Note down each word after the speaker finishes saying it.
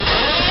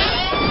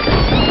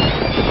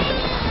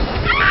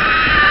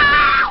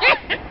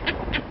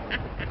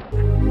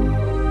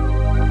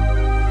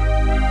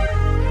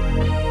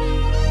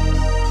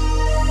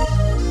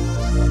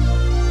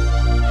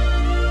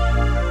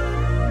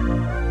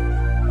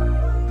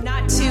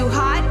too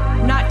hot,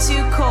 not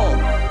too cold.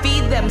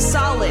 Feed them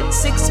solid,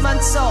 6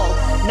 months old.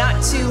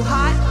 Not too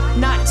hot,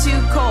 not too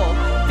cold.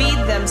 Feed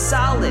them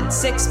solid,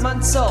 6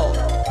 months old.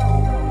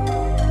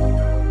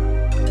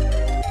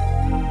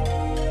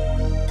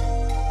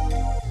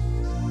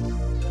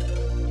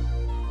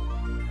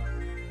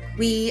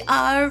 We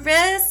are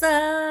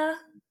Rissa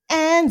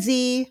and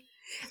Z.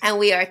 And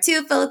we are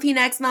two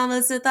Filipinx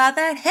mamas who thought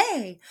that,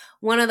 hey,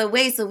 one of the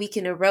ways that we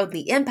can erode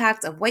the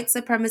impact of white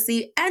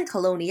supremacy and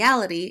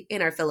coloniality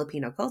in our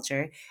Filipino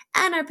culture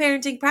and our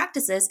parenting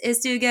practices is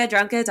to get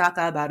drunk and talk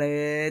about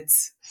it.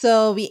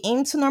 So we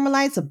aim to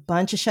normalize a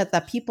bunch of shit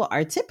that people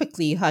are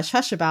typically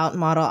hush-hush about,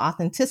 model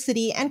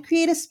authenticity, and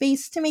create a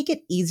space to make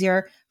it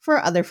easier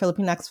for other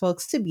Filipinx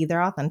folks to be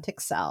their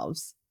authentic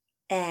selves.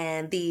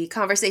 And the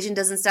conversation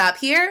doesn't stop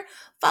here.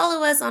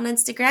 Follow us on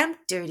Instagram,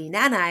 Dirty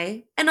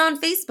Nanay, and on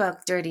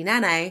Facebook, Dirty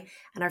Nanay,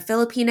 and our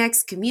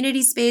Filipinx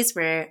community space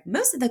where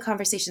most of the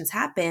conversations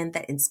happen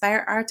that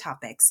inspire our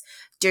topics,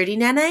 Dirty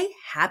Nanay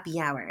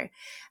Happy Hour.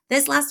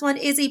 This last one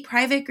is a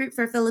private group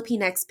for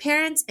Filipinx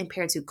parents and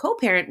parents who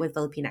co-parent with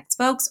Filipinx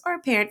folks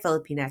or parent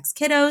Filipinx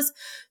kiddos.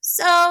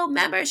 So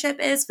membership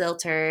is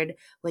filtered,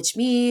 which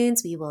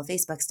means we will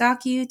Facebook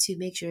stalk you to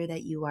make sure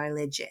that you are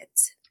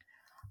legit.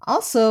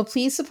 Also,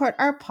 please support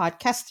our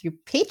podcast through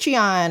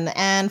Patreon.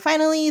 And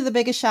finally, the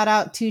biggest shout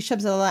out to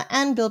Shubzilla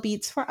and Bill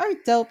Beats for our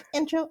dope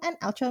intro and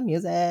outro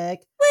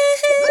music.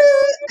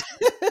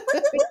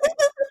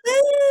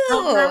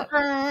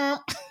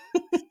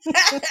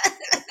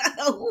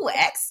 Ooh,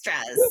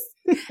 extras.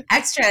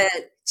 Extra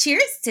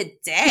cheers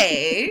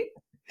today.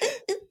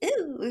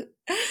 All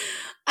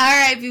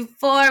right,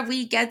 before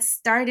we get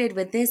started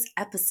with this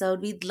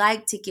episode, we'd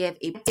like to give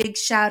a big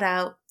shout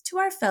out to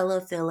our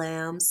fellow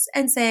Philams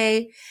and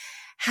say,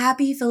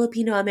 happy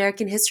Filipino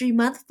American History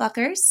Month,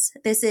 fuckers.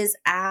 This is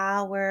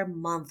our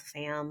month,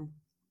 fam.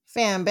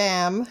 Fam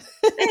bam.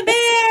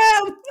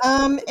 Bam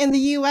bam! In the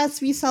US,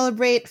 we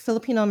celebrate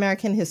Filipino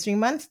American History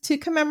Month to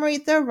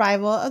commemorate the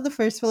arrival of the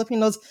first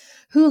Filipinos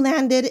who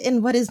landed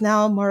in what is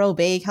now Morro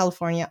Bay,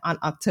 California on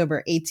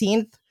October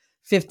 18th,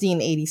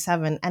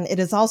 1587. And it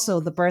is also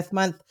the birth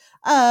month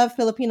of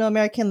Filipino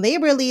American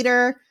labor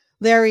leader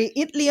Larry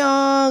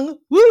Itliong.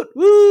 Woot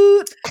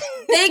woot!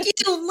 Thank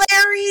you,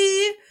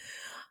 Larry!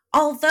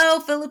 Although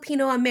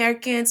Filipino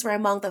Americans were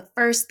among the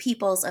first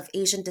peoples of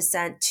Asian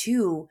descent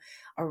to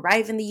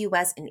arrive in the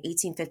U.S. in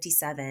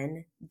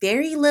 1857,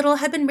 very little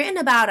had been written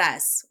about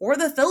us or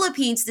the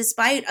Philippines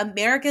despite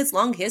America's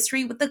long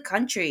history with the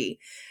country.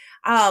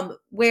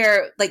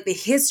 Where like the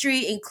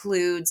history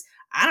includes,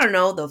 I don't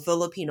know, the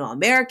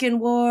Filipino-American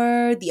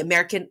War, the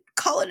American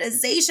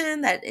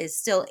colonization that is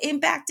still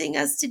impacting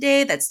us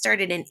today that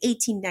started in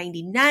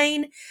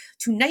 1899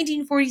 to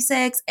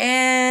 1946,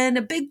 and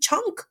a big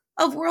chunk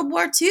of World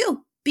War II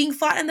being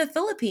fought in the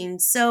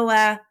Philippines. So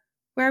where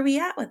are we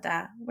at with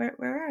that? Where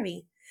are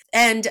we?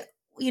 And,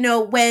 you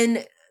know,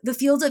 when the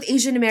field of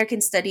Asian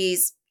American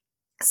studies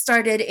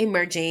started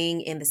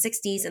emerging in the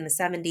 60s and the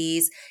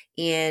 70s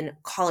in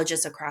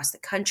colleges across the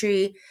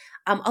country,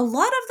 a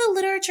lot of the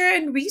literature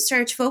and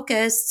research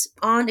focused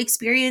on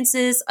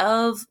experiences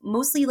of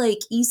mostly like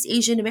East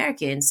Asian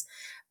Americans,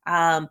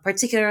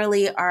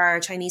 particularly our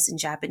Chinese and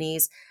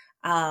Japanese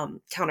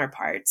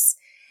counterparts.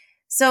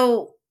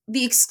 So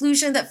the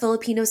exclusion that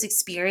Filipinos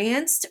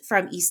experienced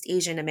from East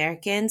Asian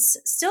Americans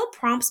still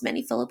prompts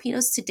many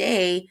Filipinos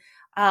today.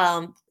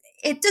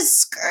 It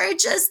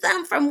discourages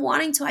them from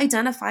wanting to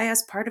identify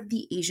as part of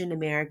the Asian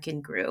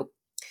American group.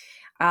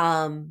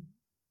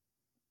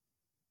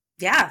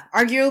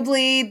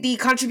 Arguably the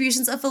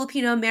contributions of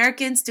Filipino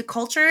Americans to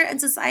culture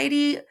and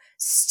society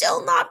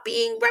still not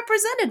being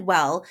represented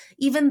well,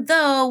 even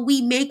though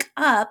we make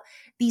up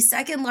the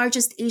second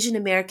largest Asian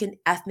American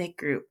ethnic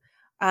group,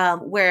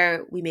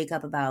 where we make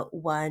up about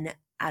 1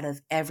 out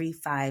of every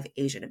 5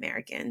 Asian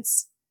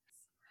Americans.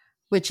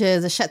 Which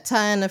is a shit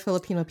ton of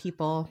Filipino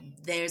people.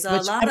 There's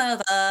a lot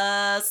of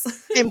us.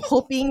 I'm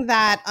hoping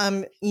that,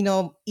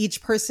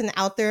 each person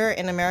out there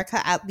in America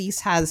at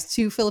least has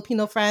 2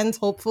 Filipino friends,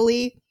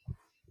 hopefully,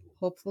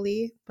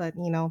 but,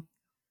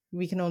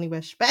 we can only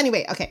wish. But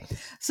anyway, okay.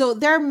 So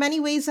there are many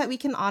ways that we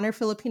can honor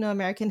Filipino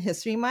American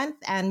History Month,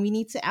 and we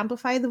need to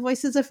amplify the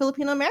voices of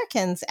Filipino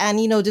Americans. And,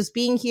 just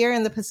being here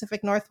in the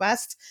Pacific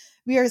Northwest,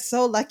 we are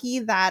so lucky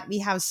that we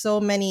have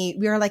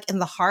we are like in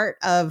the heart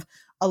of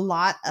a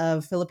lot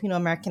of Filipino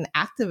American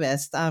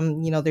activists.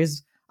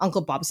 There's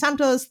Uncle Bob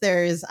Santos,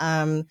 there's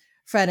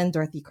Fred and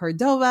Dorothy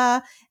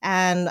Cordova.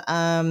 And,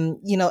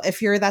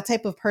 if you're that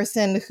type of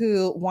person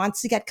who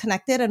wants to get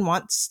connected and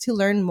wants to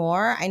learn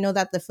more, I know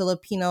that the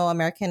Filipino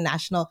American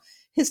National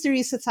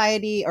History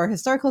Society or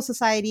Historical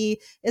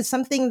Society is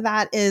something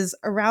that is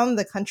around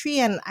the country.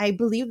 And I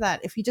believe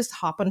that if you just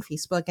hop on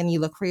Facebook and you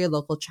look for your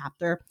local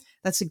chapter,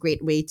 that's a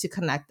great way to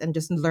connect and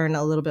just learn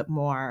a little bit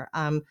more.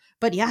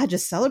 But yeah,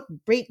 just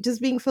celebrate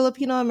just being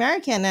Filipino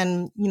American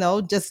and,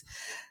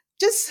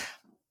 just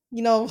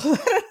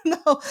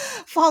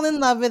fall in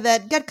love with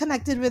it, get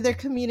connected with their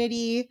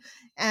community,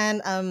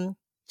 and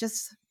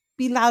just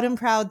be loud and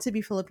proud to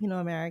be Filipino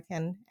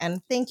American.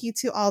 And thank you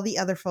to all the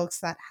other folks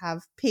that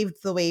have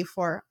paved the way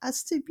for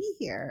us to be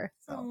here.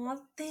 So. Oh,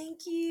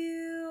 thank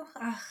you.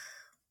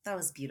 That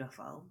was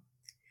beautiful.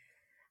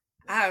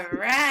 All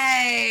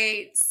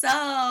right.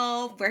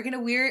 So we're going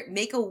to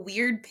make a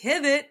weird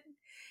pivot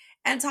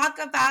and talk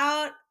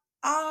about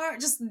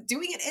just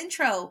doing an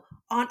intro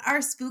on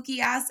our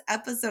spooky ass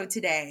episode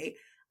today.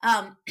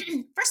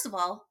 First of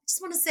all,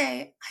 just want to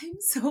say I'm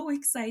so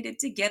excited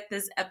to get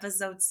this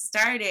episode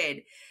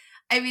started.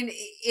 I mean,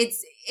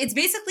 it's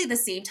basically the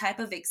same type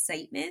of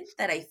excitement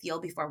that I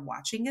feel before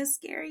watching a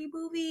scary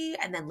movie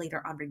and then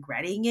later on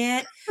regretting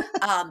it,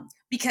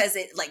 because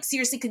it like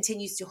seriously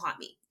continues to haunt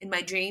me in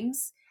my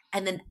dreams.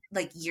 And then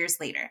like years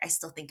later, I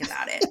still think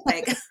about it.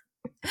 Like,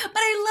 but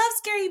I love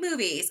scary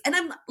movies and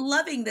I'm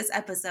loving this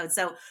episode.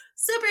 So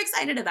super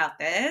excited about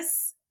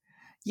this.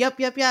 Yep.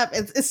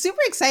 It's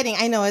super exciting.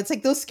 I know. It's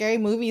like those scary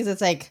movies.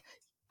 It's like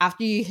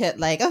after you hit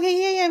like,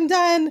 okay, yeah, I'm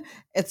done.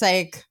 It's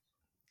like,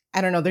 I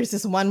don't know. There's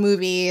this one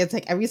movie. It's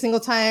like every single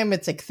time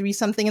it's like 3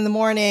 something in the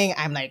morning.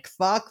 I'm like,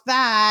 fuck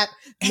that.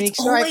 Yes,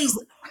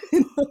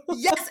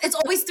 it's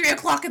always 3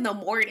 o'clock in the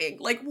morning.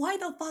 Like, why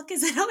the fuck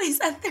is it always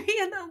at 3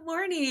 in the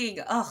morning?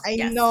 Oh,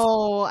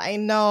 I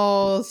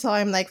know. So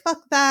I'm like,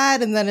 fuck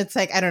that. And then it's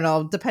like, I don't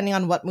know, depending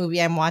on what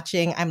movie I'm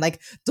watching, I'm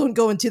like, don't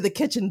go into the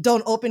kitchen.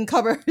 Don't open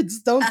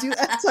cupboards. Don't do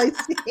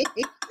XYZ.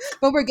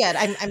 But we're good.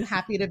 I'm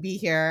happy to be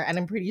here. And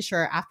I'm pretty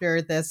sure after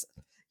this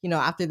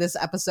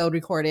episode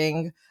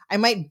recording, I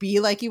might be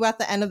like you at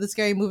the end of the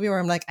scary movie where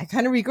I'm like, I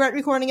kind of regret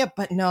recording it,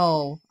 but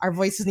no, our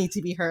voices need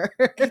to be heard.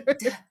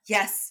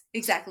 Yes,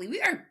 exactly.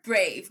 We are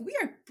brave.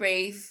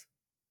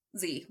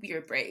 Z, we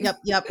are brave.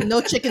 Yep.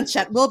 No chicken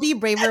shit. We'll be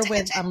braver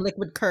with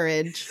liquid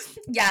courage.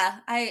 Yeah,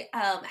 I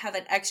have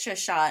an extra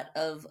shot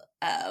of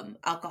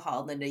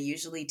alcohol than I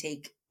usually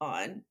take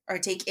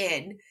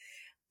in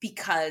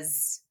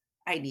because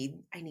I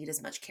need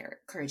as much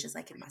courage as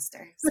I can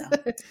muster. So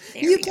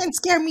you can't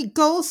scare me,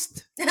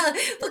 ghost.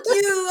 Look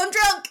you, I'm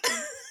drunk.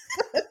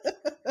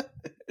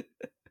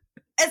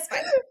 It's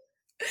fine.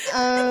 It's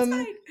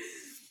fine.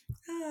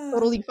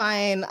 Totally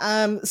fine.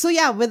 So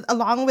yeah,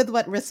 along with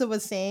what Rissa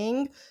was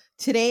saying,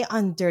 today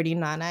on Dirty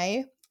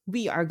Nanay,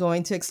 we are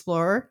going to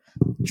explore,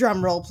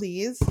 drum roll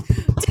please,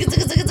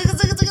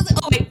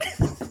 oh wait,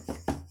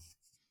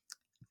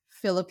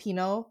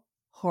 Filipino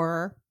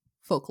horror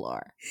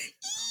folklore.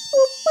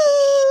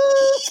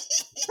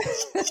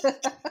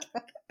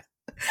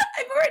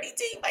 I'm already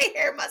doing my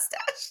hair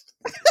mustache.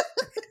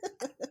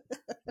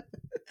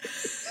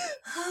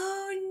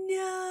 Oh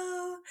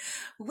no.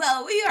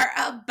 Well, we are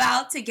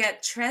about to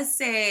get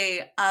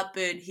Tresse up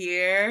in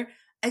here,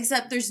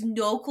 except there's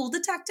no cool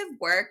detective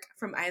work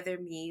from either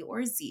me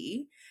or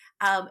Z.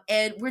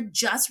 And we're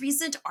just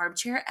recent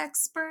armchair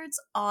experts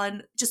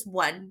on just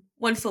one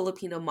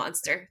Filipino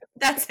monster.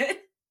 That's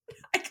it.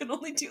 I can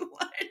only do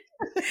one.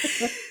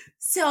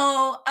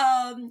 So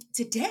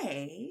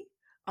today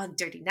on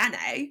Dirty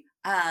Nanay,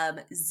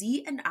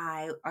 Z and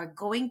I are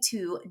going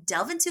to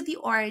delve into the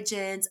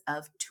origins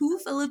of 2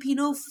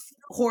 Filipino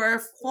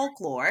horror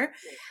folklore,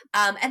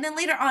 and then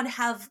later on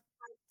have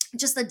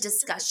just a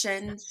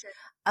discussion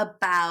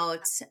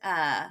about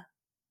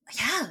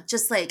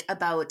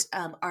about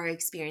our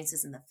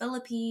experiences in the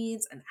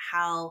Philippines and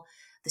how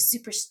the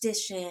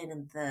superstition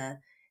and the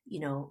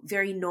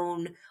very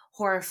known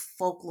horror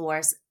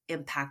folklores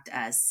impacted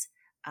us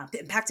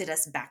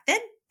back then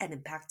and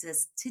impact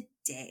us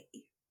today.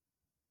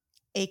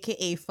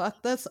 AKA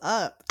fucked us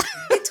up.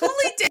 It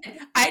totally did.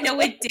 I know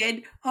it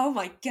did. Oh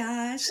my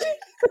gosh.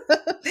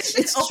 This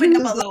just opened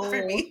up a lot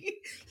for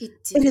me.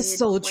 It is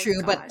so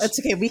true, but it's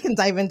okay. We can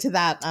dive into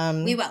that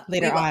we will.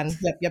 Later on.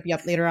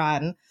 Yep, later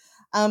on.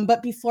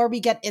 But before we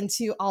get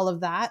into all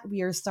of that,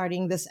 we are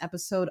starting this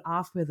episode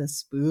off with a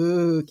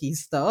spooky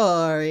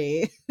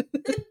story.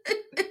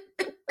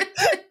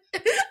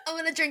 I'm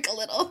going to drink a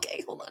little.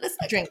 Okay, hold on a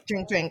second.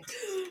 Drink.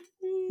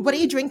 What are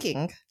you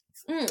drinking?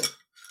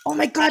 Oh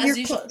my god, you're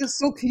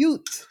so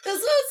cute. This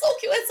is so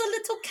cute. It's a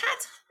little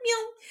cat.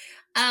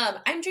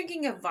 Meow. I'm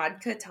drinking a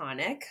vodka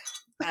tonic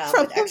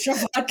with extra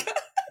vodka.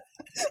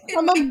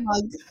 From a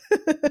mug.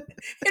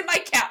 In my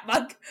cat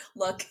mug.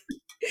 Look,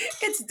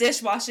 it's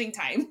dishwashing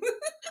time.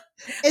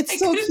 It's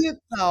so cute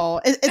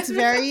though. It's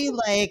very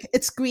like,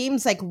 it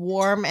screams like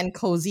warm and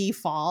cozy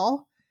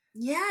fall.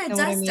 Yeah, it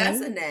does,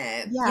 doesn't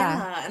it?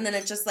 Yeah. And then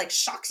it just like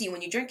shocks you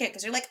when you drink it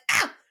because you're like,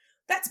 ah,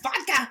 that's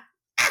vodka.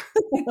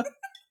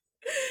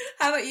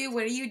 How about you?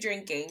 What are you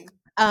drinking?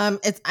 I'm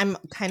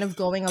kind of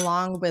going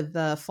along with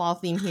the fall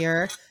theme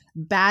here.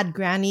 Bad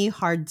Granny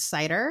hard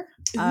cider,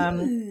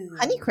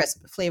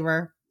 Honeycrisp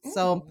flavor. Ooh.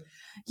 So,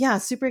 yeah,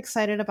 super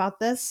excited about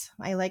this.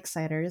 I like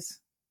ciders.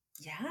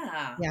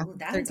 Yeah. Ooh,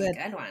 that is a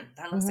good one.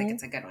 That looks like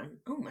it's a good one.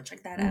 Oh, I'm gonna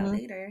check that out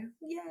later.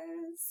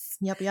 Yes.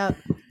 Yep.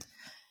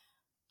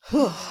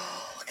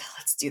 Okay,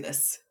 let's do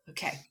this.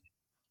 Okay.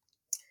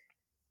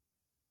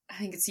 I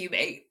think it's you,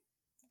 mate.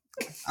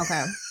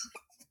 Okay.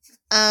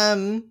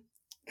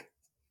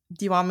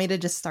 Do you want me to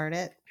just start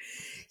it?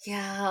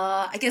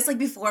 Yeah, I guess like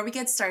before we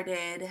get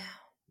started,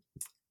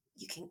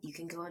 you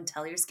can go and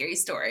tell your scary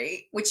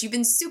story, which you've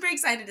been super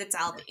excited to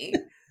tell me.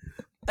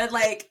 But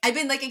like, I've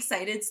been like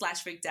excited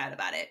 / freaked out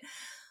about it.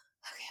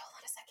 Okay, hold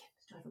on a second.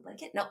 Do I have a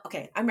blanket? No.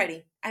 Okay, I'm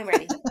ready.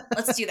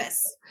 Let's do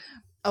this.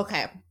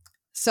 Okay.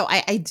 So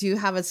I do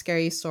have a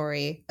scary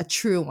story, a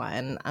true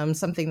one,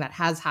 something that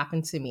has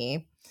happened to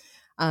me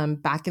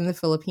back in the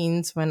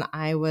Philippines when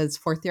I was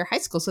 4th year high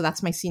school. So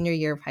that's my senior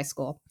year of high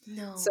school.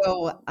 No.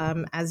 So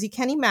as you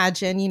can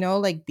imagine, you know,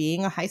 like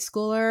being a high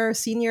schooler,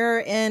 senior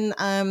in,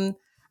 I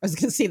was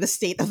going to say the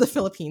state of the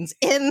Philippines,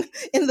 in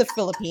the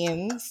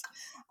Philippines,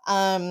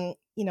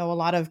 you know, a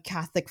lot of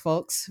Catholic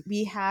folks,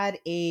 we had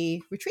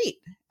a retreat.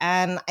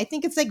 And I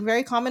think it's like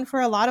very common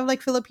for a lot of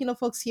like Filipino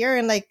folks here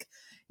in like,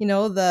 you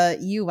know, the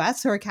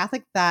US who are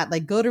Catholic that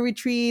like go to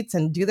retreats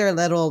and do their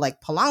little like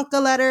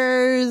palanca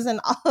letters and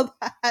all of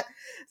that.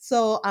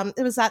 So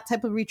it was that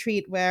type of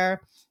retreat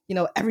where, you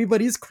know,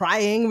 everybody's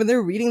crying when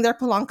they're reading their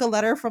palanca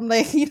letter from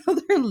like, you know,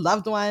 their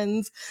loved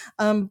ones.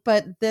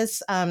 But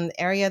this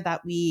area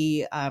that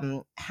we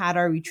had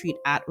our retreat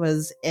at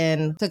was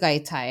in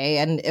Tagaytay,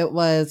 and it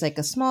was like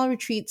a small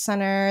retreat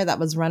center that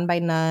was run by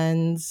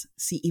nuns.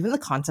 See, even the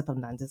concept of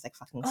nuns is like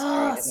fucking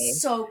scary to me.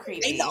 So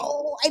creepy.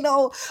 I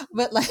know.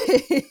 But like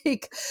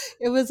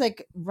it was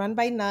like run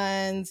by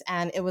nuns,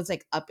 and it was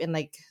like up in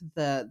like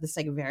this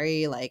like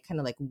very like kind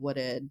of like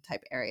wooded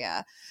type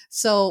area.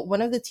 So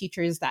one of the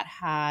teachers that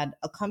had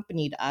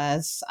accompanied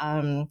us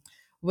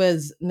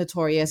was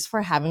notorious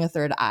for having a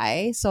third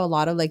eye. So a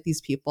lot of like these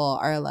people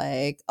are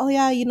like, oh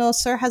yeah, you know,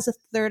 sir has a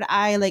third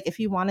eye. Like if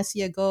you want to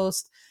see a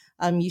ghost,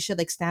 you should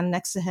like stand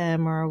next to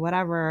him or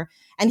whatever.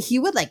 And he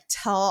would like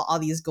tell all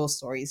these ghost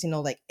stories, you know,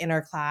 like in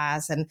our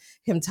class, and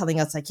him telling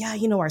us like, yeah,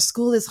 you know, our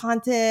school is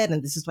haunted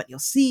and this is what you'll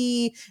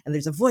see. And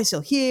there's a voice you'll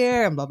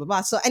hear and blah, blah,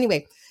 blah. So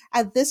anyway,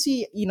 at this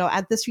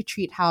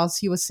retreat house,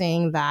 he was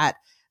saying that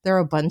there are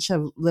a bunch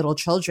of little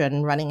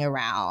children running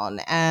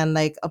around and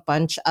like a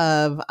bunch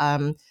of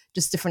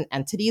just different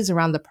entities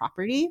around the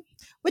property,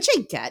 which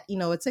I get, you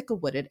know, it's like a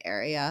wooded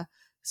area.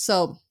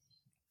 So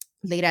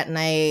late at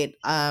night,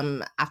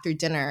 after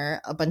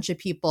dinner, a bunch of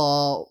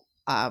people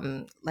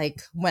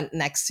like went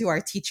next to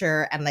our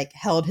teacher and like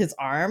held his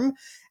arm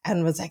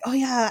and was like, oh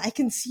yeah, I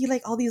can see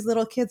like all these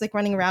little kids like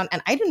running around.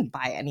 And I didn't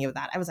buy any of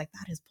that. I was like,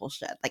 that is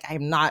bullshit. Like,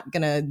 I'm not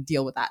gonna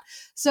deal with that.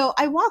 So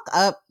I walk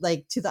up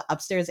like to the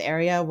upstairs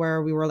area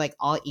where we were like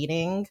all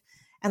eating,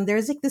 and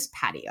there's like this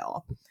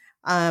patio.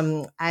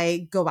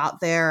 I go out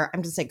there,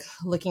 I'm just like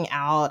looking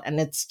out, and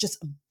it's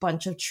just a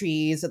bunch of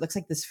trees. It looks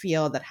like this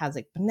field that has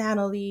like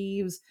banana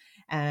leaves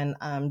and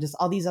just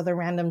all these other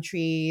random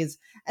trees.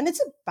 And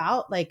it's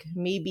about like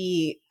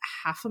maybe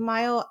half a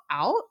mile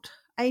out,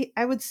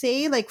 I would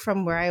say, like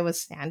from where I was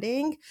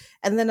standing.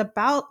 And then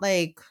about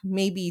like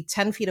maybe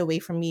 10 feet away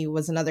from me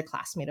was another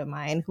classmate of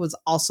mine who was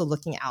also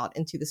looking out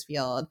into this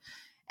field.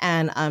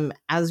 And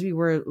as we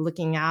were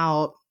looking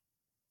out,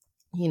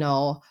 you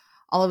know,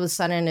 all of a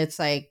sudden it's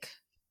like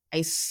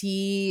I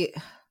see,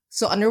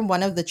 so under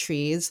one of the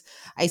trees,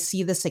 I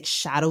see this like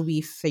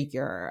shadowy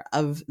figure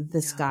of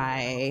this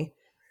guy,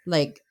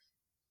 like,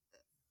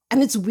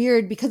 and it's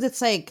weird because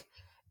it's like,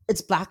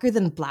 it's blacker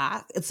than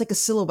black. It's like a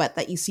silhouette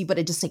that you see, but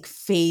it just like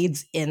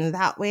fades in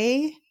that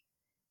way.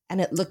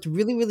 And it looked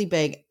really, really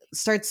big.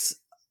 Starts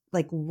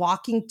like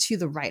walking to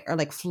the right or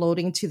like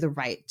floating to the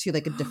right to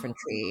like a different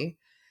tree.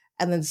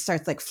 And then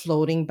starts like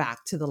floating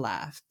back to the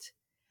left.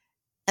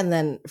 And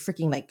then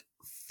freaking like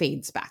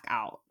fades back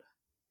out.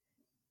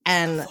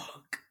 And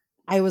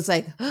I was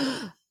like,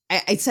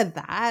 I said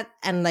that.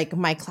 And like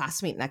my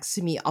classmate next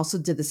to me also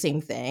did the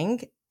same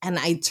thing. And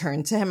I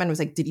turned to him and was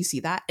like, did you see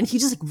that? And he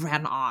just like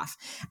ran off.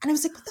 And I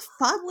was like, what the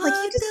fuck? What like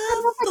he just ran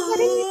off, like, what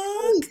are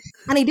you doing?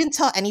 And I didn't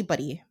tell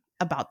anybody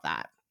about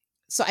that.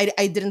 So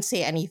I didn't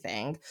say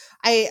anything.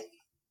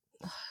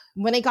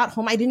 When I got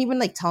home, I didn't even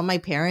like tell my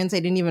parents.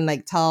 I didn't even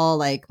like tell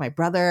like my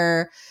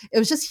brother. It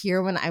was just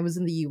here when I was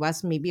in the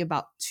US, maybe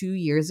about 2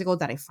 years ago,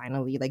 that I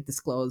finally like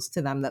disclosed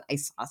to them that I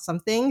saw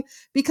something,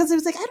 because it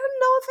was like, I don't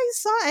know if I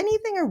saw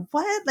anything or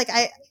what.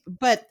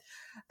 But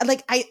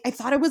I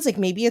thought it was like,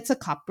 maybe it's a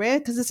kapre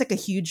because it's like a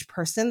huge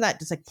person that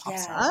just like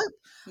pops up.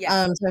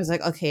 Yeah. So I was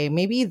like, okay,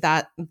 maybe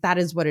that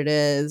is what it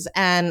is.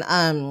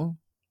 And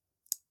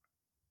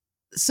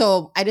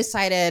so I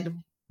decided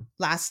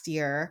last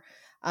year,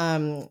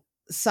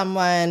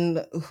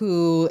 someone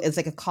who is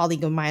like a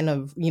colleague of mine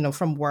of, you know,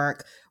 from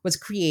work was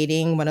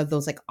creating one of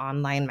those like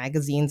online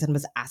magazines and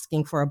was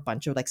asking for a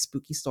bunch of like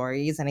spooky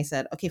stories. And I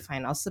said, okay,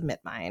 fine, I'll submit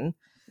mine.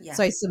 Yeah.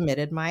 So I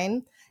submitted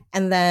mine.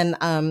 And then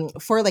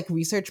for like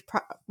research,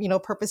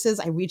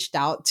 purposes, I reached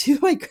out to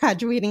my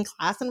graduating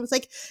class and was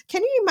like,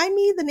 can you remind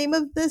me the name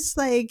of this,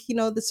 like, you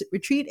know, this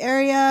retreat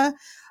area?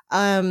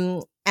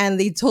 And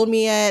they told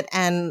me it.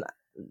 And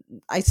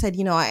I said,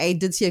 you know, I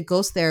did see a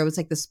ghost there. It was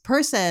like this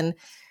person.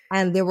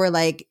 And they were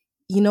like,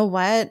 you know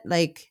what?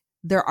 Like,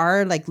 there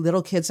are like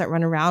little kids that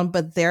run around,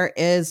 but there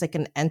is like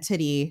an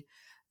entity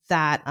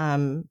that,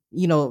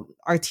 you know,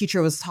 our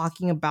teacher was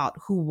talking about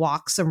who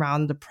walks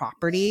around the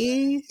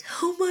property.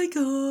 Oh my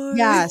God.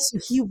 Yeah. So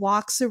he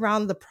walks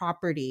around the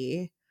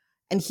property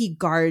and he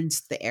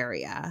guards the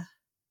area.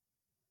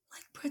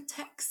 Like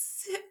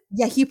protects it.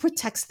 Yeah, he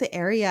protects the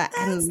area.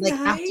 That's And like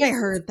nice. after I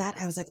heard that,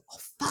 I was like, oh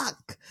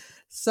fuck.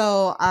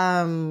 So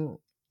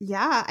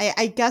yeah,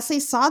 I guess I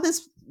saw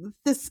this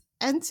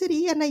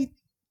entity, and I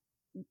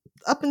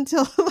up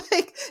until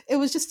like it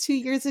was just 2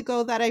 years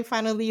ago that I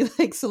finally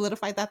like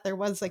solidified that there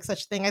was like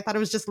such thing. I thought it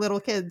was just little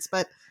kids,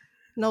 but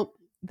nope.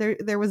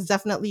 There was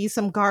definitely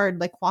some guard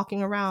like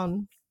walking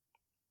around.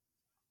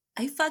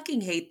 I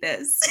fucking hate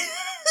this.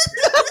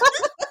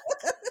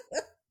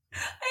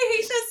 I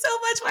hate this so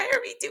much. Why are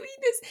we doing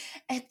this?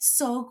 It's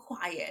so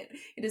quiet.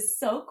 It is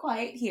so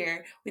quiet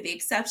here, with the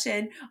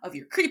exception of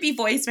your creepy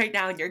voice right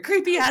now and your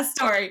creepy ass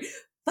story.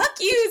 Fuck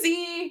you,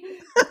 Z.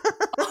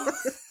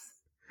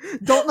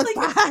 Don't look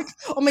back.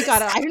 Oh my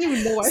god, I don't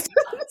even know what.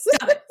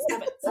 Stop it.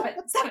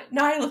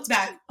 No, I looked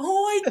back.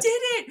 Oh, I did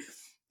it.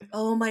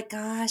 Oh my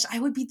gosh, I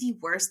would be the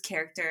worst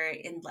character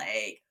in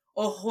like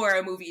a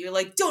horror movie. You're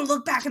like, don't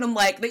look back, and I'm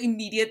like, the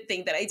immediate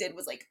thing that I did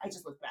was like, I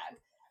just looked back.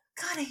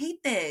 God, I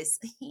hate this.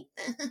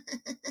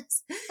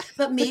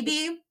 But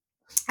maybe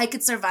I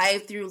could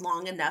survive through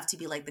long enough to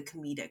be like the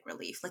comedic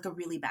relief, like a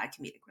really bad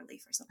comedic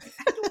relief or something.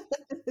 I don't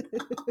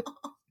know.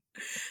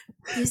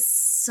 This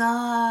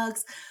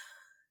sucks.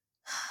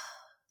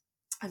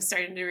 I'm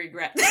starting to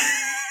regret doing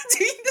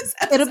this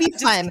episode. It'll be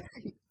fun.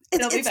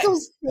 It's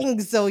those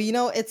things though, you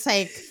know, it's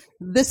like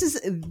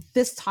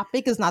this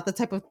topic is not the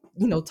type of,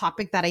 you know,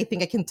 topic that I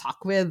think I can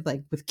talk with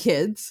like with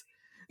kids.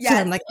 Yes. So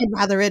I'm like, I'd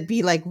rather it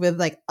be like with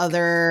like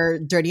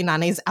other dirty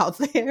nannies out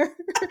there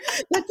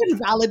that can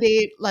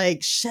validate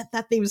like shit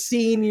that they've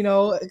seen, you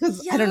know,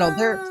 because I don't know,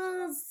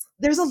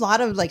 there's a lot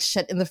of like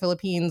shit in the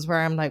Philippines where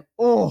I'm like,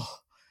 oh,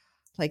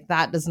 like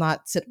that does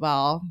not sit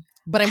well.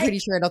 But I'm pretty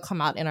sure it'll come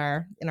out in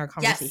our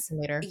conversation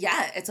later.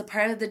 Yeah, it's a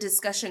part of the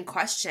discussion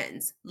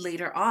questions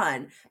later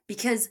on,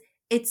 because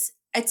it's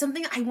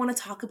something I want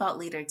to talk about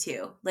later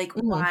too. Like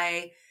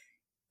why,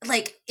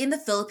 like in the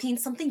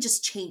Philippines, something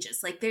just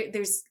changes. Like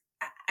there's,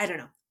 I don't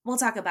know. We'll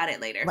talk about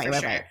it later for sure.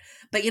 Right.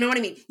 But you know what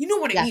I mean? You know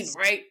what I mean,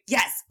 right?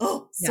 Yes.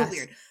 Oh, so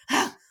weird.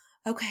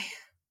 Okay.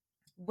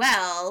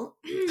 Well,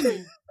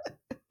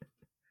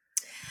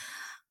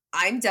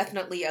 I'm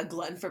definitely a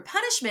glutton for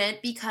punishment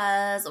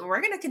because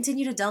we're going to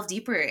continue to delve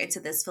deeper into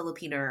this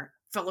Filipino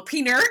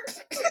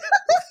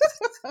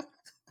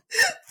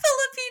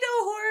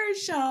horror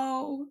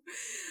show.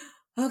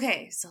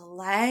 Okay, so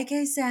like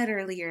I said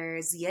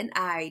earlier, Z and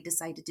I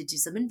decided to do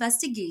some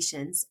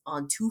investigations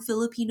on 2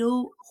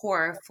 Filipino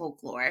horror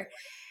folklore.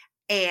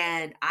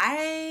 And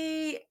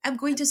I am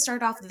going to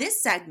start off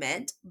this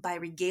segment by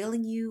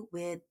regaling you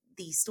with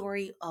the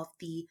story of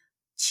the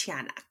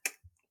Tiyanak.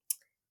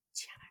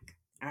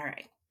 All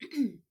right.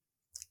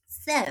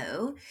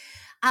 So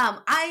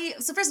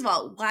first of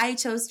all, why I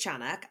chose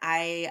Tiyanak?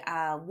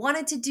 I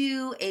wanted to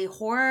do a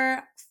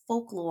horror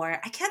folklore.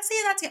 I can't say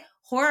that together.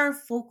 Horror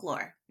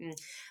folklore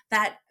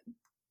that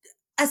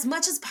as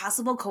much as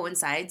possible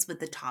coincides with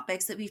the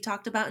topics that we've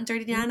talked about in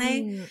Dirty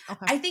Nanay.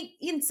 Okay. I think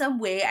in some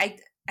way, I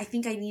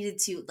think I needed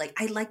to, like,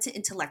 I like to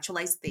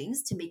intellectualize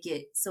things to make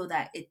it so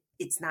that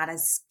it's not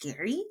as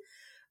scary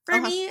for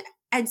me.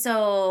 And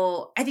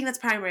so I think that's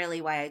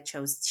primarily why I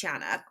chose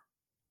Tiyanak.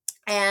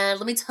 And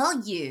let me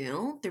tell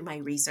you, through my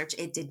research,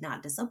 it did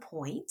not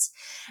disappoint.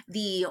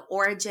 The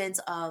origins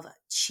of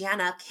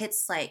Tiyanak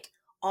hits like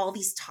all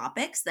these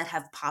topics that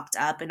have popped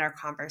up in our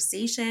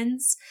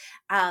conversations.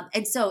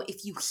 And so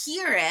if you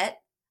hear it,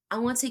 I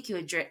want to take you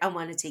a drink. I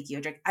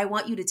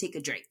want you to take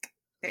a drink.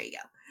 There you go.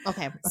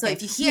 Okay. So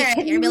if you hear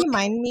it, you're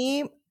remind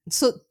me.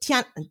 So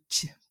Tiyanak.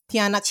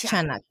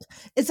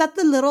 Is that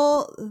the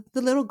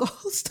little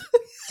ghost?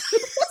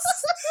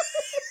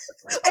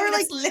 Or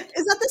like,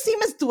 is that the same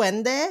as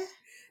duende?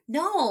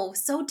 No,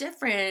 so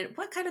different.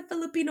 What kind of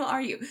Filipino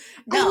are you?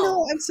 No. I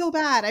know, I'm so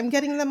bad. I'm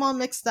getting them all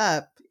mixed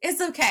up. It's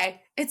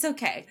okay.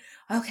 Okay,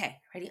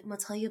 ready? I'm gonna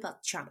tell you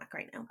about Tiyanak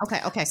right now.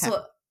 Okay.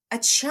 So a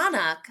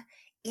Tiyanak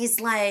is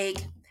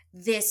like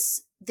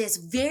this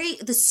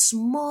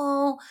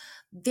small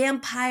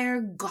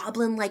vampire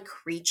goblin-like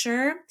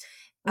creature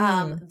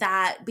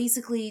that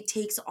basically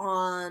takes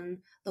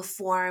on the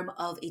form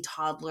of a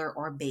toddler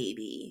or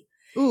baby.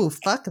 Ooh,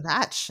 fuck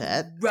that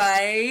shit.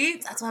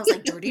 Right? That's why I was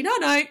like, dirty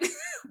night,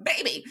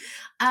 baby.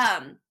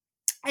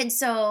 And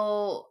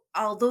so,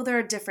 although there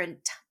are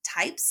different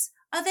types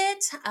of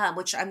it,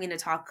 which I'm going to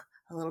talk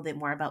a little bit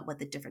more about what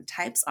the different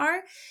types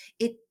are,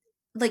 it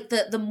like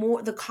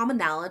the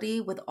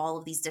commonality with all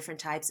of these different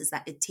types is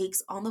that it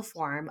takes on the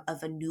form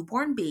of a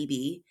newborn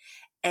baby,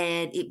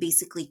 and it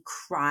basically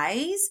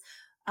cries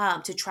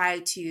to try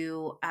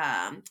to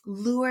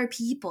lure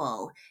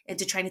people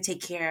into trying to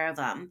take care of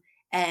them.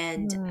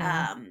 And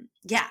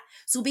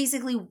so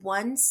basically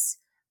once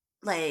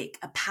like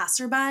a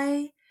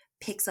passerby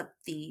picks up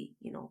the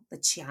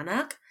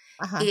Tiyanak,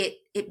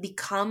 it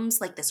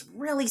becomes like this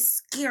really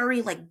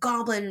scary like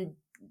goblin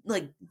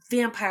like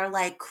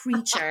vampire-like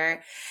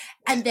creature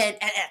and then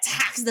it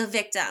attacks the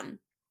victim.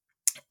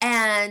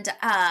 And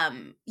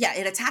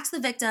it attacks the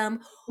victim.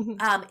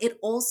 It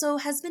also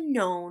has been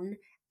known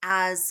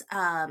as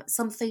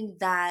something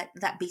that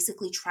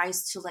basically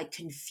tries to like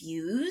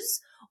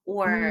confuse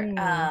or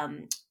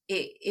Mm.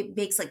 it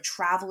makes like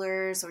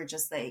travelers or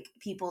just like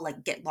people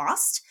like get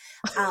lost.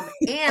 And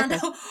Okay.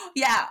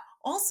 yeah,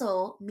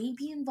 also may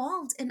be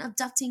involved in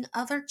abducting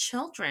other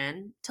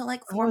children to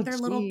like Oh, form their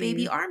little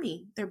baby geez.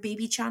 army, their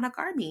baby Chanak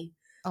army.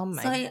 Oh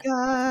So my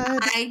God.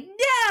 I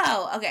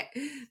know. Okay.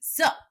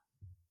 So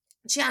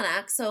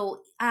Chanak,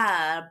 so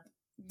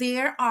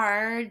there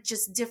are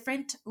just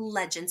different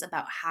legends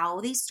about how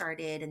they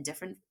started and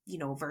different,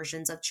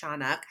 versions of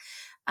Chanak.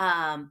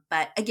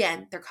 But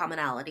again, their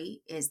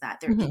commonality is that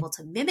they're Mhm. able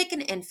to mimic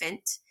an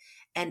infant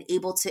and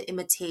able to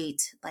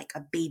imitate like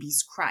a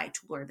baby's cry to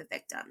lure the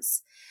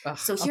victims. Ugh,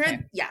 So okay.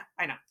 yeah,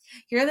 I know.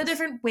 Here are the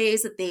different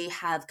ways that they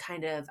have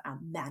kind of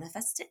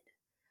manifested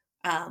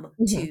Mhm.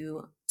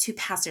 to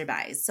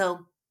passerbys.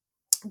 So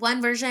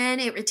one version,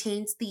 it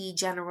retains the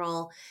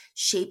general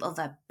shape of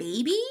a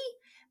baby,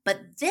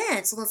 but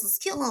then so there's this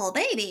cute little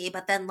baby,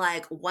 but then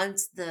like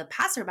once the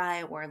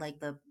passerby or like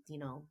the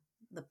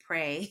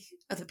prey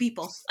of the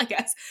people, I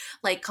guess,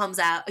 like comes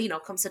out,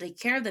 comes to take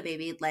care of the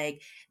baby,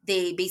 like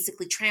they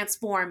basically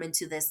transform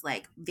into this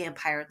like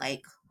vampire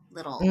like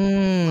little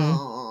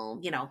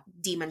Mm.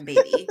 demon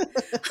baby.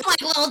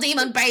 Like little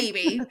demon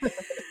baby.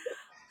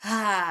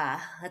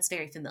 That's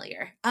very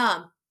familiar.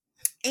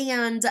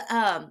 And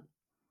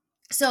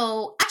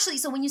so actually,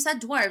 so when you said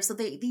dwarves, so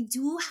they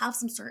do have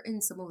some certain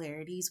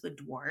similarities with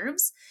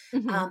dwarves,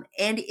 Mhm.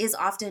 and is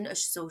often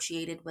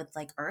associated with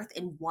like Earth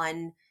in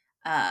one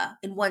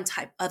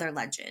type other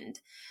legend,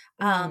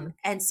 Mm.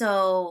 and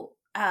so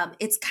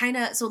it's kind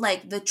of so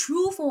like the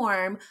true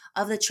form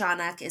of the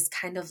Chanak is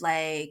kind of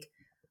like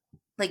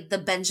the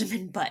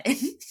Benjamin Button.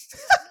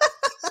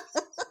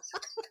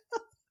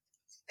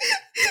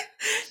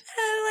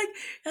 And, like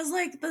it's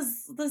like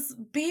this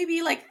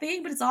baby like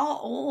thing, but it's all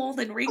old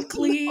and No.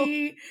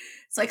 wrinkly.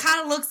 So it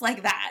kind of looks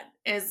like that.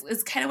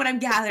 Is kind of what I'm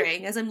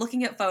gathering as I'm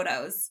looking at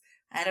photos.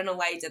 I don't know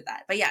why you did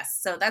that, but yes.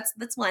 So that's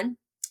one,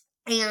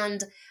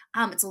 and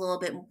it's a little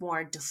bit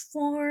more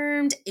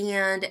deformed,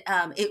 and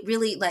it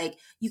really like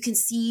you can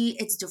see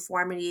its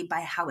deformity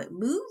by how it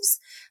moves.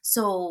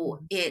 So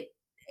Mhm.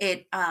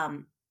 it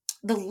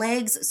the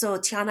legs. So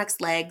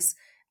Tianak's legs,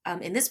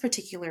 in this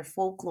particular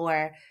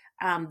folklore,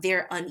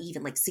 they're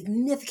uneven, like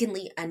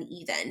significantly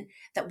uneven.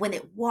 That when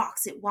it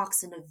walks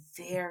in a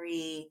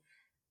very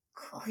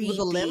With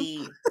a limp?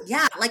 creepy,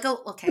 yeah, like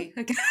okay,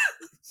 okay,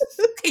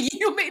 okay,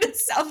 you made it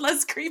sound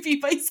less creepy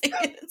by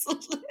saying it's a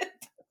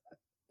lip.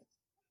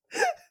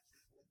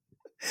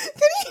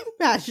 Can you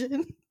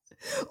imagine?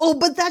 Oh,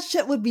 but that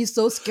shit would be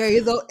so scary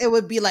though. It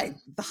would be like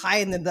the high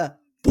and then the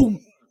boom,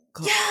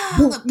 Yeah,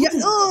 boom. the Yeah.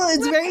 boom. Oh,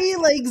 it's very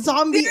like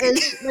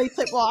zombie-ish like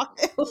type walk.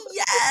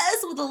 Yes,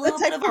 with a The little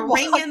bit type of of a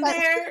ring walk in that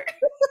there.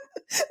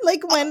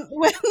 like when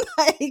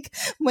like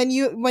when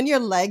your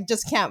leg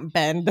just can't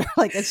bend or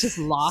like it's just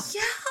locked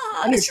Yeah,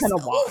 and you're it's trying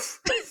just to walk.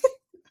 oof.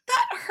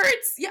 That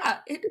hurts. Yeah,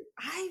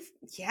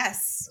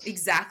 yes,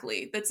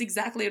 exactly. That's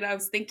exactly what I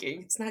was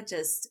thinking. It's not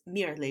just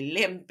merely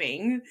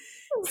limping.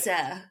 It's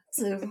a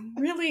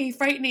really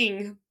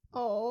frightening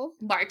Oh.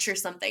 march or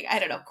something. I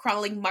don't know,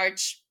 crawling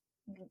march,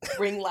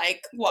 ring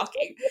like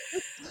walking.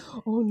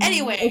 Oh no.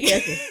 Anyway, Okay,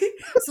 okay.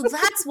 so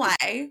that's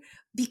why,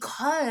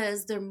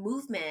 because their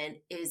movement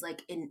is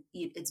like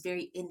it's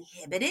very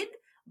inhibited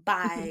Mhm.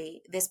 by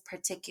this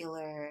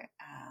particular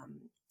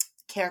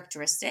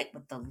characteristic,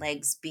 with the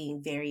legs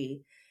being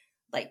very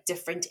like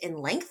different in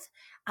length.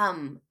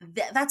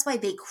 That's why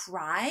they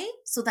cry,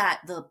 so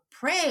that the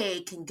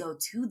prey can go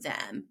to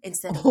them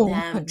instead of Oh my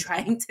them god.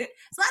 trying to.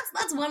 So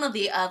that's one of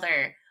the Okay,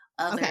 other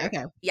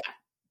okay. yeah.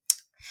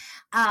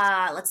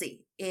 Let's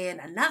see. In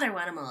another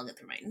one, I'm gonna look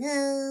through my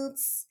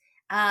notes.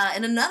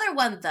 In another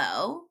one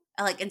though,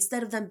 like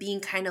instead of them being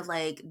kind of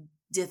like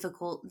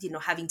difficult,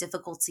 having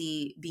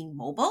difficulty being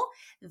mobile,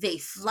 they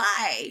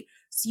fly.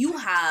 So you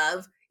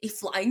have a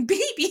flying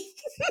baby.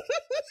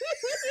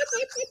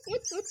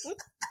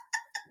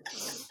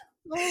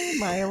 Oh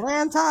my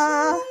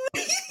Lanta.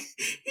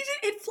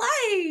 It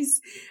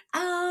flies.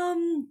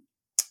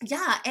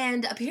 Yeah,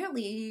 and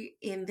apparently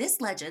in this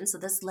legend, so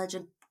this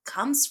legend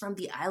comes from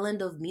the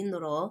island of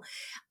Mindoro.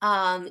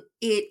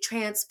 It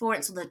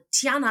transforms, so the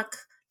Tianak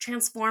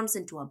transforms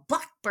into a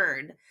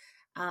blackbird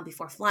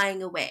before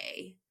flying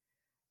away.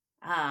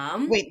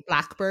 Wait,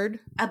 Blackbird?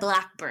 A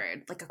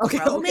blackbird, like a Okay,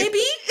 crow, okay.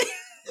 maybe.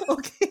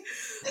 Okay.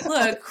 Okay.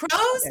 Look,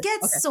 crows Okay.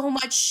 get Okay. so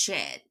much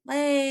shit.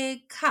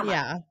 Like,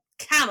 Yeah.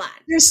 come on.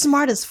 They're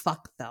smart as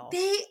fuck though.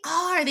 They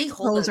are. They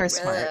hold Crows a are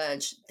smart.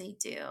 grudge. They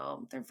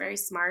do. They're very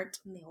smart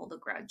and they hold a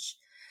grudge.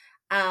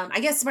 I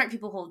guess smart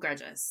people hold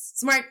grudges.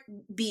 Smart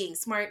beings,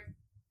 smart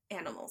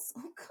animals.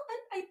 Oh god,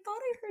 I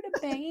thought I heard a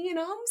banging and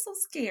I'm so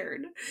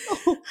scared.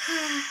 Oh.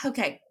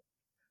 Okay.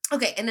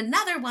 Okay, and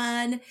another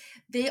one,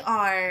 they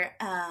are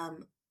oh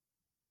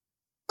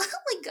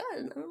my god, I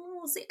don't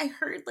know, see, I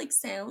heard like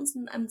sounds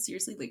and I'm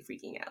seriously like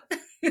freaking out.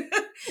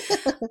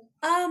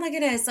 Oh my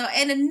goodness. So,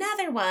 and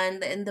another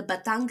one, in the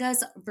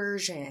Batangas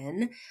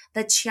version,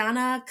 the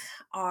Tiyanak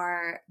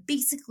are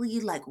basically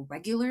like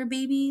regular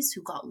babies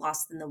who got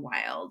lost in the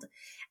wild.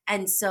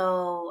 And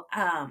so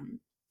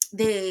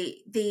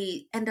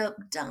they end up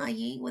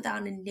dying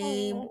without a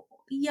name, Oh.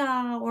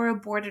 yeah, or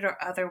aborted or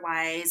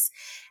otherwise.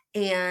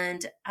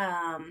 And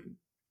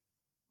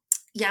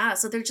yeah,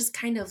 so they're just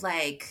kind of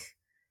like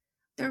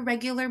they're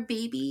regular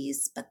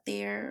babies, but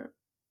they're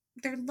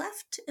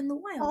left in the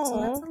wild.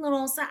 So that's a Oh.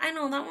 little sad. I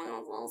know that one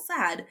was a little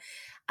sad.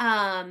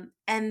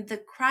 And the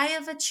cry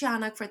of a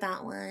Tiyanak for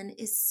that one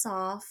is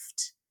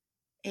soft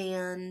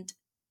and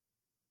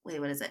wait,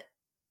 what is it?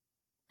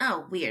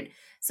 Oh, weird.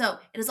 So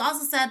it is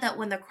also said that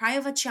when the cry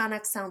of a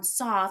Tiyanak sounds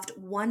soft,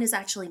 one is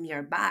actually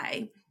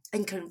nearby.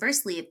 And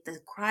conversely, if the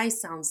cry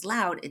sounds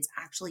loud, it's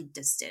actually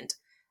distant.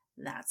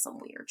 That's some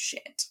weird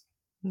shit.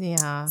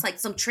 Yeah. It's like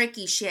some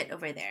tricky shit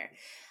over there.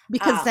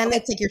 Because then Okay.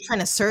 it's like you're trying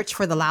to search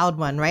for the loud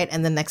one, right?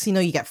 And the next thing you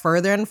know, you get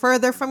further and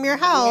further from your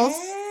house.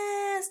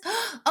 Yes.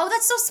 Oh,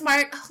 that's so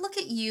smart. Oh, look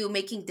at you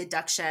making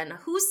deduction.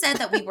 Who said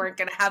that we weren't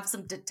going to have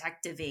some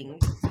detectiving?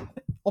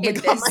 Oh my in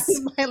god,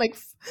 this.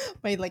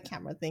 my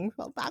camera thing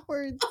fell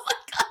backwards. Oh my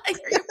God, I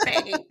hear you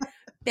banging.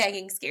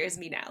 Banging scares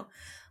me now.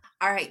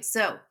 All right.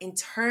 So, in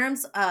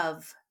terms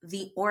of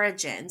the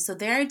origin, so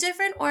there are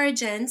different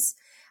origins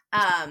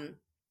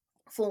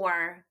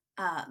for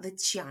the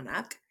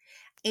Tiyanak.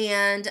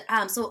 And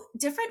so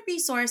different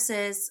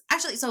resources,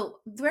 actually, so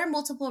there are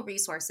multiple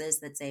resources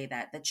that say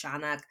that the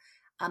Tiyanak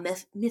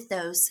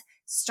mythos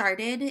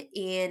started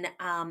in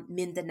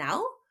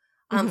Mindanao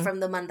Mhm. from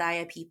the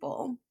Mandaya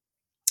people.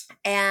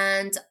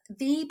 And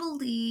they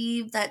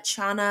believe that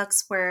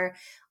Tiyanaks were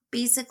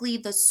basically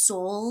the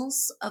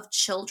souls of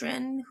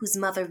children whose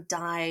mother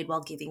died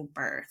while giving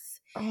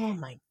birth. Oh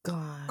my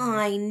god.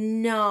 I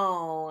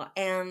know.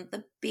 And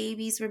the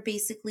babies were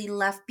basically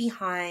left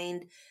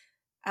behind.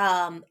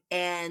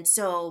 And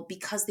so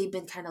because they've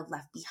been kind of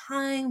left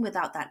behind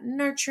without that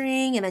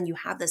nurturing, and then you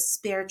have the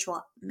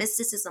spiritual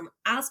mysticism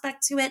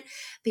aspect to it,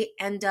 they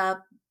end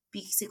up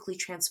basically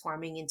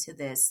transforming into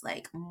this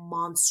like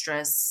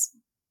monstrous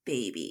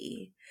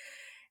baby.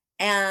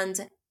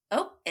 And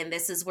and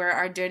this is where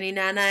our Dirty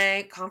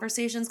Nana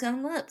conversations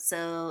come up.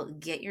 So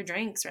get your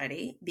drinks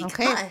ready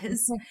Okay.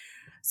 because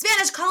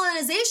Spanish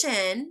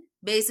colonization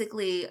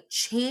basically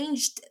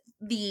changed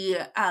the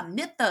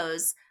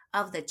mythos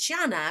of the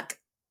Tiyanak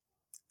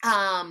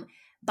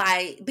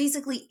by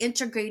basically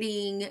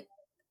integrating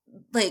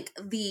like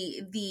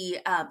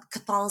the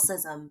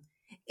Catholicism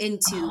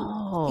into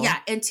Oh.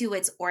 into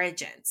its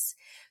origins.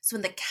 So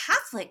in the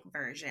Catholic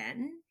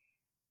version,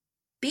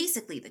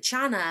 basically the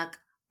Tiyanak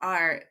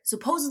are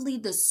supposedly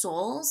the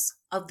souls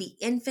of the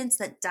infants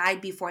that died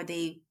before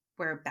they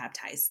were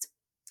baptized.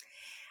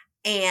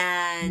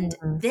 And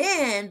Mm.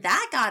 then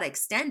that got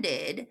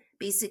extended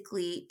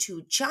basically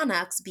to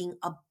Tiyanaks being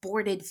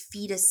aborted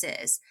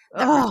fetuses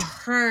that Ugh.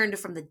 returned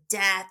from the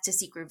death to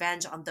seek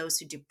revenge on those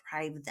who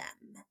deprived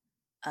them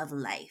of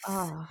life.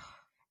 Oh.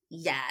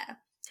 Yeah.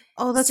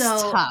 Oh, that's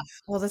So, tough.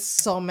 Oh, that's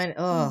so many.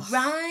 Ugh.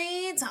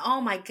 right?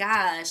 Oh my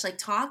gosh. Like,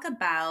 talk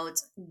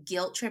about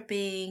guilt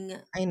tripping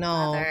I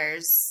know.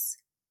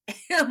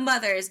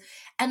 mothers,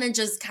 and then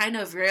just kind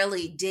of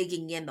really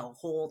digging in the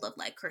hold of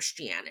like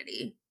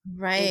Christianity into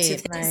Right,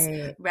 this,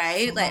 right.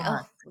 right? Like,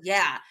 Fuck. oh,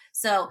 yeah.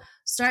 So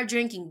start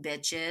drinking,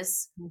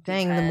 bitches.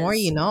 Dang, the more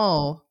you Because,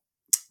 know.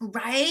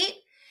 right?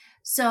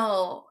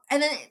 So,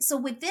 and then, so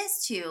with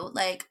this too,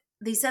 like,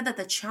 they said that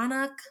the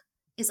Tiyanak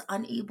is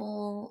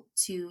unable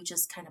to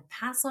just kind of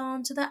pass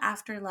on to the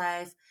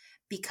afterlife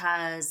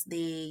because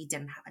they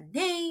didn't have a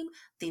name,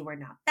 they were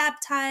not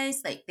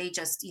baptized, like, they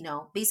just,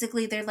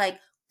 basically they're like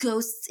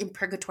ghosts in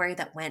purgatory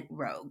that went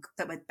rogue,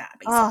 that went bad,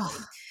 basically.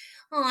 Oh,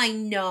 Oh, I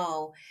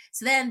know.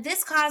 So then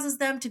this causes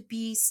them to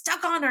be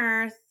stuck on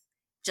Earth,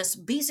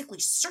 just basically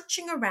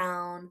searching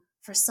around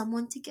for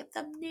someone to give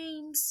them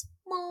names.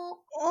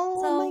 oh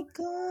my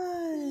So,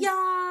 god.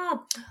 yeah.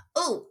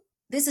 Oh,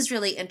 this is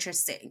really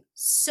interesting.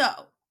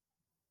 So,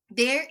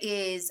 there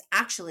is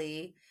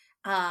actually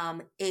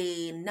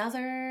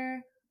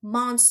another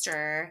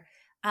monster,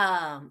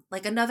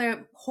 like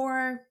another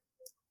horror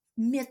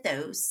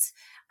mythos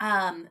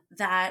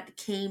that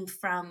came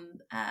from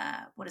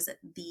what is it?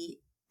 The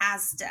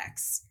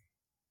Aztecs.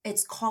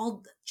 It's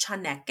called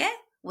Chaneque,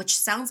 which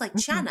sounds like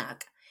Mhm.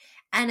 Tiyanak,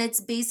 and it's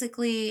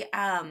basically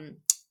a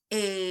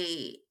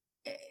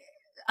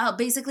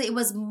basically it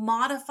was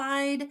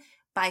modified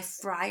by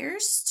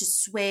friars to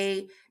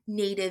sway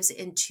natives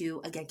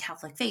into again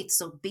Catholic faith.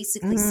 So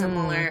basically Mm.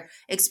 similar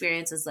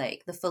experiences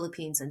like the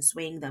Philippines and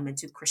swaying them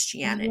into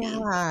Christianity.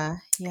 Yeah,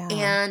 yeah.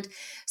 And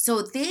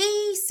so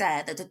they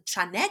said that the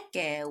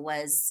Chaneque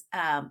was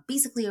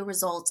basically a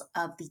result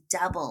of the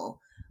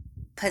devil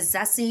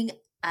possessing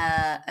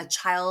a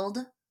child,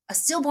 a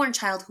stillborn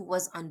child who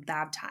was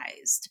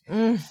unbaptized.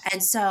 Mm.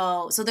 And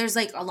so there's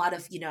like a lot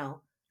of,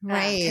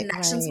 Right,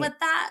 connections right. with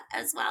that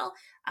as well.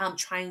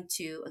 Trying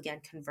to, again,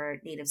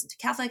 convert natives into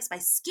Catholics by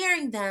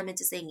scaring them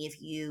into saying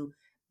if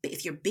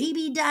your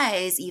baby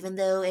dies, even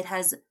though it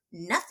has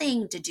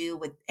nothing to do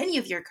with any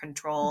of your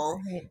control.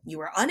 Right. You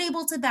were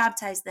unable to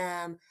baptize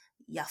them.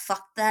 You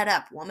fucked that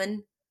up,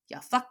 woman. You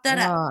fucked that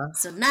up. Ugh.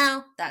 So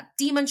now that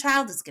demon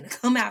child is going to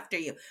come after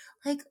you.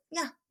 Like,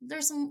 yeah,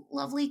 there's some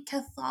lovely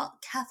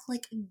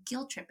Catholic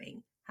guilt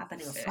tripping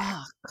happening over there.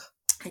 Fuck.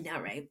 I know,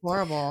 right?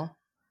 Horrible. All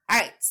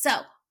right, so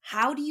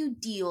how do you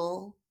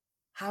deal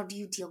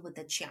with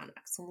the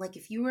Chianak? So, like,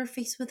 if you were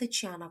faced with a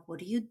Chianak, what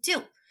do you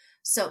do?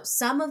 So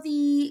some of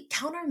the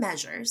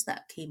countermeasures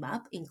that came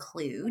up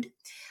include,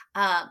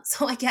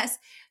 so I guess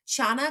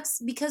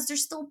Chianaks, because they're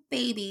still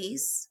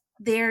babies,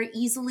 they're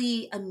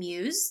easily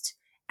amused.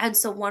 And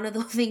so one of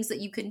the things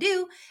that you can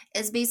do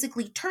is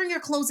basically turn your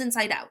clothes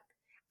inside out.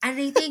 And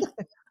they think,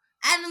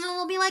 and then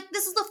they'll be like,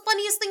 this is the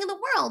funniest thing in the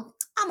world.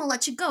 I'm going to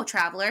let you go,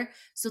 traveler.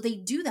 So they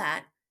do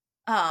that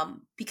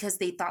because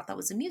they thought that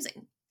was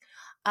amusing.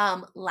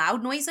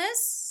 Loud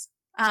noises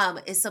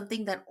is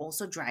something that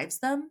also drives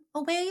them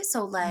away.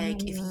 So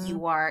like if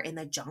you are in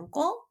the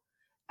jungle,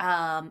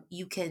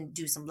 you can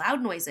do some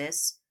loud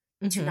noises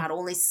to not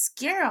only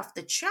scare off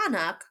the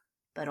Chianak,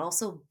 but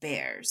also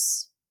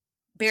bears.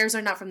 Bears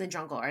are not from the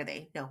jungle, are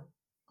they? No.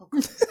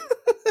 Okay.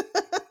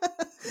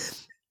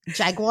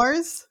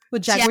 Jaguars?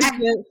 Would jaguars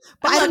be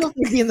but I don't know if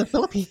they'd be in the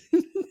Philippines.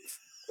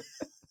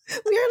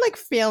 We are like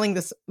failing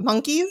this.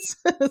 Monkeys?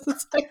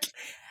 It's like...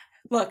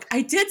 Look,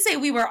 I did say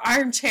we were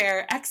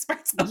armchair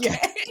experts, okay?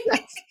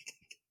 Yes.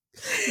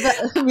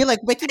 But we're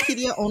like,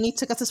 Wikipedia only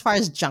took us as far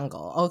as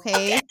jungle,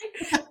 okay?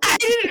 I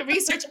didn't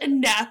research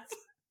enough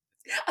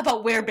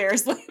about where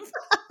bears live.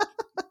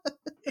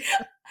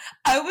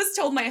 I was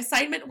told my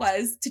assignment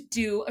was to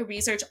do a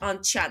research on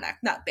Chianak,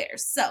 not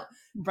bears. So,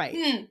 right.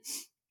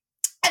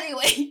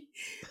 Anyway,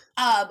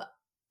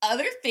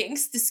 other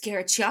things to scare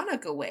a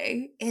Chianak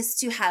away is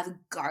to have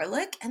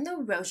garlic and the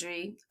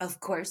rosary. Of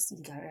course,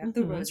 you gotta have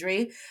the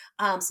rosary,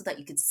 so that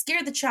you can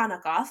scare the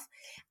Chianak off.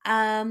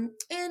 And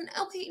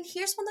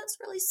here's one that's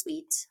really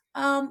sweet.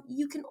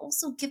 You can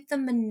also give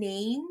them a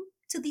name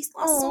to these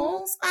lost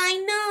souls. I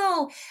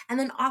know. And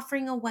then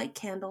offering a white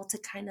candle to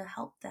kind of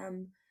help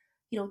them,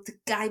 to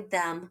guide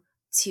them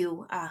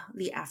to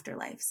the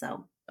afterlife.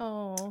 So,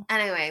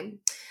 anyway,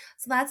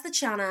 so that's the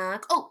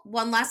Chianak. Oh,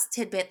 one last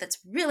tidbit that's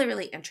really,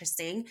 really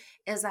interesting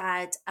is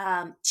that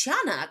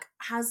Chianak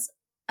has,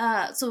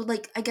 so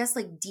like, I guess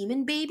like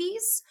demon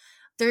babies,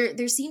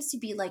 there seems to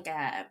be like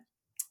a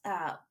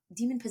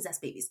demon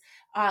possessed babies,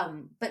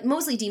 but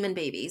mostly demon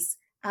babies.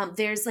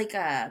 There's like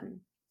a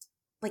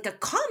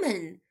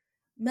common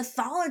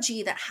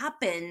mythology that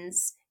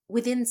happens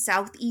within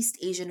Southeast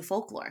Asian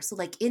folklore. So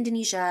like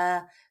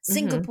Indonesia,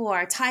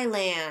 Singapore,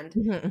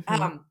 Thailand,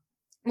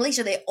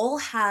 Malaysia, they all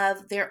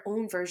have their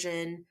own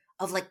version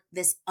of like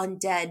this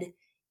undead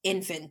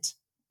infant.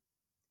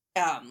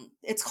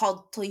 It's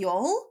called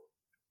Tuyul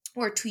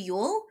or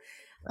Tuyul.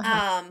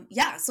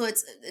 So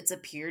it's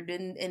appeared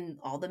in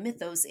all the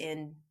mythos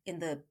in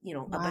the,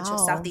 a bunch of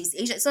Southeast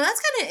Asia. So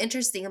that's kind of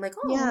interesting. I'm like,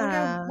 I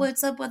wonder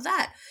what's up with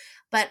that.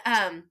 But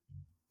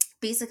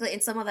basically, in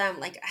some of them,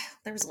 like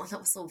there was one that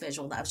was so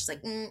visual that I was just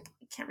like, I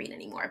can't read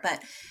anymore.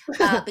 But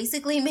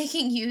basically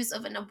making use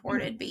of an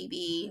aborted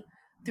baby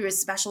through a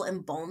special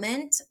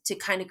embalmment to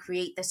kind of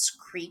create this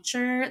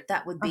creature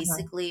that would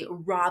basically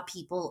rob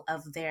people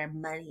of their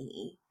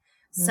money.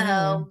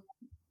 So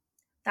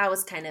that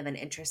was kind of an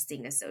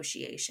interesting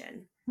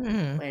association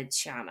with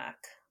Chianak.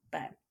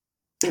 But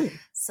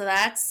so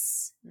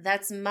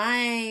that's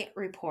my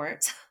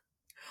report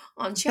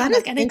on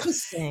Chianak. That is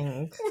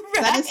interesting.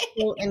 Right? That is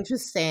so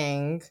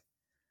interesting.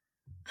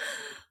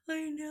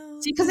 I know.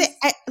 See, because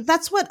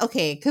that's what,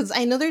 because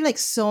I know there are like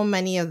so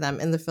many of them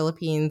in the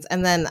Philippines,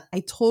 and then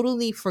I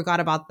totally forgot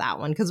about that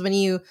one. Because when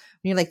you're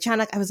like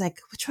Chianak, I was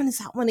like, which one is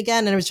that one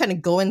again? And I was trying to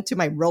go into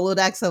my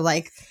Rolodex of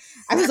like,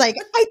 I was like,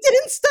 I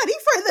didn't study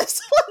for this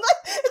one.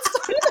 It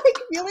started like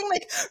feeling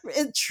like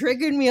it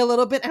triggered me a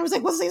little bit. I was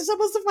like, was I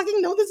supposed to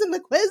fucking know this in the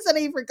quiz? And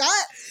I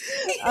forgot.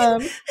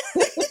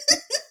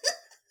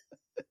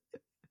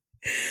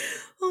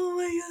 Oh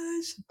my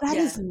gosh. That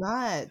is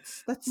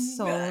nuts. That's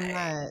so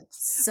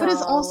nuts. So but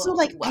it's also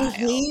like, wild. I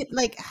hate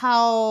like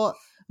how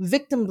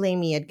victim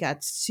blamey it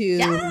gets to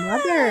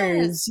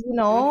mothers,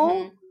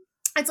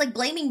 It's like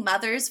blaming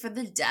mothers for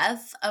the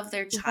death of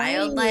their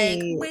child.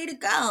 Like, way to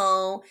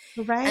go.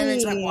 Right. And then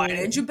it's like, why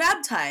didn't you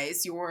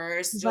baptize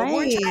your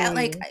stillborn child?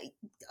 Like,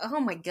 oh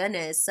my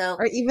goodness. So,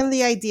 or even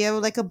the idea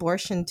of like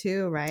abortion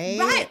too, right?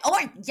 Right. Or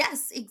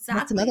yes, exactly.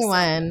 That's another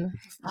one.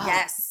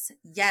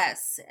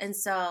 Yes. And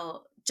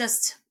so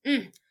just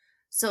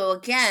so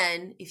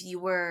again, if you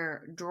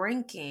were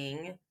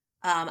drinking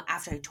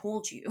after I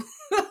told you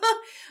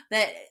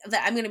that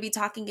I'm going to be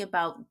talking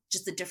about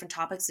just the different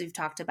topics we've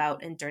talked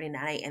about in Dirty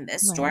Night in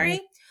this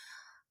story,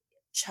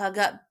 chug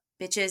up,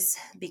 bitches,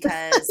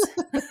 because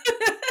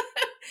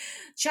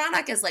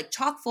Chianak is like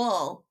chock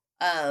full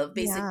of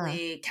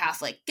basically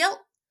Catholic guilt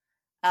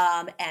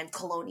and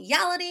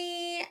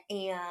coloniality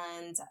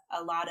and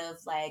a lot of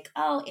like,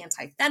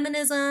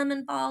 anti-feminism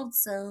involved.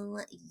 So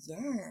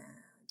yeah,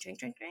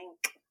 drink.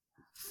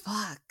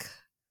 Fuck.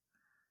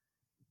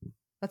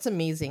 That's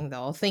amazing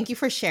though. Thank you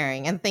for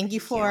sharing, and thank you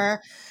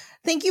for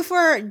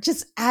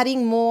just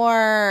adding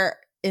more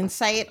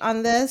insight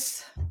on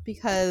this,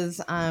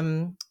 because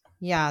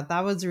yeah,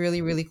 that was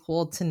really really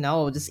cool to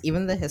know, just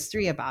even the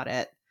history about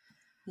it.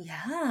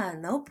 Yeah,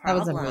 no That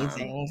was problem.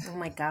 amazing. Oh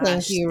my Thank gosh, you,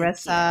 thank you.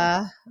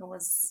 Rissa.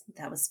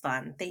 That was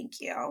fun. Thank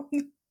you.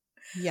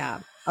 Yeah.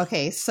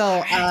 Okay, All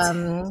so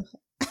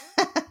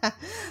right.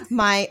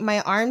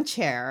 my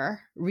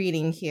armchair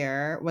reading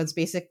here was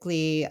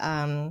basically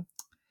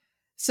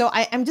so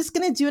I'm just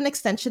gonna do an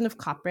extension of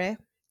Capre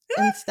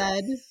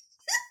instead.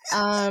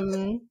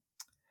 Um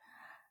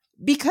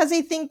because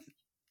I think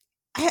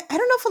I don't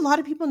know if a lot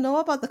of people know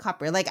about the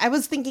Capre. Like I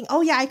was thinking,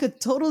 oh yeah, I could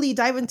totally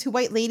dive into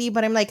White Lady,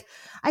 but I'm like,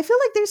 I feel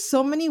like there's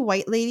so many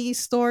White Lady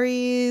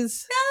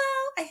stories.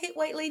 No, I hate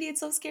White Lady.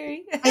 It's so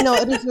scary. I know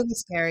it is really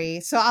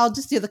scary. So I'll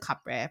just do the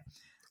Capre.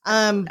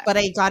 Okay. But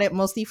I got it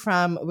mostly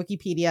from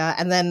Wikipedia.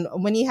 And then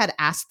when he had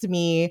asked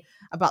me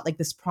about like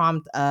this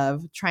prompt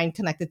of try and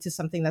connect it to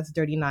something that's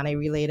Dirty Nana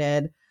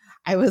related,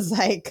 I was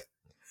like,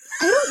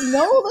 I don't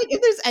know, like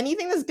if there's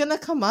anything that's gonna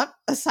come up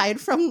aside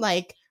from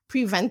like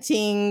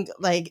preventing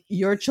like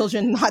your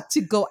children not to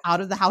go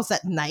out of the house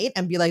at night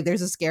and be like,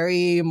 there's a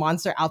scary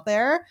monster out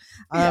there.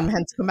 Yeah.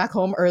 Hence come back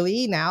home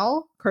early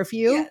now,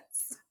 curfew.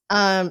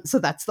 Yes. So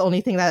that's the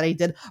only thing that I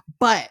did.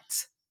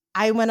 But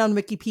I went on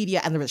Wikipedia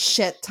and there was a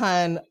shit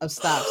ton of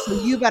stuff.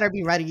 So you better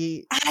be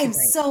ready. I'm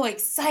so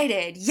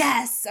excited.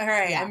 Yes. All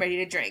right. Yeah. I'm ready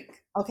to drink.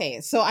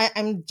 Okay, so I'm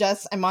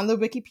on the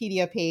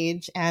Wikipedia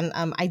page and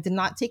I did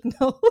not take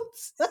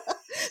notes.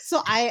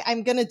 So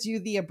I'm gonna do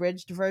the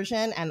abridged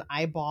version and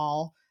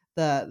eyeball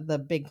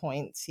the big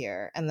points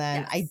here. And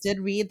then I did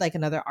read like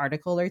another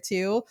article or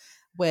two,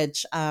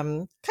 which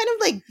kind of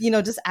like,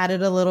 just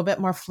added a little bit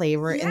more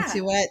flavor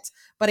into it.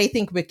 But I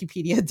think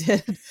Wikipedia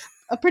did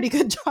a pretty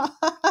good job.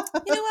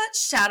 You know what?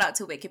 Shout out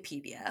to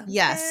Wikipedia. Okay?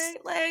 Yes.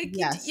 Like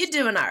Yes. you're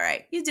doing all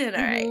right. You're doing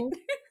all right.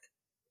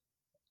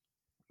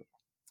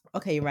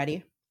 Okay, you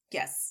ready?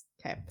 Yes.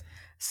 Okay.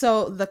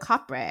 So the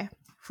Capre,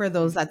 for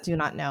those that do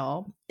not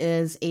know,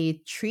 is a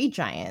tree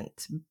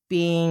giant,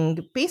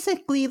 being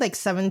basically like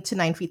 7 to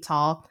 9 feet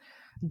tall,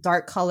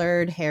 dark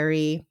colored,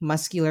 hairy,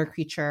 muscular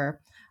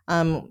creature.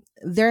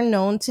 They're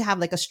known to have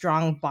like a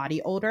strong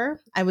body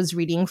odor. I was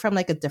reading from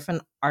like a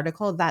different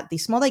article that they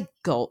smell like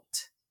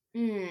goat.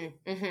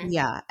 Mm-hmm.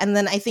 Yeah. And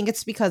then I think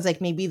it's because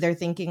like maybe they're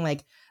thinking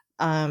like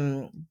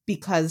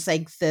because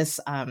like this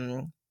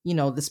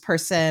this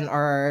person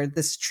or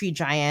this tree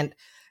giant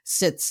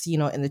sits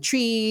in the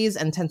trees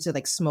and tends to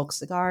like smoke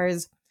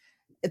cigars,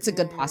 it's a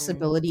good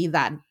possibility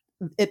that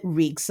it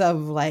reeks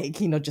of like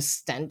just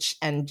stench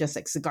and just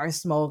like cigar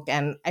smoke.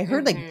 And I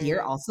heard like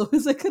deer also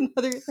is like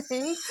another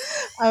thing.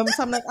 So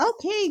I'm like,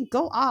 okay,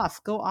 go off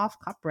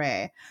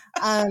Capre.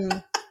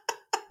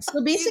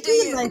 So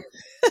basically like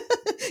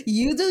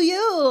you do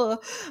you.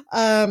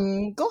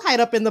 Go hide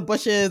up in the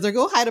bushes or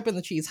go hide up in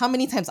the trees. How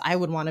many times I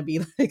would want to be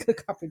like a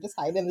Capre, just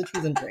hide in the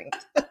trees and drink.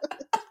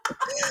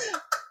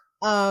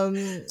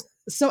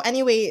 So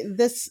anyway,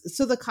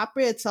 the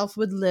Capre itself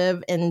would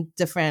live in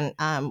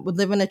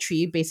a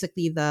tree,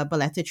 basically the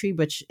balete tree,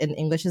 which in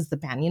English is the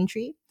banyan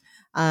tree.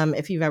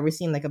 If you've ever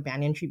seen like a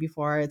banyan tree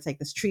before, it's like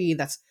this tree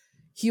that's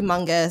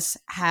humongous,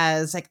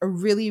 has like a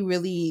really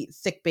really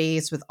thick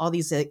base with all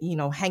these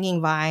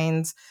hanging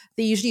vines.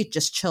 They usually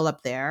just chill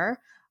up there.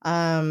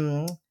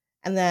 And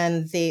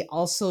then they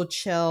also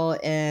chill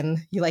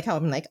in, you like how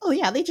I'm like, oh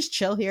yeah, they just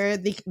chill here.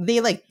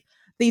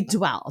 They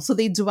dwell. So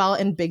they dwell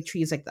in big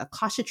trees like the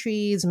acacia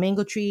trees,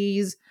 mango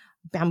trees,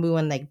 bamboo,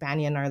 and like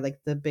banyan are like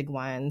the big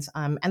ones.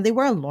 And they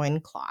wear a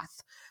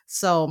loincloth.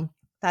 So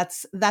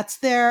that's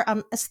their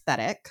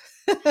aesthetic.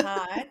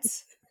 Hot.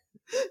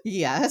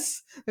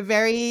 Yes.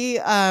 Very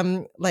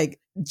like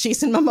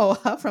Jason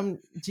Momoa from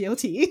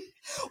GOT.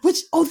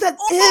 Which oh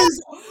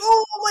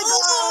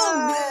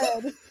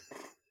my god.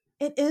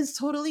 It is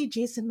totally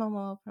Jason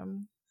Momoa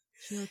from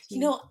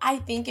GOT. I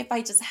think if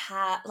I just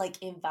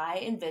if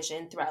I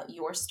envision throughout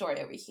your story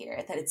over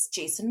here that it's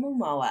Jason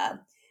Momoa,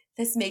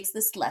 this makes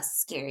this less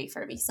scary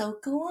for me. So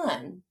go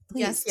on,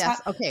 please.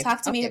 Yes.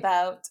 Talk to me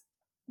about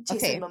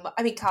Jason Momoa.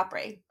 I mean,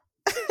 Capre.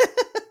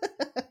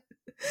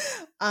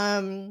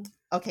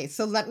 Okay,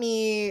 so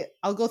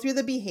I'll go through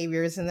the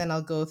behaviors and then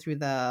I'll go through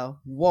the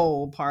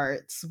whoa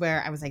parts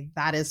where I was like,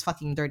 that is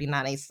fucking Dirty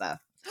Nana stuff.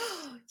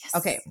 Yes.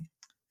 Okay,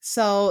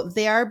 so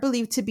they are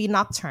believed to be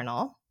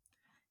nocturnal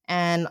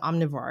and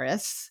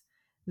omnivorous.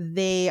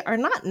 They are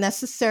not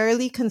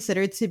necessarily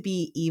considered to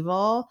be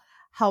evil.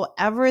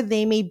 However,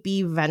 they may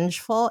be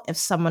vengeful if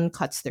someone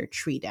cuts their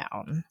tree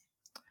down.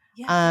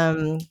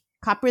 Yeah.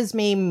 Capres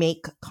may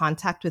make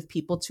contact with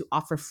people to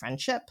offer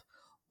friendship,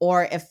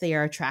 or if they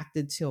are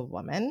attracted to a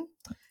woman.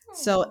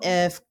 So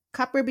if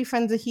Capre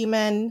befriends a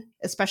human,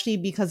 especially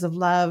because of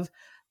love,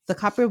 the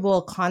Capre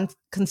will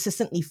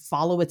consistently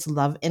follow its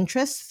love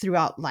interest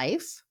throughout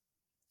life,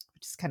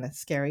 which is kind of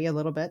scary a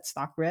little bit,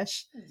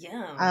 stalkerish.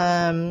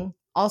 Yeah.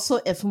 Also,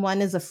 if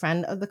one is a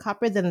friend of the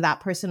Capre, then that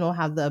person will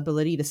have the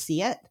ability to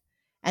see it.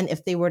 And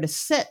if they were to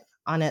sit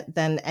on it,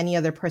 then any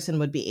other person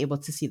would be able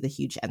to see the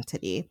huge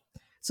entity.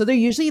 So they're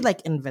usually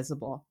like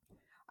invisible.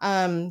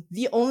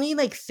 The only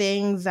like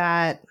thing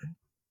that,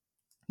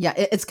 yeah,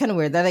 it's kind of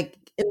weird. They're like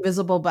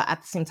invisible, but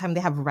at the same time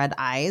they have red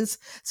eyes.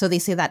 So they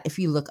say that if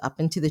you look up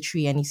into the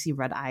tree and you see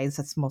red eyes,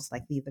 that's most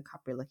likely the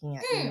copper looking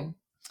at you.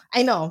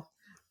 I know.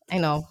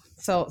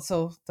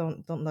 So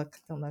don't look.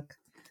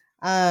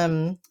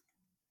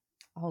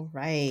 All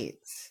right.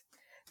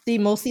 They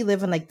mostly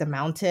live in like the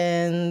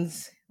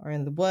mountains or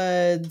in the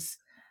woods.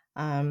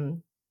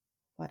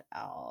 What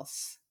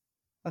else?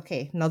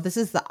 Okay, now this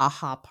is the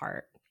aha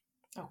part.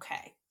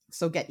 Okay.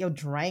 So get your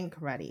drink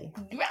ready.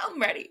 I'm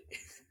ready.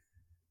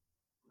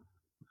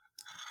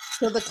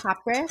 So the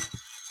capre,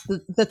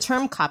 the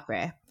term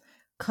capre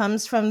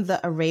comes from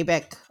the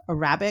Arabic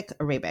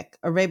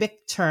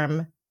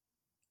term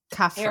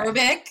kafre.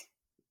 Arabic.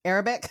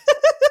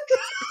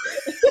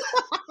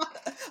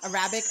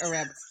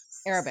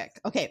 Arabic.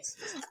 Okay.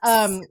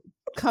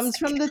 Comes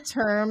from the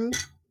term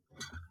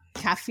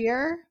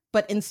kafir,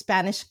 but in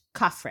Spanish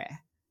kafre,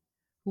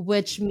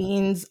 which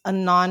means a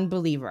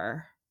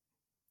non-believer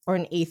or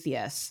an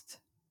atheist.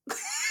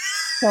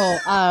 So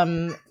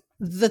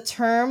the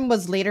term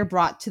was later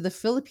brought to the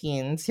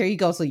Philippines. Here you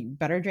go. So you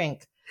better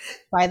drink.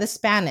 By the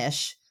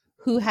Spanish,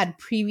 who had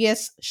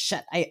previous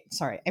I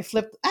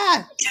flipped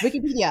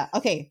Wikipedia.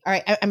 Okay, all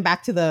right. I'm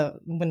back to the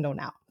window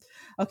now.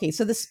 Okay,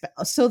 so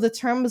the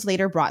term was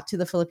later brought to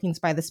the Philippines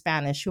by the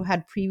Spanish, who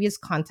had previous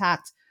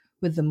contact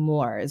with the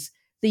Moors.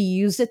 They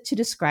used it to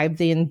describe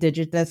the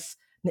indigenous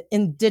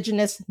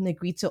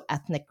Negrito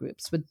ethnic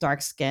groups with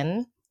dark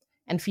skin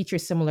and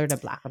features similar to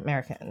Black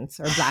Americans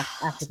or Black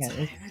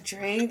Africans.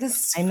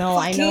 I know.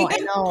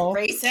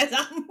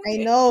 Racism. I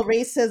know,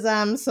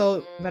 racism.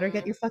 So better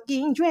get your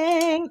fucking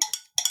drink.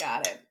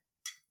 Got it.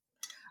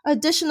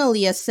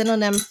 Additionally, a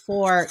synonym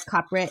for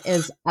capre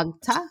is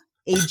agta,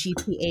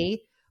 AGTA,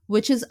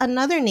 which is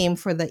another name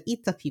for the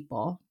Ita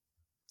people.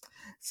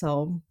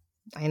 So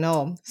I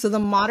know. So the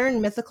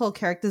modern mythical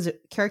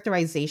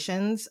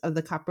characterizations of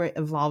the capre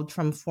evolved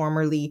from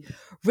formerly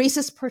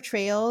racist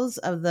portrayals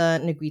of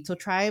the Negrito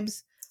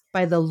tribes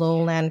by the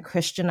lowland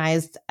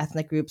Christianized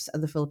ethnic groups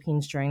of the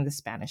Philippines during the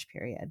Spanish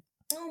period.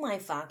 Oh my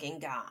fucking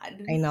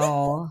God. I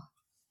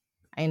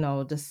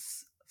know,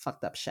 just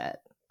fucked up shit.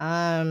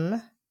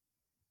 What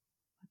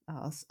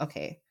else?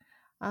 Okay.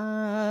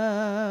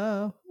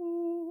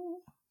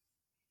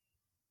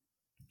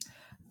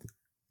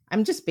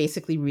 I'm just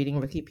basically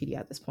reading Wikipedia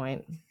at this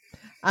point.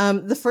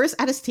 The first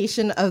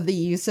attestation of the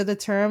use of the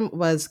term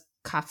was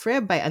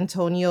Cafre by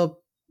Antonio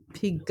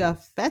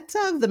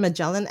Pigafetta of the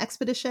Magellan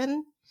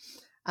expedition.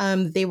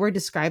 They were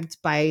described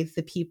by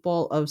the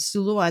people of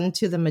Suluan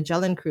to the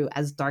Magellan crew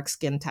as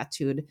dark-skinned,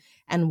 tattooed,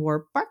 and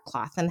wore bark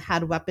cloth and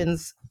had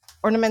weapons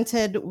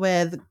ornamented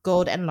with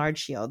gold and large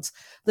shields.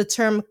 The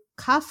term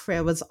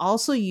Cafre was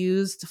also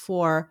used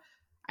for,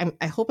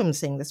 I hope I'm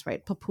saying this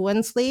right,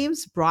 Papuan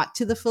slaves brought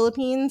to the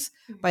Philippines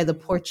by the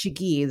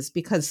Portuguese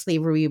because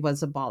slavery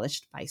was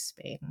abolished by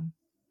Spain.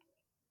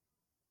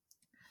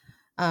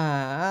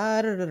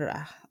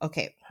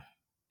 Okay.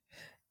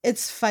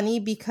 It's funny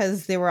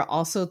because they were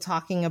also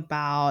talking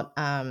about,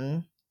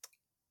 and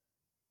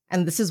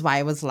this is why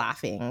I was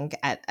laughing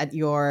at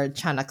your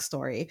Chanak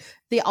story.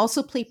 They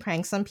also play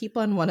pranks on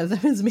people, and one of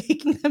them is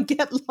making them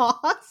get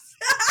lost.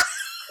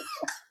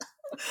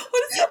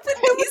 What is up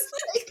with these?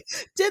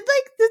 Did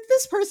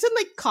this person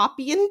like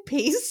copy and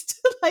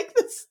paste like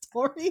the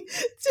story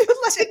to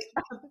like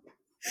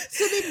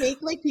so they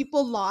make like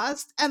people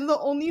lost, and the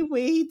only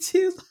way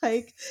to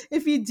like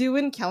if you do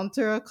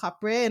encounter a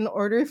capre, in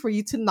order for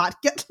you to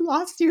not get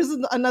lost, here's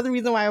another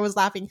reason why I was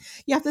laughing,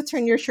 you have to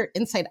turn your shirt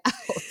inside out.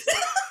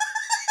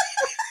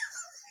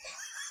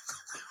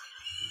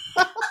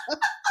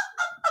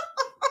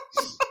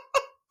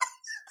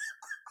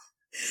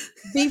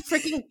 They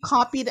freaking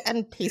copied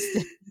and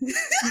pasted each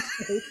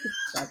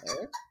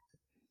other.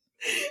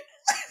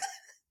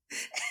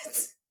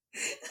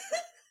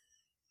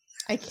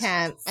 I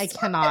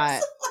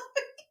cannot.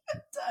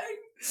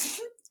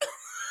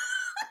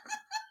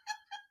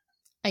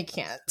 I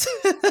can't.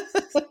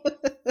 Oh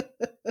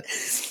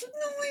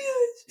my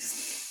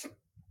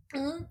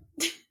gosh.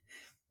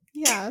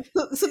 Yeah.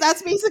 So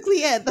that's basically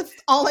it. That's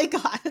all I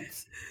got. Dude,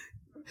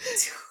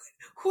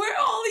 where are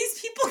all these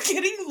people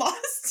getting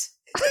lost?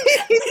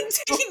 And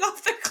taking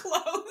off their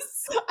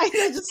clothes. I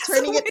know, just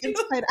turning it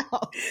inside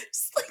out.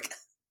 Just like,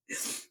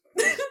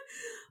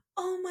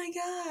 oh my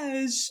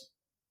gosh.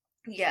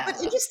 Yeah.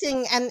 But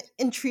interesting and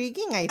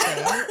intriguing, I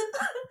think.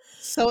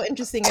 So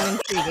interesting and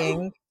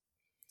intriguing.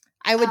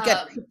 I would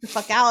get the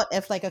fuck out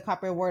if like a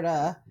capre were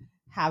to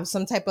have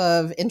some type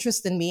of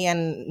interest in me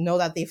and know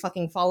that they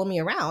fucking follow me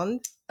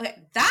around. Okay,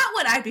 that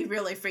one I'd be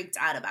really freaked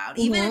out about.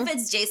 Even if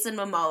it's Jason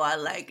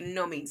Momoa, like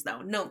no means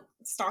no. No,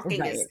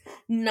 stalking is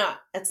not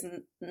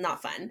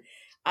fun.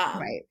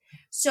 Right.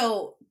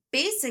 So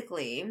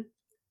basically,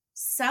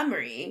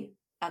 summary,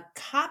 a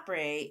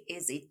capre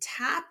is a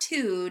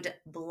tattooed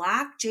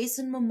black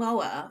Jason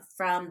Momoa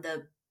from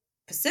the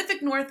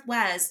Pacific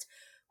Northwest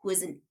who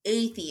is an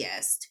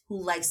atheist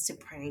who likes to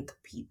prank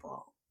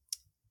people.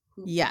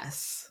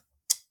 Yes.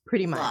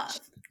 Pretty much. love.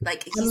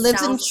 Like he And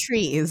lives in sounds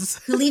trees.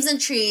 he lives in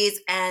trees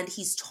and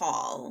he's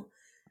tall.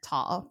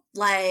 Tall.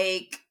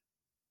 Like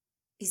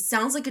he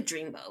sounds like a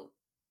dreamboat.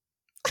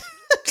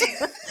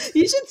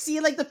 You should see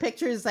like the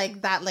pictures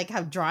like that, like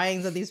have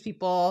drawings of these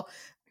people.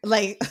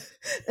 Like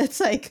it's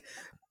like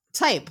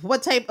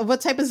what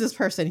type is this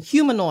person?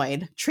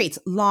 Humanoid traits,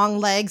 long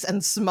legs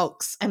and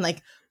smokes. I'm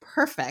like,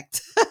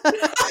 perfect.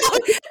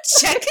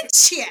 Check and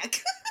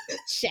check.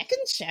 Check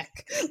and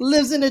check.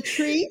 Lives in a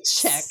tree,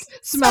 check.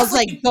 Smells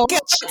like goat,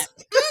 check.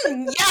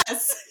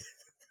 Yes.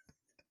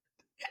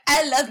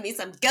 I love me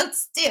some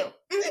goats too.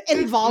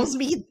 Involves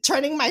me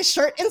turning my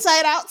shirt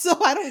inside out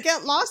so I don't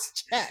get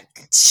lost,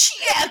 check.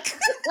 Check.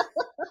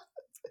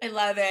 I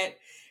love it.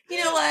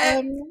 You know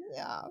what?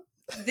 Yeah.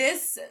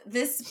 This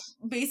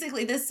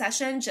basically this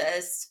session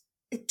just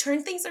it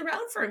turned things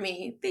around for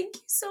me. Thank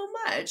you so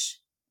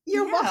much.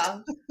 You're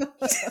welcome.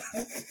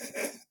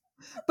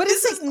 But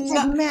it's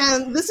like,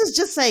 man, this is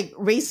just like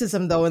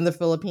racism though in the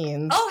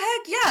Philippines.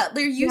 Oh heck yeah.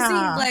 They're using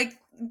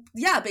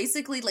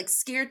basically like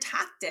scare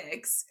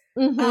tactics.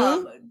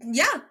 Mm-hmm.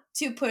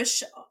 To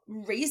push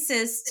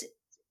racist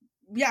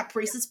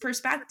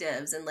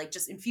perspectives and like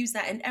just infuse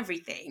that in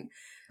everything.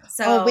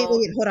 So wait,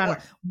 hold on.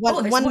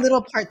 One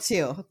little part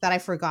too that I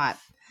forgot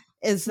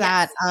is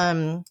that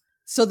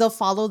so they'll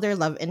follow their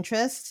love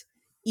interest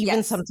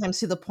even sometimes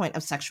to the point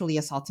of sexually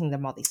assaulting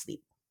them while they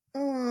sleep.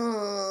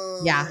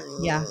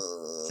 Yeah.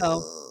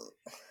 So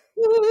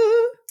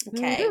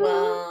okay,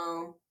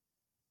 well,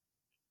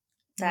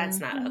 that's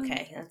not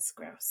okay. That's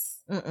gross.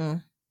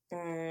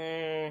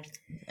 I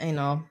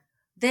know.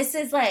 This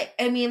is like,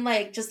 I mean,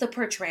 like just the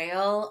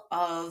portrayal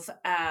of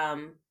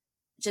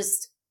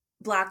just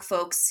Black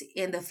folks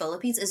in the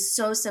Philippines is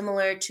so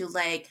similar to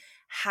like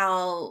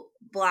how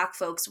Black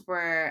folks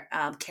were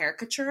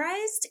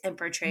caricaturized and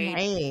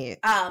portrayed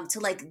to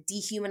like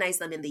dehumanize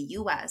them in the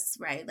US,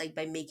 right? Like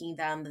by making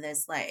them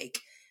this like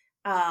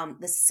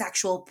the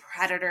sexual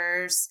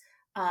predators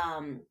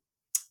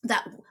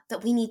that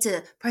we need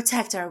to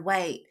protect our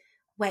white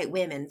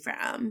women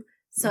from.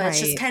 So it's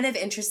just kind of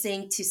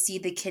interesting to see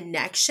the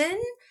connection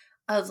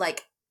of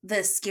like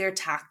the scare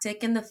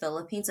tactic in the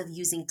Philippines of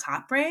using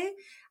kapre,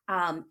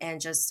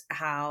 and just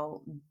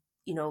how,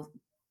 you know,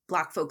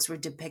 Black folks were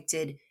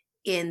depicted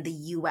in the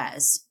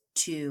US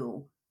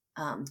to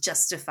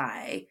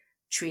justify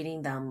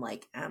treating them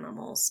like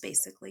animals,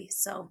 basically.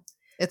 So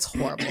it's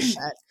horrible shit.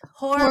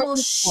 Horrible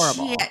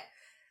shit.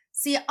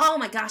 See, oh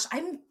my gosh,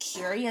 I'm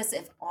curious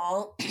if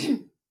all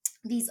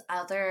these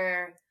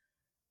other,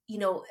 you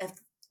know, if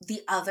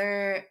the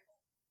other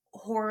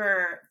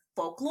horror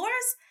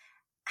folklores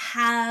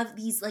have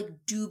these like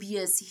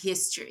dubious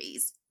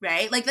histories,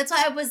 right? Like that's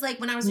why I was like,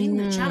 when I was reading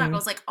the chat, I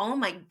was like, oh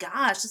my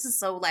gosh, this is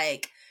so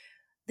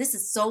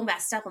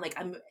messed up. I'm like,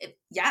 and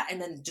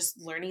then just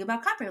learning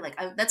about copper, like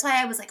that's why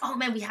I was like, oh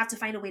man, we have to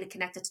find a way to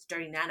connect it to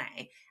Dirty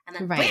Nanay, and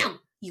then bam,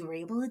 you were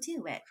able to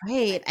do it.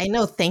 Right. I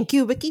know. Thank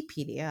you,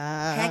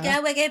 Wikipedia. Heck yeah,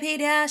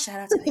 Wikipedia. Shout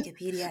out to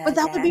Wikipedia. But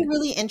that would be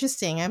really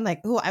interesting. I'm like,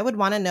 oh, I would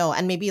want to know.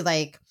 And maybe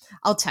like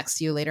I'll text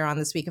you later on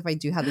this week if I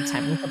do have the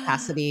time and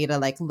capacity to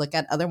like look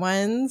at other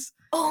ones.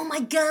 Oh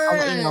my gosh. I'll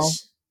let you know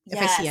if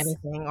I see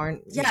anything or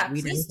read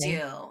please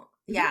anything. Do.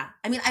 Yeah.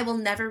 I mean, I will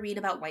never read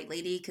about White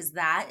Lady because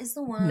that is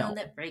the one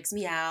that breaks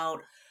me out.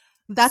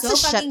 That's the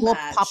shit will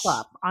pop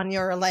up on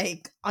your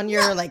images.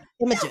 No,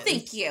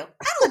 thank you.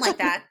 I don't like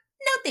that.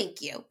 No,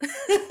 thank you.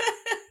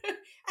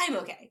 I'm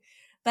okay.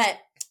 But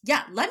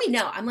yeah, let me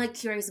know. I'm like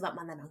curious about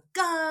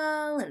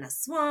Manananggal and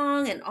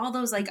Aswang and all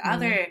those like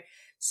other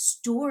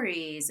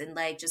stories and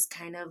like just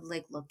kind of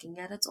like looking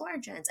at its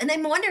origins. And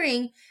I'm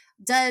wondering,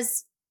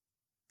 does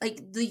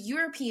like the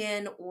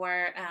European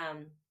or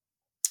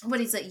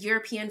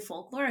European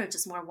folklore or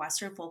just more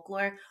Western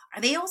folklore,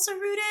 are they also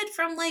rooted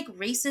from like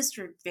racist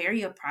or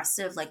very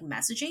oppressive like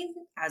messaging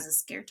as a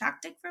scare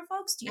tactic for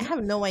folks? Do you know? I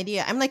have no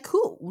idea. I'm like,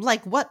 who?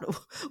 Like, what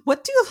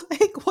do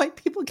like white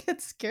people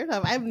get scared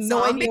of? I have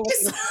no idea.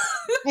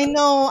 I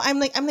know. I'm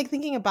like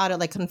thinking about it,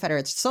 like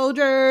Confederate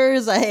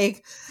soldiers.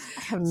 Like,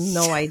 I have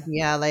no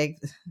idea. Like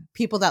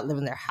people that live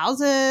in their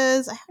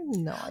houses. I have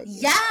no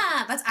idea.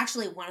 Yeah, that's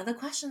actually one of the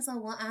questions I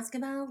will ask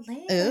about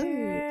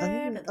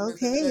later.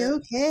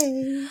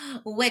 Okay.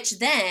 Which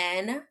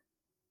then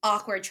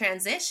awkward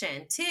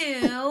transition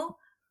to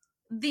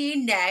the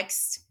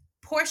next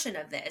portion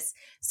of this.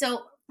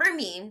 So for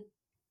me,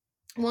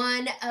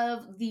 one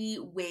of the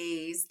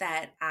ways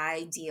that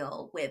I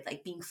deal with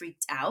like being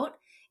freaked out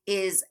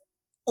is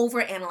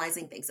over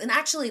analyzing things. And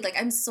actually, like,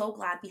 I'm so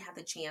glad we had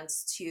the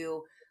chance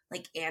to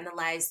like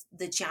analyze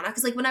the Chiana,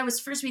 because like when I was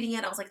first reading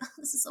it, I was like, oh,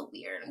 this is so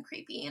weird and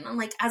creepy. And I'm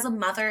like, as a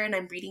mother, and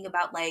I'm reading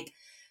about like,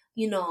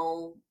 you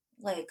know,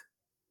 like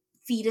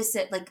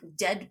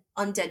undead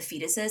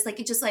fetuses, like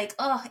it just like,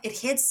 oh, it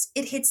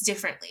hits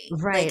differently,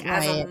 right? Like,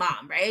 as a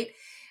mom, right?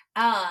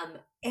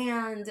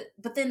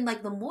 But then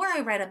like the more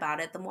I read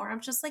about it, the more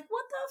I'm just like,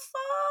 what the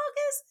fuck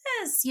is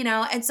this? You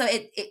know? And so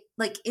it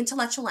like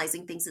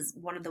intellectualizing things is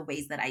one of the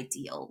ways that I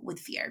deal with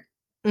fear.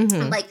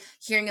 And like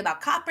hearing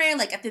about Kapre,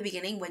 like at the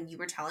beginning when you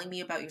were telling me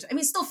about it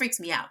still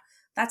freaks me out.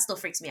 That still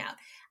freaks me out.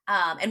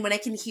 And when I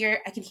can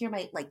hear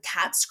my like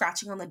cat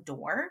scratching on the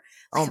door,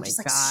 like Oh I'm my just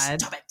like,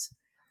 God. stop it.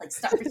 Like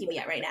stop freaking me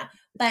out right now.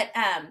 But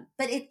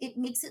it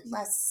makes it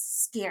less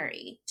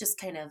scary, just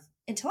kind of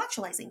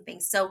intellectualizing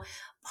things. So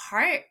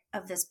part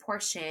of this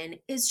portion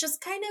is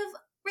just kind of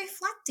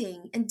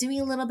reflecting and doing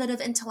a little bit of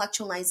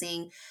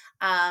intellectualizing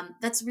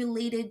that's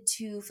related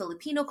to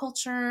Filipino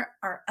culture,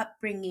 our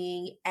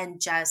upbringing, and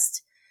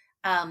just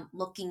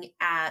looking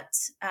at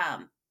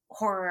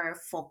horror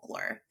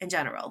folklore in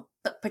general,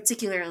 but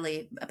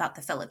particularly about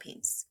the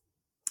Philippines.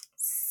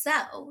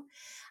 So,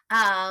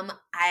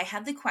 I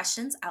have the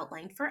questions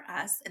outlined for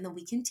us, and then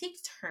we can take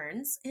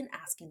turns in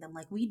asking them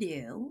like we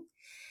do.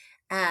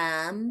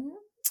 Um,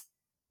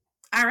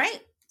 all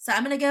right. So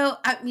I'm gonna go.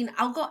 I mean,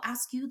 I'll go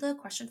ask you the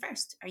question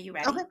first. Are you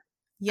ready? Okay.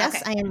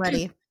 Yes, Okay. I am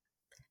ready.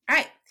 All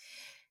right.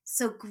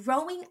 So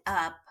growing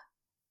up,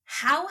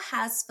 how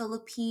has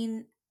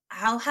Filipinx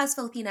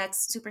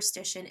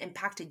superstition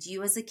impacted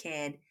you as a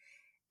kid,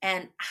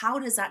 and how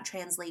does that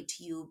translate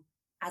to you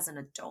as an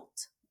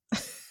adult?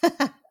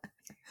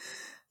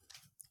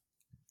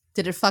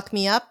 Did it fuck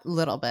me up? A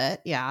little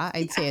bit. Yeah,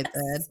 I'd say it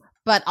did.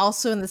 But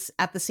also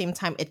at the same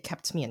time, it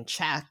kept me in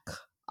check.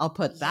 I'll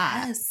put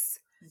that.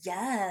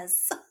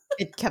 Yes.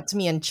 It kept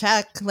me in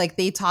check. Like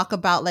they talk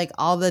about like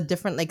all the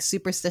different like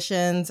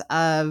superstitions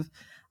of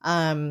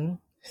I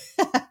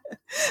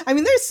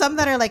mean, there's some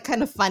that are like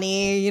kind of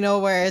funny, you know,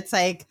 where it's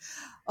like,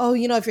 oh,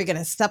 you know, if you're going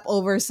to step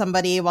over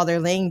somebody while they're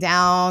laying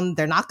down,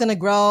 they're not going to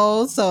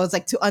grow. So it's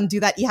like to undo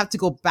that, you have to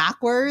go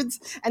backwards.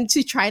 And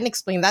to try and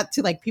explain that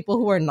to like people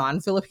who are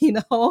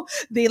non-Filipino,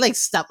 they like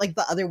step like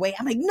the other way.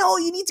 I'm like, no,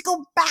 you need to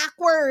go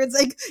backwards.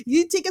 Like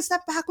you take a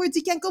step backwards,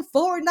 you can't go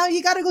forward. Now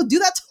you got to go do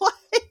that twice.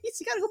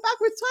 You got to go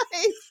backwards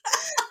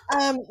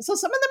twice. So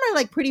some of them are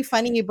like pretty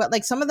funny, but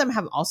like some of them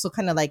have also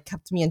kind of like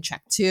kept me in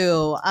check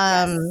too.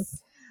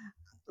 Yes.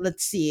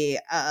 Let's see.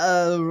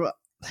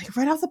 Like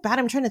right off the bat,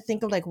 I'm trying to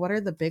think of like what are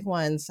the big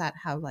ones that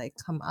have like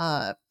come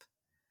up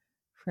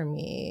for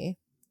me.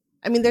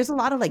 I mean, there's a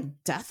lot of like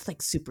death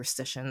like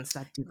superstitions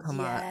that do come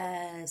up.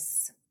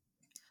 Yes.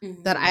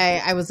 That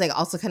I was like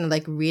also kind of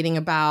like reading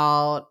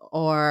about,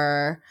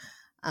 or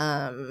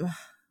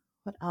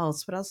what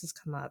else? What else has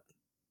come up?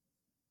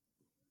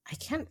 I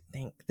can't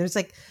think. There's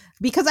like,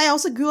 because I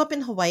also grew up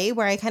in Hawaii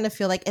where I kind of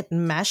feel like it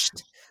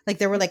meshed. Like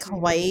there were like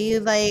Hawaii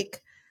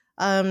like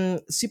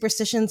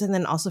superstitions and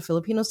then also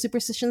Filipino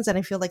superstitions, and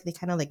I feel like they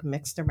kind of like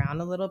mixed around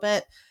a little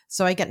bit,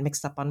 so I get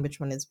mixed up on which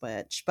one is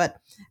which. But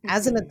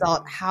as an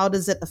adult, how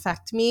does it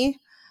affect me?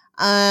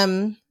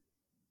 I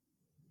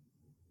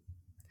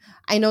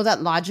know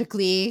that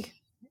logically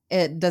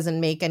it doesn't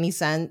make any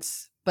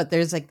sense, but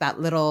there's like that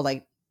little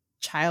like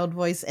child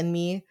voice in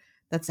me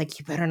that's like,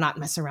 you better not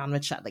mess around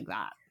with shit like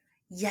that.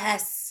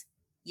 Yes.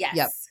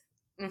 Yep.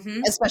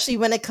 Especially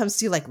when it comes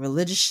to like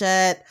religious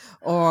shit,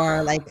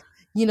 or like,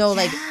 you know,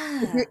 like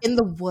if you're in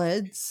the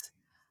woods,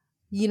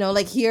 you know,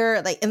 like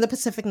here, like in the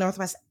Pacific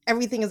Northwest,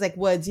 everything is like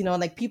woods, you know,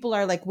 like people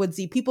are like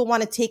woodsy. People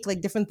want to take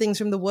like different things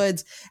from the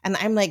woods. And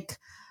I'm like,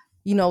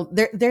 you know,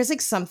 there's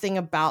like something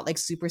about like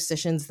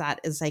superstitions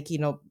that is like, you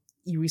know,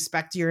 you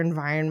respect your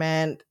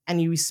environment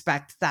and you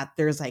respect that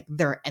there's like,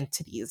 there are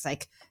entities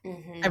like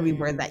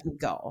everywhere that you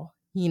go,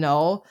 you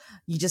know,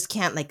 you just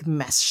can't like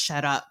mess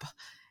shit up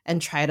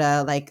and try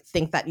to like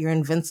think that you're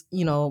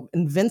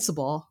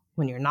invincible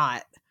when you're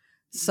not.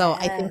 So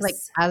I think like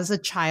as a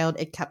child,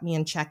 it kept me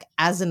in check.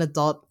 As an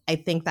adult, I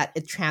think that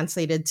it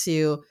translated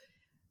to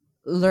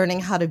learning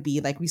how to be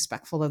like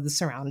respectful of the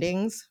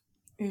surroundings.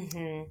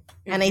 And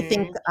I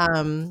think,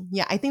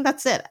 I think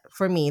that's it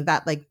for me.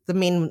 That like the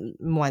main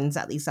ones,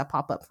 at least, that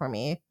pop up for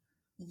me.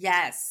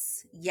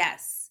 Yes.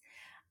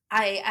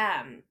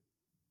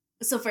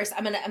 So first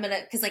I'm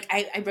gonna because like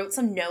I wrote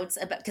some notes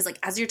about, because like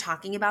as you're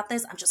talking about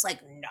this, I'm just like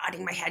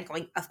nodding my head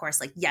going, of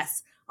course, like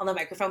yes, on the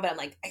microphone, but I'm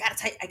like,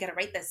 I gotta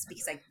write this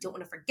because I don't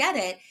want to forget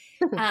it.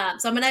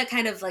 So I'm gonna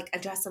kind of like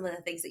address some of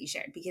the things that you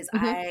shared, because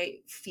I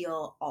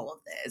feel all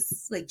of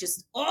this, like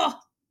just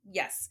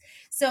yes.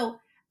 So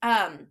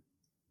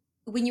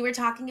when you were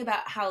talking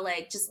about how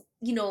like just,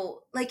 you know,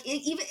 like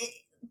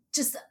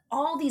just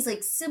all these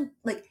like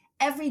like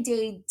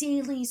everyday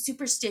daily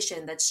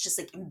superstition that's just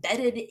like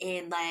embedded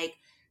in like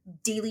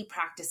daily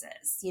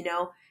practices, you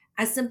know,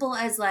 as simple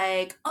as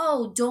like,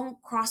 oh,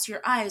 don't cross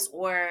your eyes,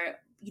 or,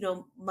 you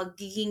know,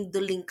 magiging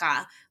duling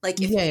ka, like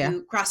if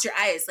you cross your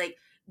eyes, like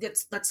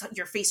that's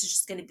your face is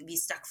just going to be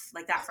stuck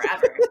like that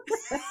forever.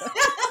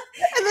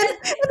 and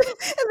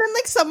then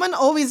like someone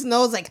always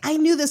knows, like, I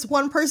knew this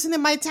one person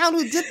in my town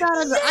who did that,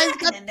 and their eyes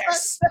got and they're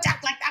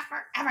stuck like that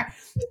forever,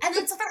 and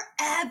it's for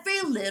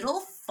every little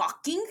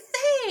fucking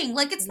thing.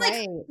 Like it's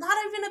like not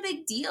even a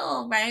big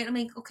deal, right? I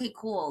mean, okay,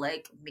 cool,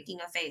 like making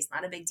a face,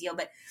 not a big deal,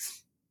 but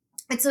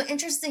it's so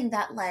interesting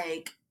that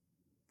like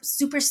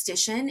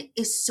superstition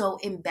is so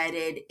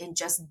embedded in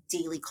just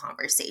daily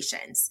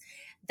conversations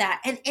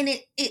that and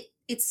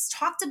it it's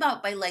talked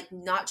about by like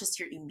not just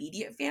your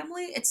immediate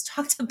family, it's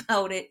talked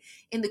about it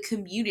in the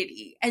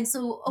community. And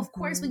so of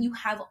course when you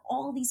have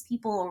all these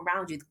people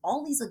around you,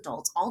 all these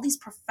adults, all these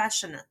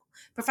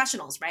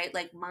professionals, right?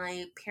 Like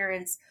my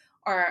parents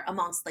are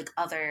amongst like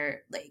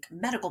other like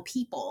medical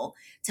people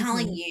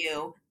telling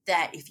you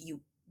that if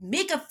you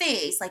make a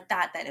face like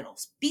that, that it'll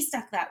be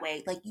stuck that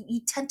way. Like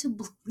you tend to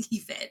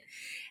believe it.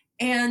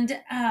 And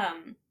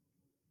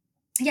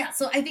yeah,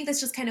 so I think that's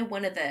just kind of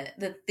one of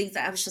the things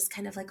that I was just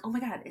kind of like, oh my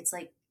God, it's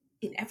like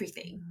in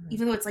everything,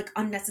 even though it's like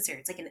unnecessary,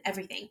 it's like in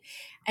everything.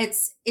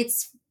 It's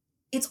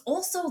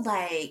also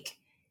like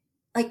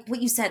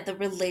what you said, the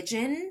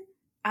religion,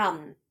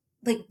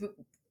 like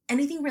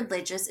anything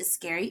religious is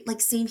scary.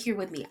 Like same here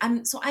with me.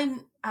 I'm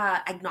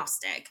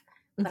agnostic,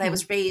 but I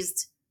was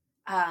raised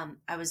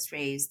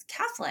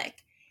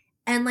Catholic.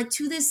 And like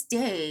to this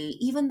day,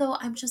 even though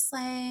I'm just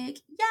like,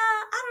 yeah,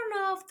 I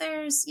don't know if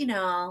there's,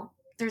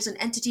 there's an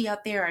entity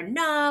out there or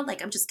not.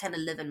 Like I'm just kind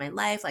of living my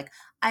life. Like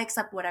I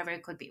accept whatever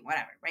it could be,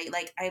 whatever, right?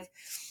 Like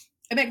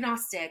I'm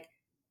agnostic.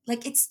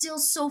 Like it's still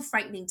so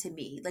frightening to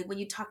me. Like when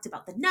you talked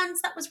about the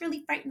nuns, that was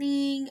really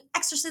frightening.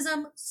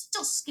 Exorcism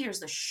still scares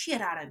the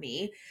shit out of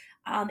me.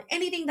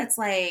 Anything that's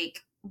like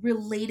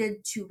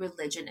related to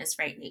religion is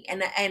frightening.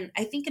 And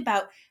I think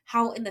about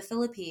how in the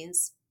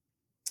Philippines,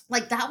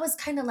 like that was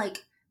kind of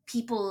like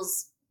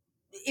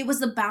it was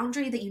the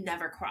boundary that you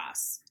never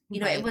cross.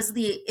 Right. It was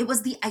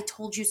the I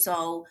told you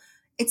so.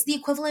 It's the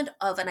equivalent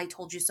of an I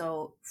told you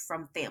so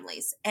from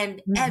families,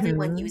 and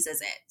everyone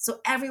uses it.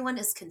 So everyone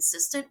is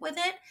consistent with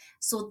it.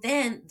 So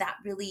then that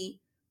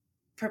really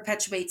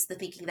perpetuates the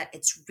thinking that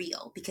it's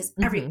real, because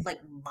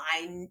like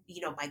my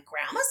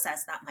grandma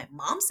says that, my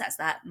mom says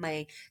that,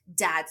 my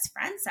dad's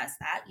friend says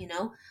that,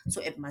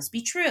 so it must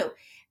be true.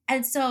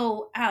 And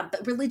so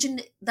but religion,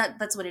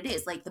 that's what it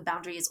is. Like the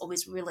boundary is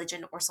always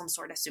religion or some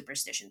sort of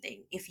superstition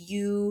thing. If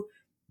you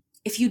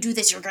do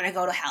this, you're gonna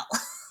go to hell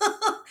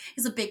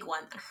is a big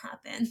one that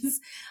happens.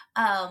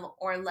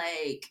 Or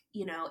like,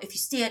 if you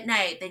stay at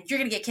night, then you're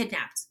gonna get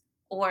kidnapped,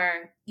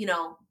 or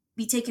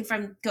be taken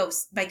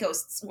by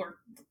ghosts or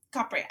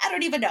copyright. I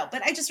don't even know,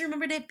 but I just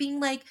remembered it being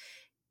like,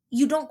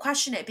 you don't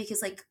question it,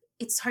 because like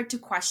it's hard to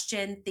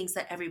question things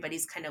that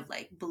everybody's kind of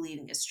like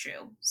believing is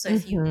true. So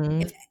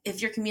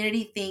if your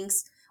community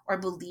thinks or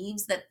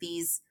believes that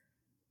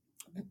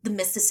the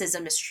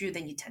mysticism is true,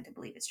 then you tend to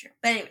believe it's true.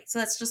 But anyway, so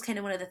that's just kind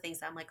of one of the things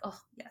that I'm like, oh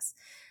yes.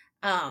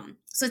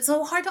 So it's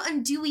so hard to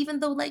undo, even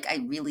though like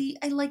I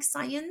like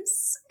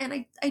science,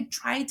 and I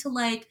try to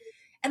like,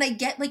 and I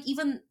get like,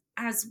 even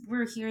as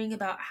we're hearing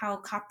about how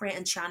Kapre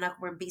and Tiyanak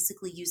were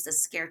basically used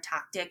as scare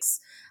tactics,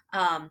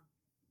 from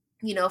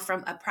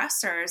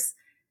oppressors,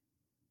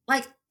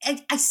 like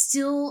I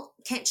still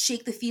can't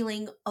shake the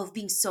feeling of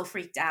being so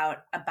freaked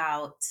out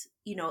about,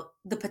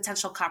 the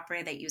potential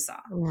Kapre that you saw.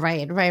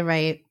 Right.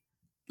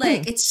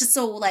 Like it's just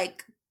so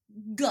like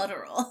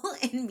guttural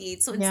in me.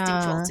 It's so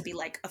instinctual to be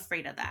like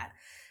afraid of that.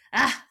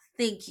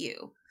 Thank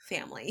you,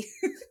 family.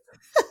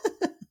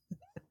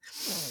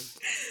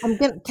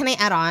 Can I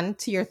add on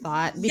to your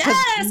thought? Because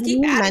yes,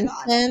 keep adding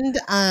mentioned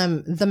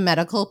the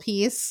medical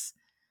piece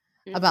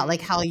about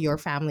like how your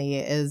family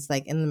is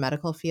like in the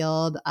medical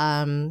field.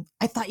 I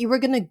thought you were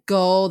gonna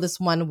go this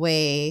one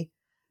way,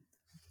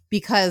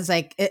 because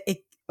like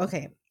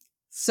okay.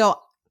 So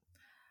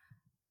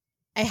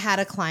I had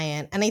a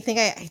client, and I think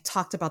I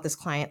talked about this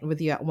client with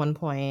you at one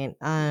point,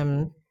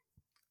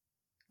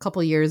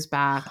 couple years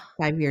back,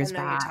 5 years I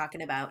know back. You're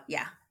talking about,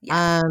 yeah.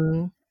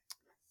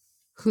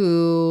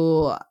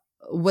 Who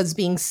was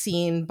being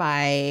seen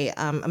by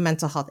a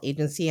mental health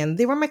agency, and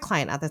they were my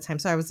client at the time,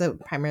 so I was a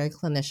primary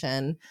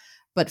clinician,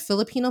 but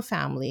Filipino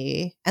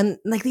family, and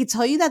like they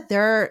tell you that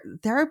there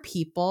are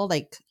people,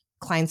 like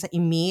clients that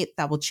you meet,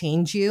 that will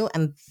change you,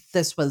 and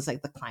this was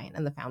like the client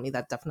and the family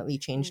that definitely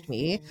changed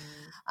me.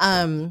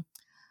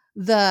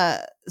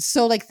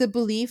 So like the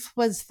belief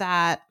was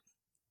that,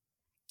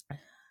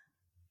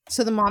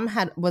 so the mom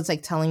was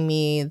like telling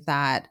me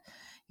that,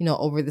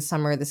 over the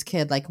summer, this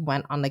kid like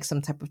went on like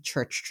some type of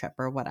church trip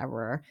or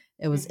whatever.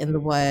 It was in the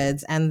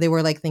woods, and they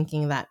were like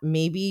thinking that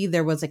maybe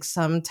there was like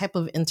some type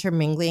of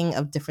intermingling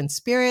of different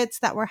spirits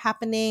that were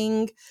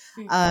happening.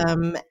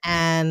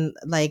 And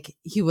like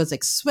he was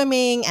like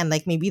swimming, and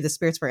like maybe the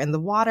spirits were in the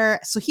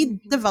water. So he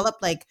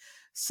developed like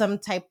some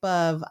type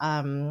of,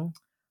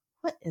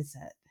 what is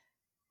it?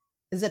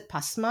 Is it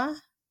pasma?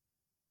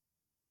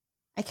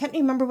 I can't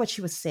remember what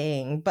she was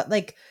saying, but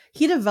like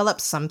he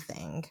developed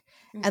something.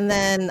 And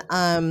then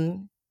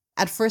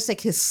at first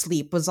like his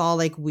sleep was all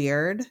like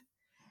weird.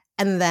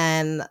 And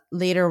then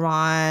later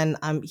on,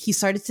 he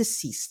started to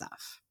see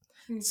stuff.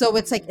 So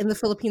it's like in the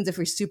Philippines, if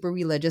you're super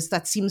religious,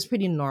 that seems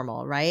pretty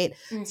normal, right?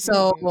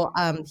 So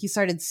he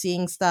started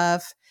seeing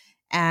stuff,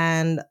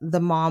 and the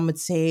mom would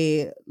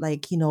say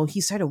like,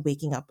 he started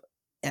waking up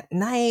at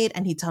night,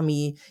 and he'd tell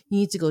me, you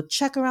need to go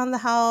check around the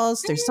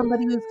house. There's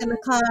somebody who's going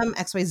to come,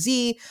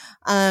 XYZ.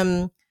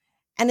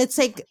 And it's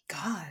like,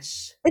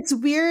 gosh, it's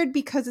weird,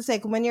 because it's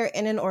like when you're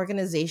in an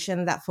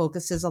organization that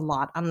focuses a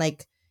lot on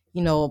like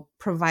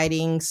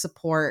providing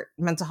support,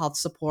 mental health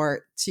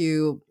support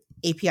to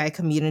API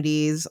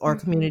communities or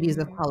communities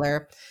of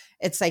color.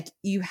 It's like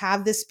you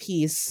have this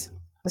piece,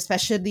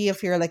 especially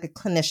if you're like a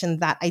clinician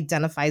that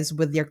identifies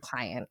with your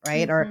client,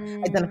 right? Or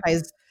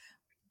identifies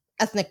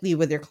ethnically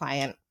with your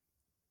client.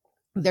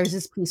 There's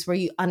this piece where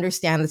you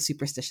understand the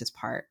superstitious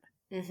part.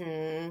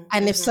 And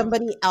if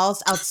somebody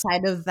else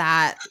outside of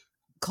that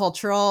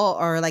cultural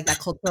or like that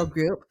cultural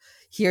group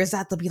hears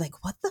that, they'll be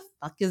like, what the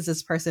fuck is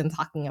this person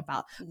talking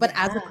about? But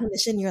as a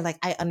clinician, you're like,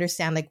 I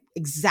understand like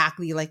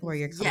exactly like where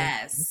you're coming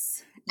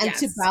from. And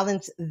to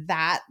balance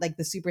that, like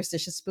the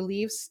superstitious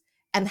beliefs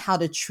and how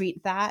to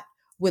treat that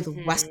with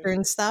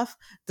Western stuff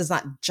does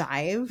not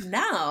jive.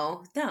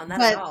 No, not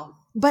at all.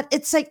 But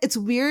it's like, it's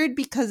weird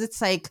because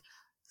it's like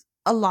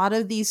a lot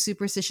of these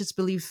superstitious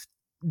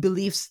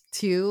beliefs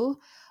too,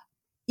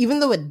 even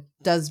though it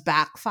does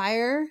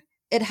backfire,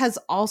 it has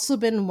also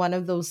been one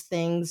of those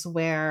things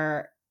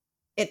where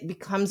it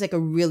becomes like a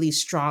really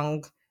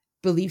strong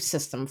belief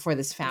system for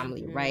this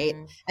family, right?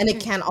 And it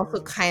can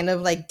also kind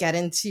of like get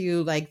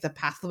into like the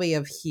pathway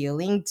of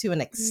healing to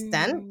an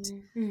extent.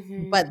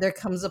 But there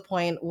comes a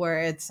point where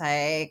it's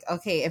like,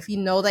 okay, if you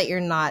know that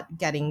you're not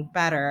getting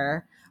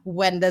better,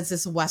 when does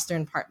this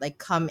Western part like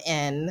come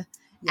in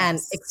and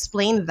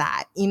explain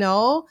that,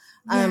 So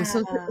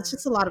it's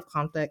just a lot of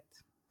conflict.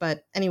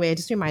 But anyway, it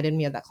just reminded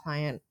me of that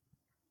client.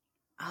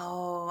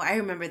 Oh, I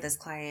remember this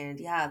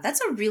client. Yeah,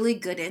 that's a really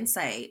good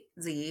insight,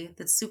 Z.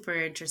 That's super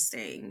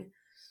interesting.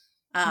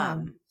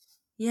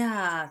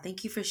 Yeah,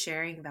 thank you for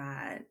sharing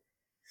that.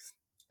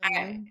 All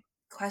right,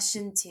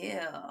 question 2.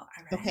 All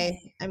right.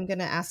 Okay, I'm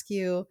gonna ask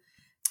you: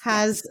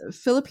 has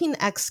Philippine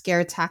X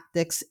scare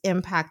tactics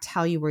impact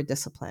how you were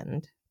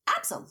disciplined?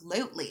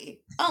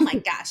 Absolutely. Oh my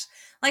gosh!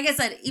 Like I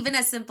said, even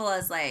as simple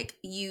as like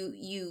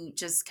you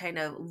just kind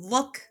of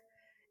look.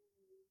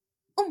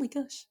 Oh my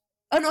gosh!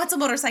 Oh no, it's a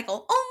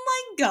motorcycle. Oh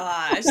my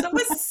gosh, that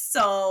was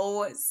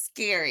so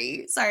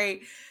scary.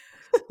 Sorry.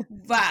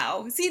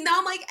 Wow. See, now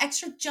I'm like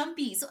extra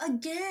jumpy. So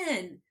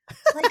again,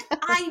 like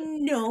I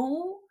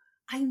know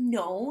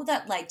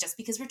that like just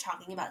because we're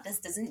talking about this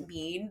doesn't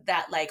mean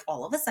that like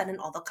all of a sudden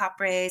all the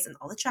capres and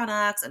all the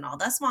chanaks and all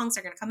the swangs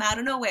are gonna come out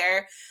of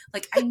nowhere.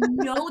 Like I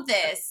know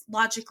this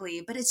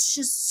logically, but it's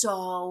just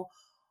so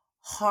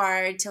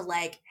hard to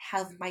like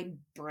have my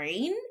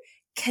brain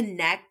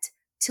connect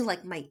to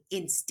like my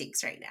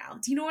instincts right now.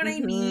 Do you know what I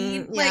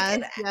mean?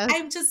 Yes, like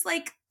I'm just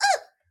like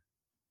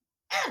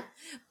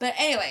but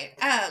anyway,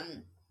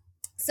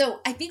 so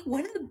I think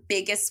one of the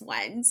biggest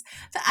ones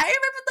that I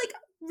remember like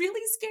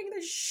really scaring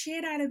the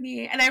shit out of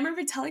me, and I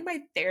remember telling my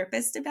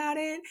therapist about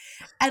it,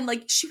 and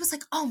like she was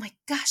like, oh my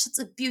gosh, that's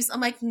abuse. I'm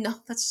like, no,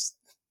 that's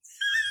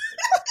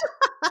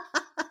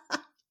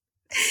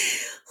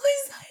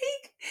was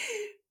like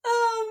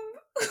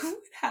what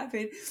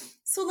happened?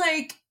 So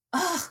like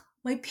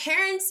my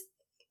parents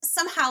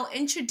somehow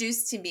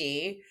introduced to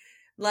me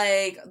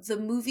like the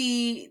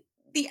movie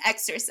The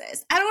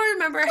Exorcist. I don't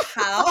remember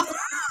how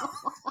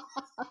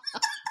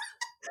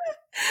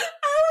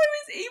I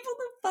was able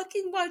to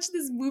fucking watch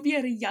this movie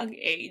at a young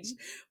age,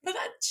 but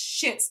that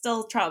shit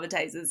still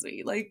traumatizes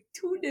me. Like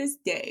to this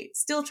day,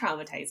 still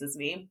traumatizes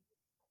me.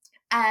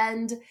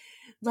 And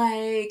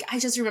like I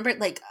just remember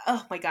like,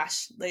 oh my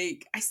gosh,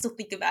 like I still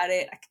think about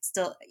it. I could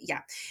still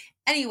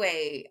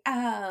Anyway,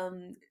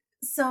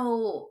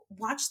 so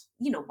watch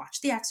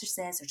The Exorcist.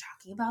 They're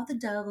talking about the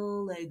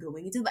devil, like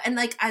going into and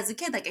like as a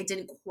kid, like I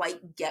didn't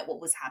quite get what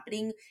was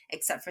happening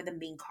except for the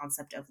main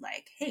concept of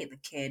like, hey, the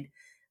kid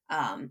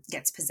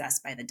gets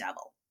possessed by the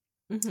devil.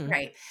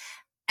 Right.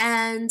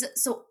 And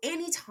so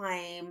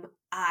anytime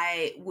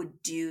I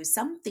would do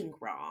something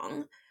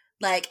wrong,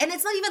 like, and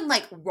it's not even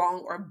like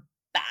wrong or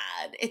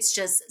bad, it's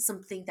just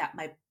something that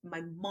my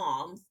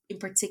mom in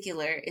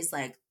particular is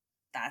like,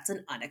 that's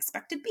an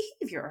unexpected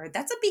behavior, or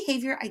that's a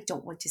behavior I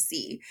don't want to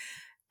see.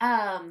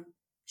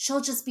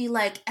 She'll just be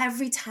like,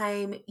 every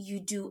time you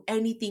do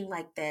anything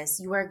like this,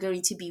 you are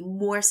going to be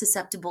more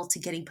susceptible to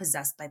getting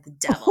possessed by the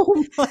devil.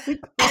 Oh my God. And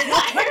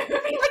I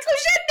remember being like, oh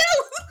shit, no!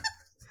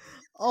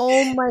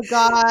 Oh my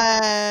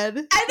God.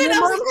 And then Your I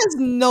was mom like, has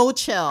no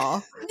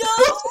chill.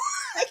 no!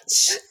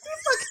 She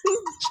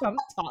fucking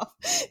jumped off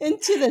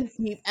into the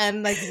deep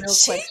end like real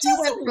quick. She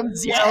went from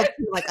 0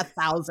 to like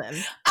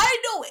 1,000. I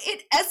know,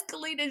 it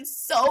escalated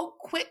so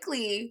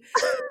quickly.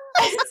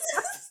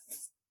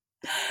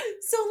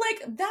 So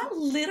like that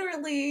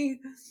literally,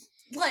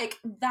 like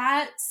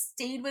that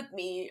stayed with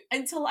me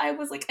until I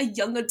was like a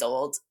young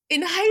adult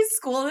in high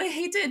school. And I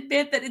hate to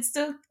admit that it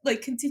still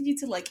like continued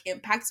to like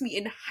impact me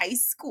in high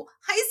school.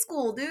 High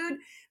school, dude.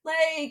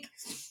 Like,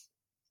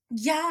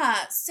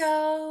 yeah.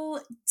 So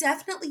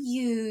definitely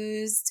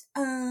used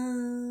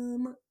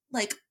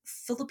like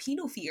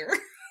Filipino fear.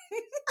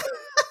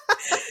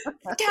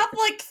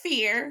 Catholic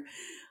fear.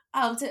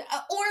 Or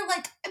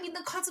like, I mean,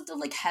 the concept of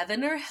like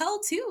heaven or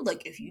hell too.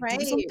 Like, if you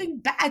do something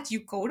bad,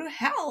 you go to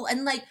hell,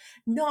 and like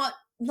not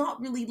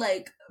not really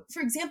like,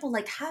 for example,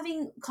 like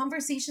having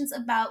conversations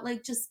about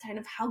like just kind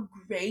of how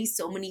gray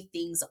so many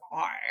things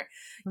are,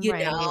 you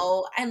Right.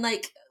 know, and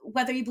like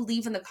whether you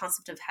believe in the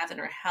concept of heaven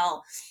or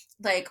hell,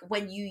 like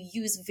when you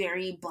use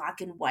very black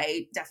and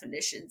white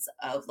definitions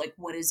of like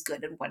what is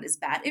good and what is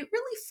bad, it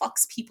really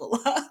fucks people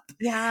up. And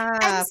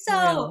Yeah, for so,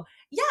 real.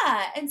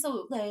 yeah. And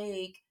so,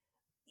 like,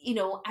 you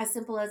know, as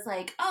simple as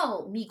like,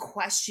 oh, me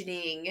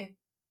questioning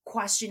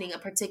a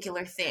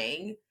particular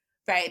thing,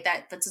 right?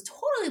 That's a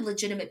totally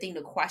legitimate thing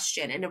to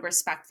question in a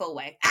respectful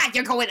way. Ah,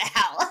 you're going to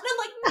hell. And I'm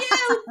like,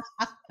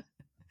 no.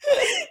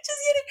 Just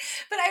kidding.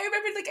 But I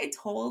remember like I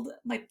told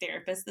my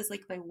therapist this,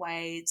 like my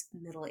white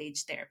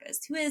middle-aged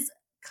therapist, who is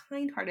a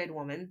kind-hearted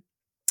woman.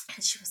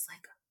 And she was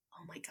like,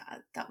 oh my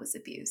God, that was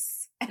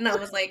abuse. And I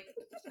was like,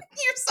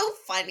 you're so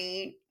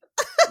funny.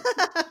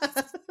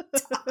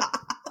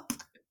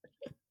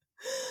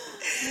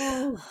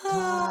 Oh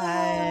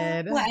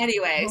God. Well,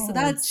 anyway, so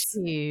Oh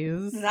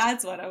jeez.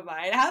 that's one of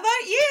mine. How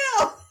about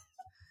you?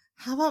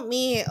 How about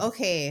me?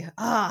 Okay.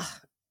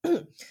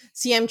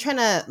 See, I'm trying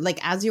to like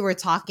as you were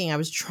talking, I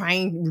was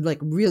trying like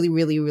really,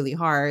 really, really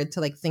hard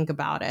to like think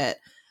about it.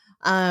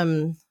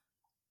 Um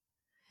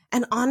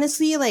and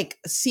honestly, like,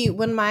 see,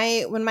 when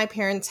my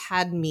parents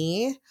had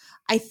me,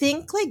 I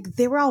think like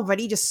they were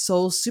already just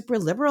so super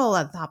liberal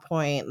at that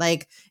point.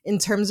 Like in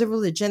terms of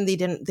religion,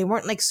 they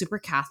weren't like super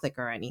Catholic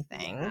or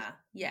anything.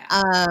 Yeah.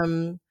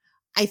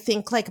 I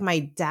think like my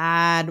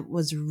dad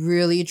was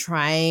really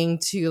trying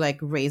to like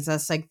raise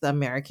us like the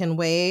American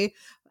way.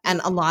 And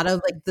a lot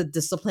of like the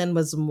discipline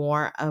was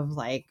more of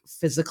like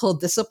physical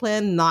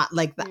discipline, not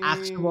like the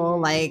actual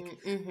like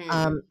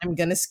I'm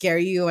gonna scare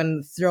you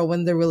and throw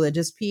in the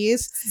religious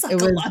piece. It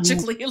was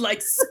Psychologically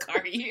like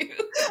scar you.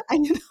 I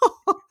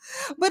know.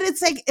 But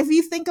it's like if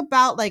you think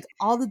about like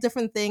all the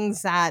different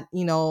things that,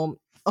 you know,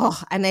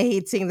 oh, and I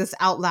hate saying this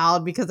out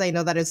loud because I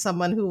know that if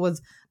someone who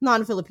was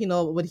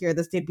non-Filipino would hear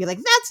this, they'd be like,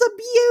 that's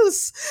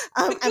abuse.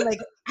 And like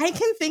I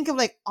can think of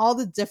like all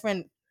the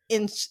different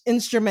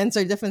instruments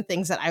or different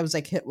things that I was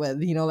like hit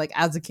with, you know, like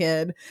as a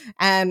kid.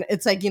 And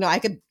it's like, you know, I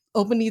could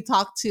openly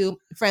talk to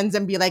friends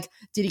and be like,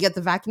 did you get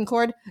the vacuum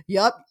cord?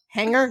 Yup.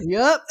 Hanger?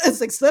 Yup. It's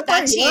like slipper?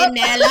 The Yup.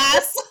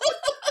 chinelas.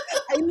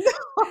 I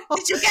know.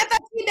 Did you get the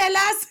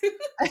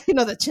chinelas? You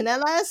know, the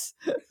chinelas,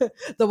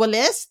 the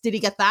walis. Did you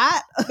get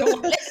that? The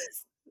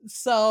walis.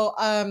 So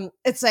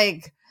it's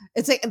like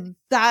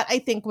that I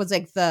think was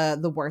like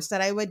the worst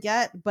that I would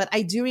get. But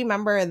I do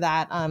remember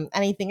that and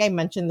I think I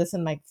mentioned this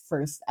in my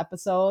first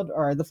episode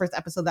or the first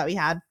episode that we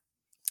had,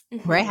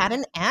 where I had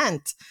an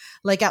aunt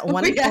like at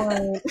one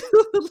point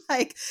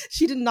like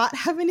she did not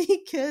have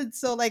any kids,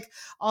 so like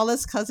all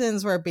his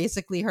cousins were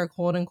basically her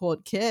quote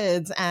unquote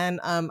kids. And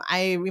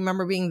I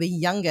remember being the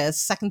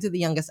youngest, second to the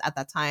youngest at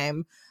that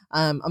time,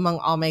 among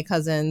all my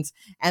cousins.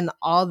 And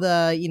all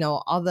the, you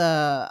know, all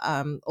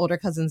the older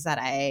cousins that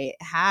I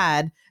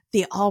had,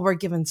 they all were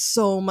given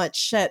so much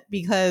shit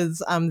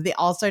because they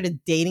all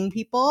started dating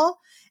people.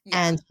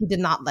 And she did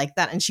not like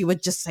that, and she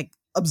would just like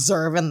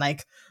observe and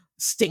like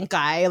stink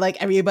eye like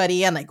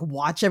everybody and like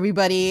watch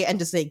everybody and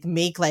just like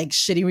make like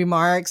shitty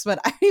remarks. But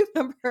I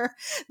remember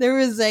there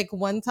was like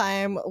one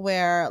time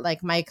where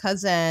like my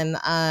cousin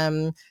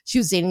she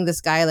was dating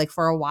this guy like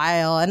for a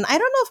while, and I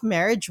don't know if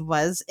marriage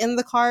was in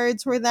the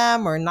cards for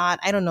them or not.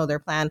 I don't know their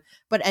plan,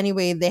 but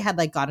anyway, they had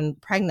like gotten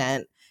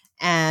pregnant.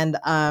 And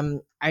I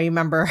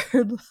remember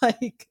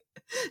like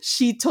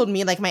she told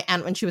me, like my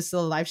aunt when she was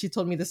still alive, she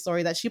told me the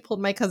story that she pulled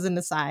my cousin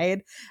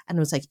aside and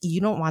was like, you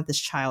don't want this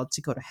child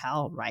to go to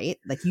hell, right?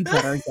 Like you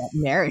better get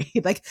married.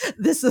 Like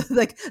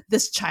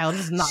this child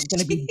is not going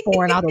to be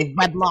born out of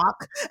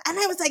wedlock. And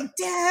I was like,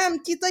 damn,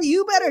 Kita,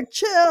 you better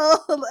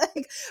chill.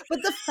 Like, but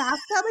the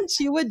fact that like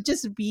she would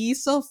just be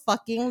so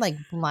fucking like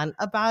blunt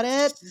about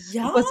it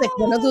was like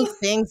one of those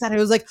things that I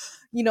was like,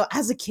 you know,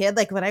 as a kid,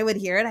 like when I would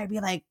hear it, I'd be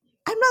like,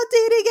 I'm not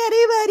dating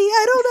anybody.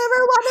 I don't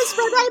ever want to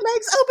spread my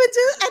legs open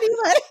to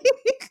anybody.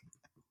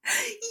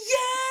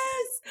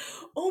 Yes.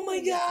 Oh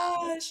my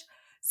gosh.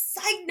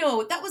 Side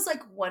note, that was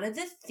like one of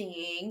the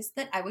things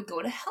that I would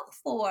go to hell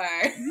for.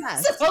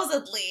 Yes.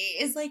 Supposedly.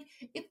 Is like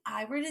if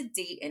I were to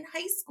date in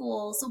high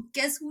school. So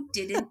guess who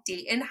didn't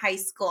date in high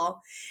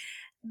school?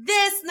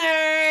 This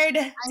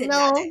nerd. I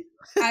know.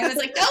 I was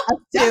like,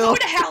 nope, not going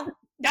to hell.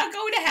 Not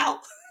going to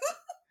hell.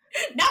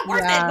 Not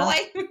worth it,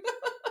 boy.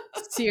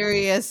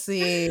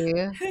 Seriously.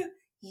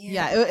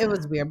 Yeah, it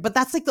was weird. But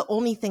that's like the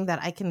only thing that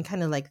I can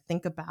kind of like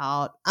think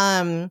about.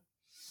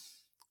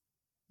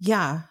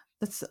 Yeah,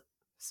 that's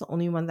the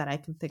only one that I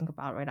can think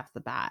about right off the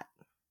bat.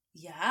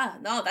 Yeah,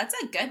 no, that's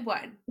a good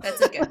one.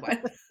 That's a good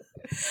one.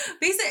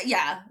 Basically,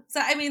 yeah.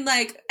 So I mean,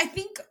 like, I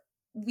think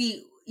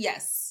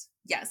yes,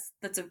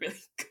 that's a really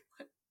good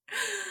one.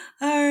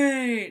 All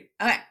right.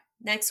 Okay,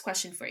 next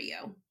question for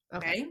you.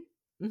 Okay.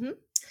 Mm-hmm.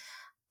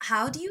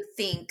 How do you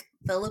think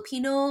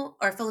Filipino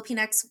or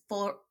Filipinx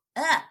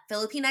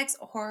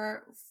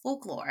horror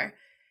folklore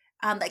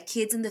that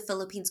kids in the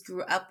Philippines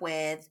grew up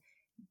with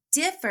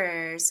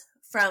differs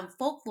from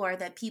folklore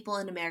that people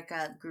in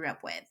America grew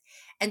up with?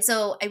 And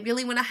so I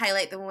really want to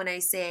highlight that when I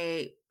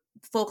say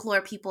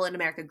folklore people in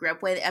America grew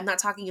up with. I'm not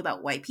talking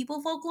about white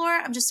people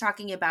folklore. I'm just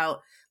talking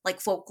about like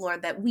folklore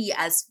that we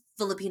as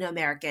Filipino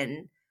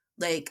American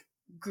like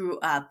grew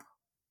up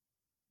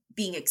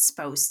being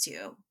exposed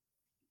to.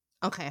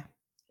 Okay.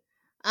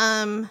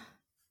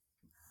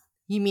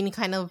 You mean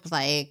kind of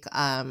like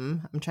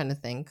I'm trying to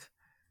think,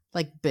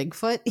 like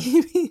Bigfoot?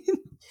 You mean?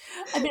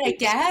 I mean, I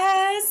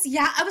guess.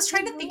 Yeah, I was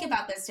trying to think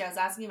about this too. I was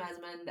asking my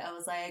husband. I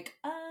was like,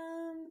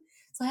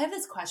 so I have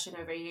this question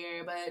over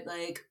here, but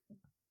like,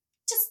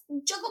 just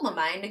juggle my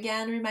mind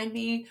again. Remind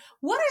me,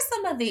 what are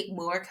some of the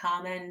more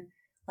common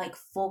like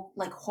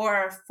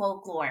horror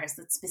folklores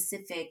that's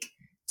specific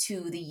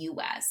to the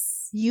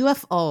U.S.?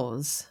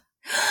 UFOs.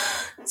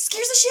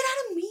 Scares the shit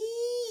out of me.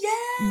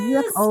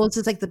 Yes. UFOs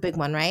is like the big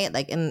one, right?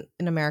 Like in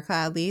America,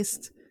 at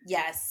least.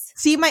 Yes.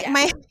 See,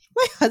 my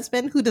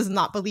husband, who does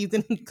not believe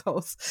in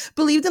ghosts,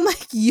 believed in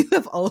like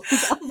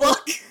UFOs.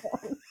 Look.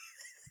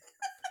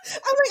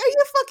 I'm like, are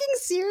you fucking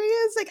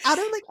serious? Like, out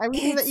of like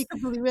everything that you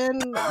could believe in,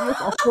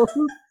 UFOs.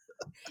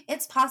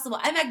 It's possible.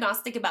 I'm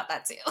agnostic about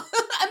that too.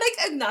 I'm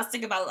like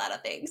agnostic about a lot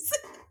of things.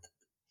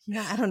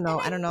 Yeah, I don't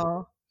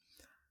know.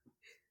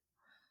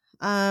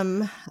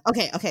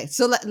 Okay.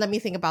 So let me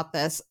think about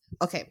this.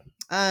 Okay.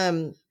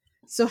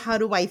 So how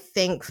do I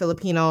think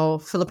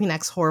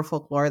Filipinx horror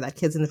folklore that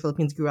kids in the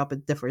Philippines grew up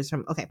with differs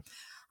from? Okay.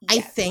 Yes.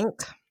 I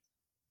think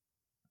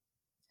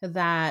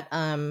that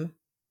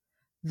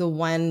the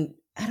one,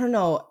 I don't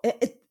know,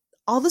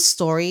 all the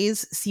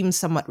stories seem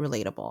somewhat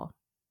relatable.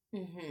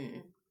 Mm-hmm.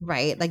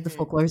 Right? Like the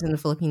folklores in the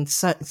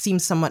Philippines seem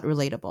somewhat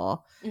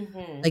relatable.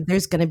 Mm-hmm. Like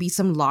there's going to be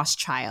some lost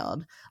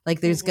child.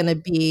 Like there's going to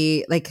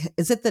be like,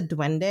 is it the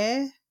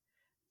duende?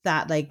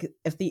 That like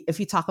if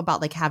you talk about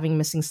like having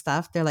missing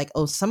stuff, they're like,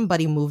 oh,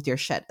 somebody moved your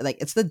shit. Like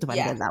it's the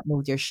duende that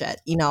moved your shit,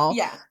 you know?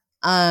 Yeah.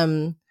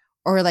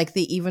 Or like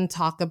they even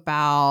talk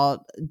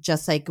about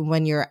just like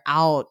when you're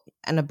out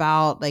and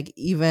about, like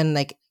even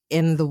like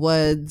in the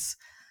woods,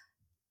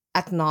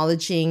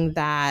 acknowledging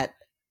that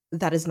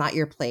is not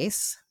your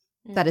place,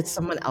 that it's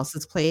someone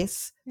else's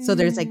place. So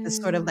there's like this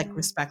sort of like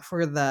respect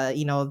for the,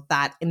 you know,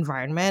 that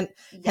environment.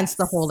 Yes. Hence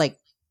the whole like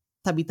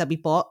tabi-tabi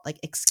po, like,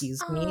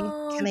 excuse me,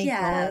 can I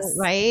go,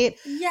 right?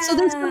 Yeah. So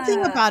there's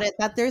something about it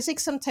that there's like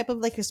some type of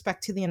like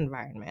respect to the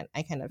environment,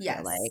 I kind of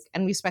feel like,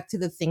 and respect to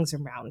the things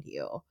around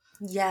you.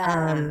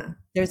 Yeah.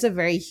 There's a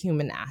very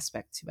human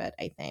aspect to it,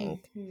 I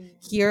think. Mm-hmm.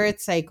 Here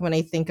it's like when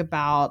I think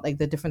about like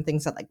the different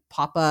things that like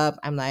pop up,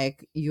 I'm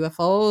like,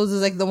 UFOs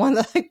is like the one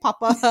that like pop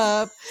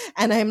up,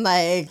 and I'm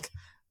like,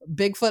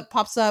 Bigfoot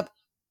pops up.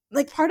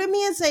 Like part of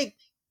me is like,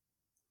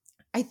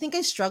 I think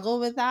I struggle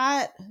with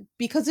that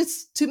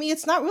because to me,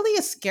 it's not really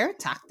a scare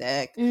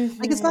tactic. Mm-hmm.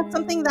 Like it's not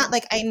something that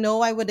like I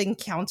know I would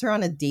encounter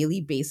on a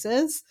daily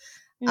basis.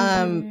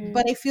 Mm-hmm.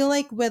 But I feel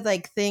like with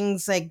like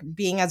things like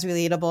being as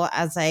relatable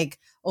as like,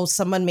 oh,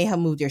 someone may have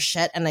moved your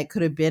shit and it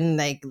could have been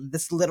like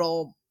this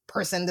little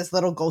person, this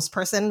little ghost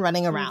person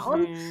running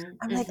around. Mm-hmm.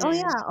 I'm like, oh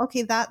yeah,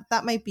 okay,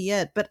 that might be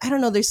it. But I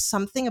don't know, there's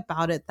something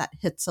about it that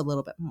hits a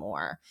little bit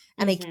more.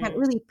 And I can't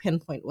really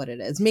pinpoint what it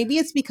is. Maybe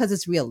it's because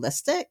it's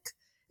realistic.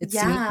 It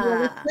seems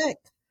realistic.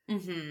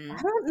 Mm-hmm.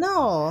 I don't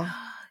know.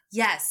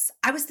 Yes.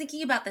 I was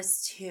thinking about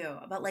this too,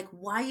 about like,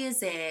 why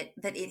is it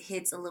that it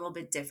hits a little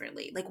bit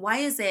differently? Like, why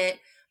is it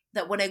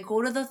that when I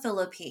go to the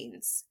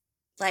Philippines,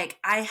 like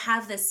I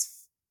have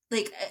this,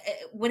 like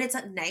when it's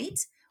at night,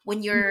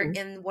 when you're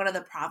in one of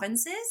the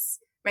provinces,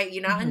 right?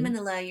 You're not in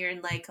Manila, you're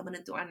in like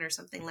Cabanatuan or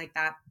something like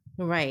that.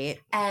 Right.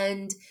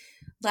 And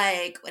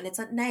like when it's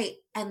at night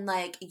and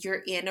like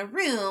you're in a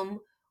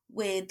room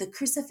with the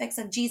crucifix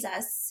of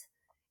Jesus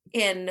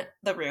in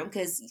the room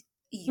because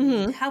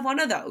you have one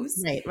of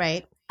those.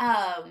 Right.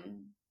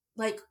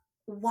 Like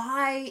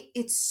why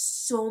it's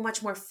so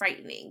much more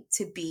frightening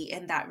to be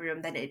in that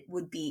room than it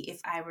would be if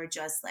I were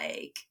just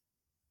like,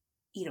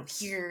 you know,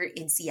 here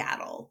in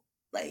Seattle,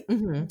 like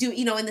in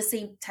the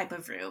same type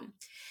of room.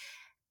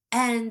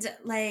 And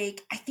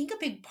like, I think a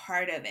big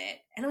part of it,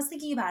 and I was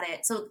thinking about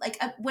it. So like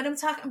when I'm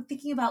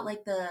thinking about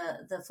like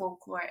the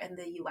folklore in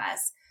the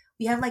US,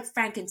 we have like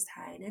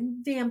Frankenstein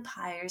and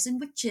vampires and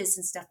witches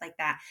and stuff like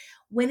that.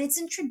 When it's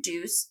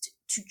introduced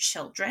to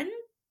children,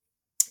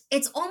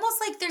 it's almost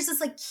like there's this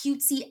like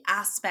cutesy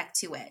aspect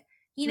to it.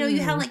 You know,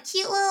 you have like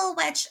cute little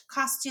witch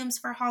costumes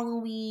for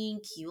Halloween,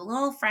 cute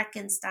little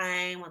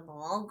Frankenstein with a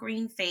little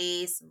green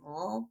face and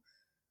little,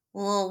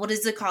 what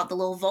is it called? The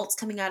little volts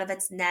coming out of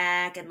its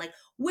neck, and like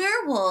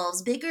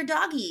werewolves, bigger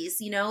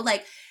doggies, you know,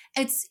 like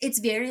it's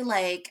very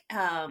like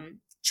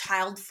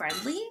child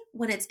friendly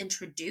when it's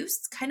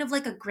introduced, kind of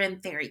like a grim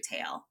fairy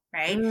tale,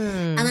 right?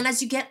 And then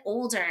as you get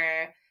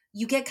older,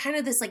 you get kind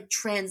of this like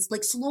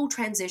slow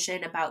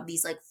transition about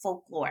these like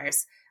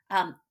folklores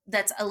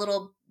that's a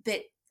little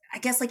bit, I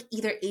guess, like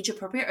either age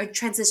appropriate or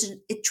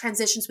it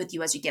transitions with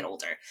you as you get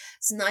older.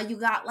 So now you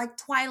got like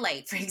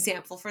Twilight, for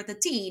example, for the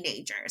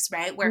teenagers,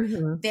 right? Where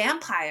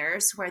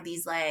vampires, who are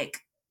these like,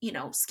 you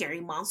know,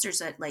 scary monsters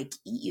that like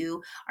eat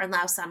you, are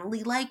now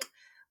suddenly like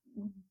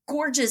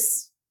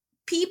gorgeous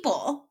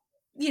people,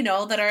 you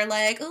know, that are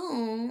like,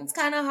 oh, it's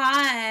kind of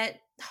hot.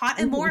 hot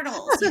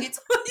immortals. You get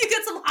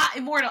some hot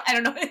immortal. I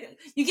don't know.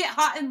 You get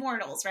hot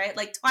immortals, right?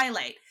 Like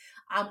Twilight,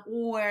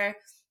 or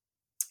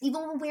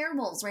even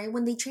werewolves, right?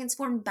 When they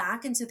transform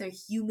back into their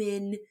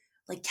human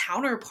like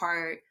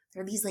counterpart,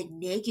 they're these like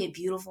naked,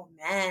 beautiful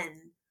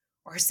men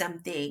or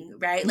something,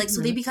 right? Like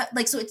so they become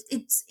like so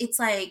it's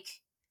like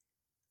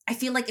I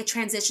feel like it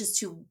transitions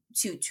to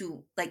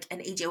like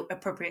an age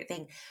appropriate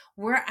thing,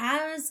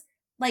 whereas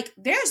like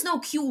there's no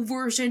cute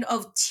version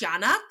of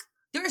Tianak.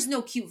 There's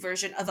no cute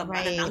version of a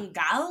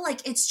Manananggal.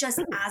 Like, it's just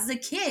as a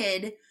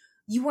kid,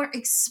 you are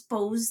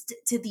exposed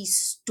to these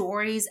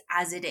stories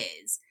as it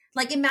is.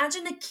 Like,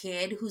 imagine a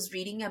kid who's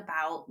reading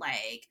about,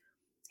 like,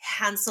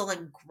 Hansel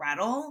and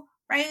Gretel,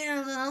 right?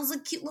 And that was a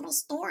cute little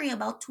story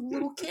about two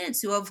little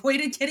kids who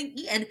avoided getting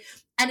eaten.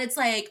 And it's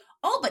like,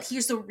 oh, but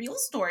here's the real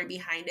story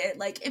behind it.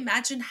 Like,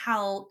 imagine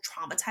how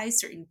traumatized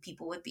certain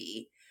people would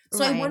be.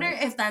 So I wonder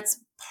if that's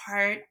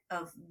part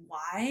of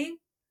why,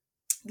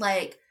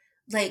 like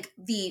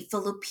the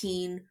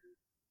Philippine,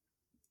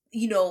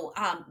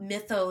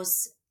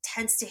 mythos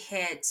tends to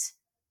hit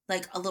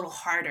like a little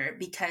harder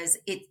because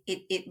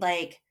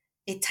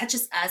it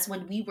touches us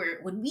when we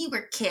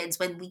were kids,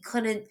 when we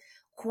couldn't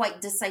quite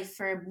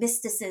decipher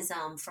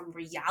mysticism from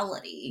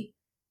reality,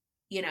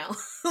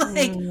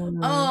 like,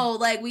 oh,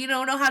 like we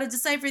don't know how to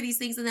decipher these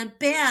things. And then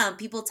bam,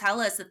 people tell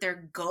us that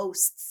they're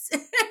ghosts.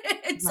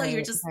 And so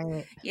you're just,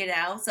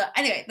 so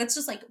anyway, that's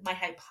just like my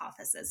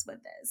hypothesis with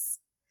this.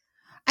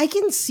 I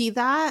can see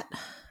that.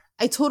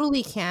 I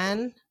totally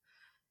can.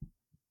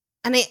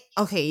 And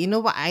you know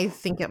what I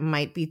think it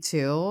might be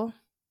too?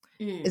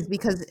 Is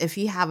because if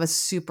you have a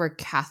super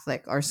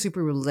Catholic or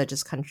super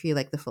religious country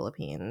like the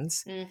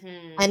Philippines,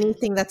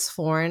 anything that's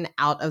foreign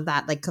out of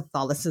that like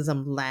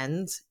Catholicism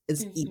lens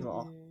is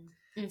evil.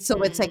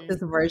 So it's like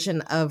this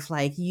version of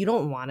like, you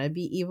don't want to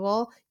be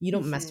evil. You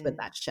don't mess with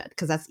that shit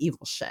because that's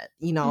evil shit,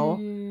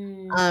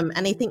 And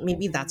I think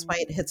maybe that's why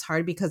it hits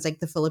hard because like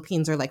the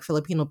Philippines or like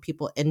Filipino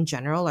people in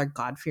general are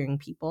God-fearing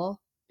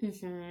people.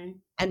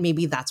 And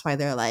maybe that's why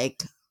they're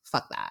like,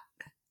 fuck that.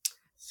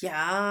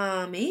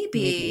 Yeah,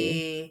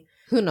 maybe.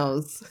 Who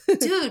knows?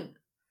 Dude,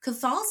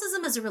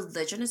 Catholicism as a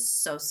religion is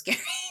so scary.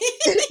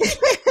 It's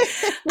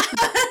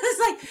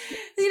like,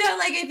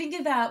 like I think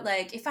about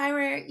like if I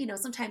were,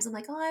 sometimes I'm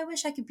like, oh, I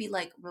wish I could be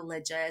like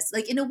religious,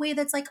 like in a way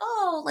that's like,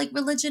 oh, like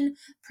religion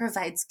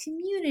provides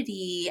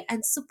community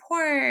and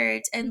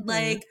support and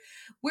like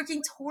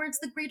working towards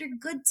the greater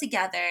good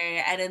together.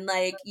 And then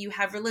like you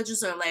have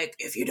religions that are like,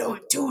 if you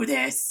don't do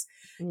this,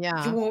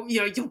 you won't,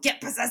 you'll get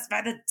possessed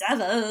by the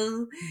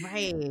devil.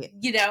 Right.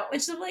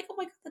 Which I'm like, oh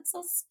my God, that's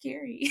so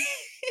scary.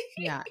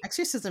 Yeah.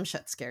 Exorcism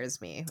shit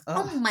scares me.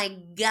 Ugh. Oh my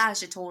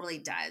gosh, it totally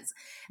does.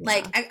 Yeah.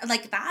 Like, I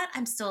like that.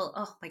 I'm still,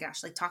 oh my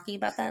gosh, like talking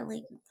about that,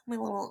 like my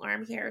little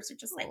arm hairs are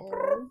just like,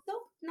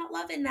 nope, not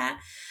loving that.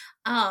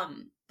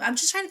 But I'm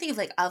just trying to think of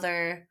like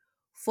other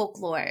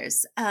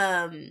folklores.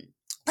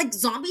 Like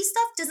zombie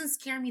stuff doesn't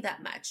scare me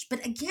that much.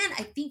 But again,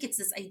 I think it's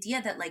this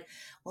idea that like,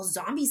 well,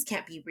 zombies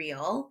can't be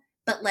real.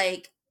 But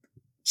like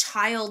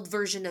child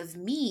version of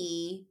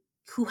me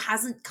who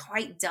hasn't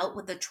quite dealt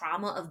with the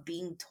trauma of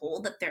being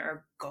told that there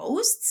are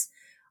ghosts,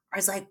 I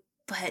was like,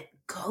 but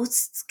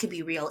ghosts could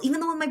be real.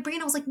 Even though in my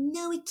brain I was like,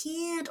 no, it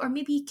can't. Or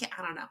maybe it can.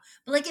 I don't know.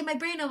 But like in my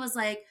brain I was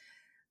like,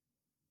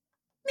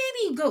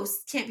 maybe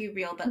ghosts can't be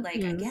real. But like,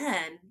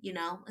 again,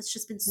 it's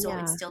just been so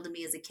instilled in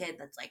me as a kid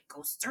that's like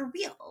ghosts are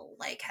real.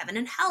 Like heaven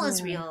and hell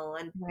is real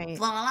and blah,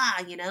 blah,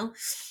 blah,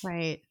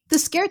 Right. The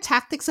scare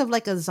tactics of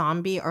like a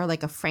zombie or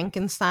like a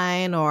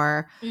Frankenstein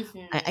or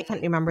I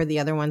can't remember the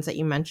other ones that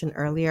you mentioned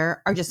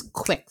earlier are just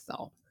quick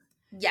though.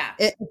 Yeah.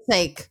 It's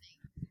like,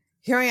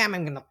 here I am,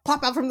 I'm going to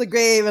pop out from the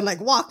grave and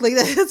like walk like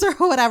this or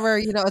whatever,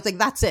 it's like,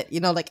 that's it,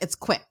 like it's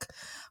quick.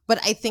 But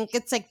I think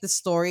it's like the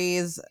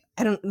stories,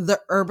 the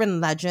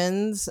urban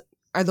legends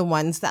are the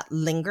ones that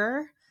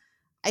linger,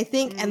 I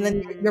think. And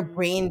then your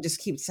brain just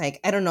keeps like,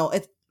 I don't know.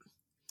 Do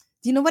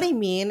you know what I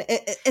mean?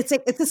 It's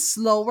like, it's a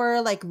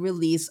slower like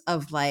release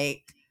of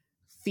like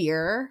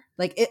fear.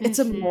 Like it's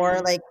a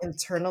more like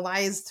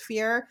internalized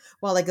fear.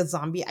 While like a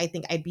zombie, I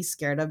think I'd be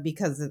scared of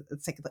because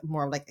it's like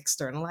more like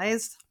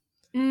externalized.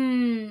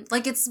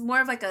 Like it's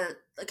more of like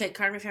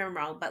correct me if I'm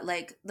wrong, but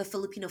like the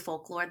Filipino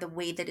folklore, the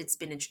way that it's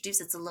been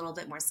introduced, it's a little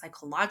bit more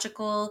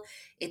psychological.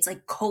 It's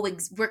like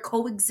we're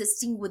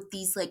coexisting with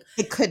these like,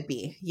 it could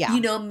be, yeah,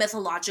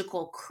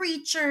 mythological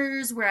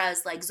creatures,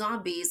 whereas like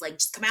zombies like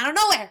just come out of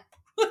nowhere.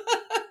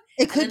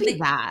 It could be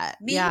that,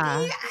 maybe,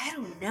 yeah. I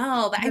don't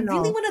know, but I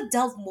really want to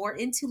delve more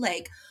into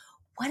like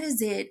what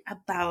is it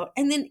about,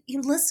 and then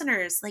you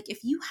listeners, like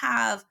if you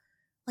have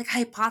like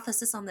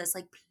hypothesis on this,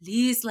 like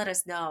please let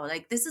us know.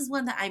 Like this is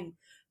one that I'm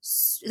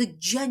like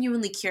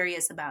genuinely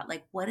curious about.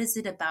 Like what is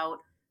it about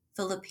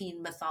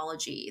Philippine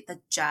mythology that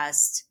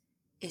just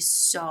is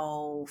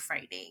so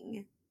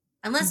frightening?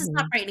 Unless it's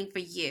not frightening for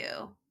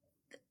you,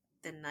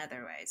 then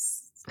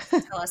otherwise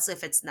tell us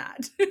if it's not.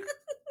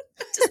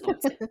 Just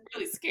it's like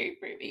really scary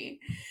for me.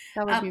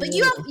 But really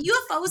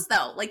UFOs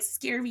though, like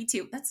scare me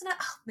too. That's not,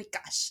 oh my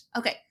gosh.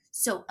 Okay,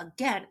 So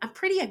again, I'm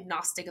pretty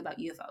agnostic about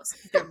UFOs.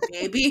 There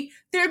may be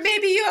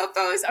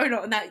UFOs, or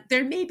no, not,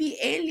 there may be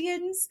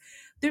aliens,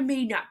 there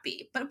may not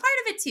be. But part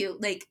of it too,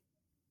 like,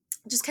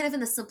 just kind of in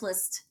the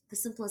simplest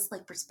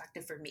like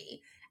perspective for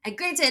me. And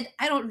granted,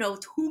 I don't know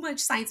too much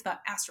science about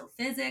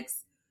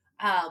astrophysics,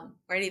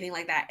 or anything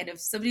like that. And if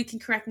somebody can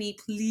correct me,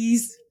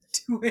 please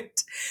do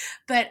it.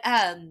 But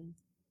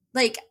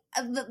like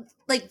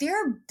there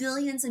are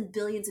billions and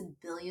billions and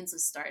billions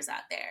of stars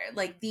out there.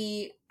 Like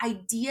the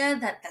idea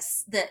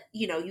that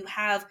you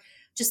have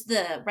just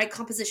the right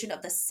composition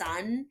of the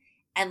sun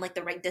and like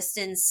the right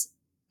distance,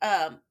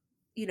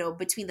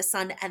 between the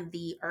sun and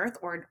the earth,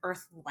 or an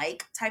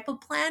earth-like type of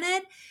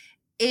planet,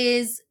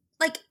 is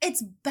like,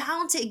 it's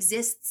bound to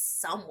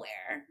exist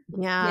somewhere.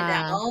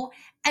 Yeah.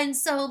 And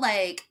so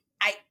like,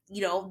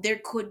 there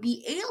could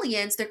be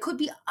aliens, there could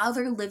be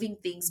other living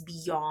things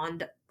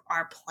beyond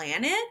our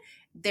planet.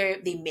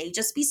 They may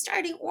just be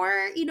starting,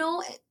 or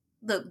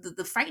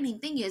the frightening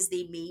thing is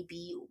they may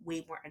be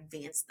way more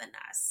advanced than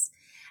us.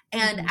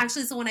 And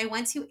actually, so when I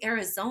went to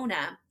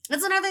Arizona,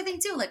 that's another thing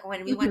too. Like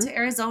when we went to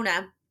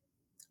Arizona,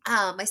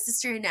 my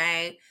sister and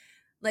I,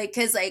 like,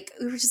 cause like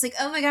we were just like,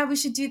 oh my God, we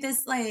should do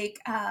this, like,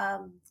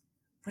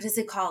 what is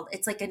it called?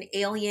 It's like an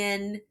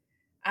alien,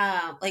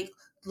 like,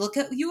 look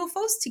at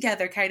UFOs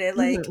together kind of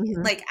like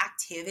like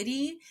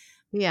activity.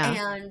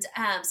 Yeah.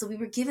 And so we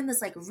were given this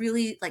like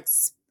really like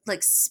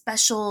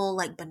special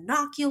like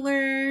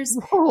binoculars.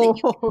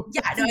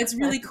 It's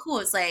really cool.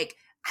 It's like,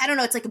 I don't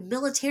know, it's like a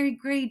military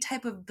grade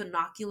type of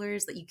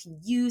binoculars that you can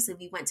use. And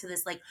we went to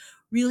this like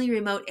really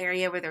remote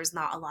area where there's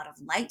not a lot of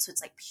light, so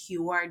it's like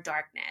pure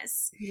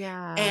darkness.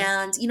 Yeah.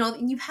 And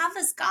and you have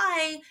this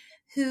guy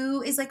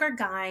who is like our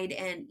guide,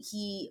 and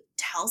he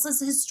tells us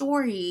his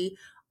story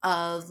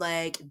of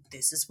like,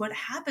 this is what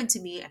happened to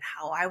me and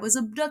how I was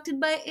abducted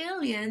by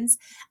aliens.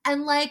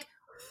 And like,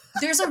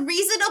 there's a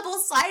reasonable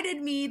side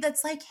in me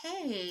that's like,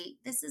 hey,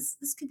 this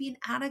could be an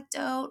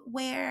anecdote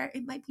where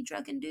it might be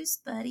drug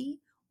induced, buddy.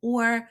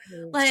 Or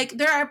like,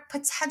 there are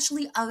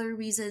potentially other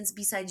reasons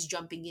besides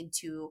jumping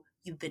into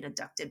you've been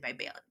abducted by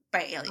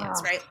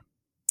aliens, right?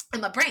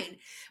 In my brain.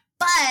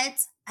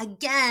 But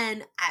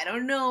again, I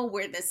don't know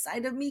where this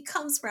side of me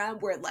comes from,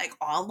 where like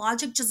all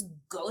logic just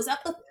goes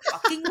out the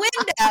fucking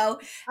window.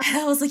 And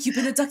I was like, you've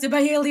been abducted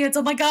by aliens,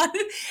 oh my God.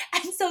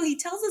 And so he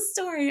tells a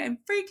story, I'm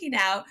freaking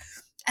out.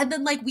 And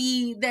then like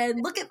we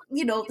then look at,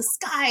 the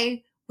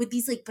sky with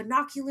these like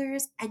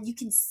binoculars, and you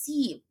can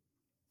see,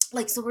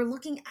 like, so we're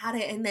looking at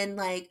it, and then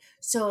like,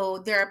 so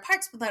there are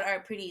parts that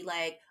are pretty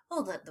like,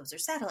 oh, those are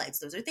satellites,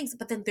 those are things.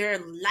 But then there are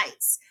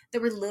lights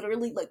that were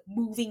literally like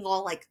moving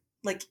all like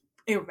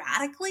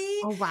erratically.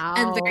 Oh, wow.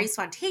 And very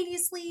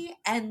spontaneously.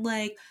 And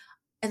like,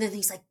 and then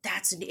he's like,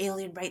 that's an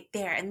alien right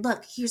there. And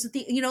look, here's the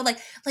thing,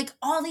 like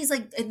all these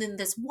like, and then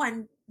this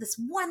one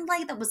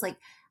light that was like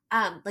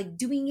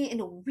doing it in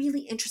a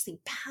really interesting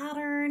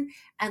pattern.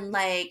 And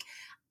like,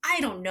 I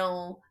don't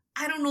know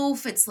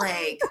if it's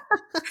like,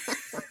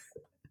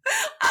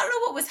 I don't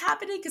know what was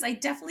happening, because I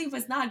definitely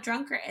was not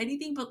drunk or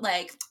anything, but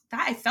like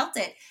that, I felt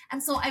it.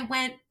 And so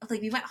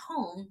we went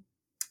home,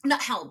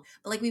 not home,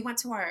 but like we went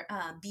to our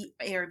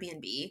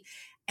Airbnb,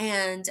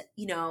 and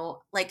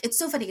like, it's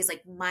so funny because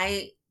like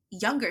my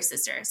younger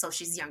sister, so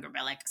she's younger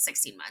by like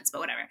 16 months,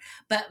 but whatever.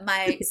 But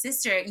my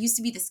sister used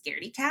to be the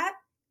scaredy cat,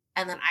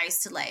 and then I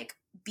used to like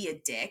be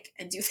a dick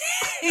and do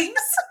things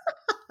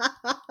to make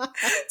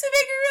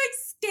her like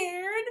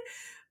scared.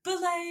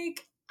 But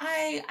like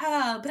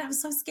but I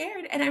was so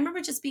scared, and I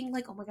remember just being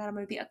like, oh my God, I'm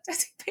gonna be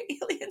abducted by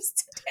aliens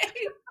today.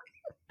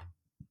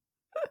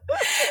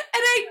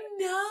 And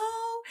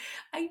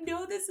I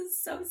know this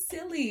is so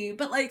silly,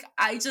 but like,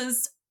 I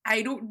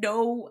don't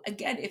know,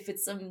 again, if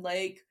it's some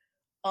like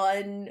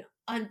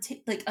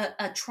like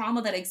a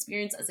trauma that I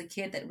experienced as a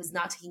kid that was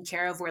not taken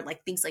care of, or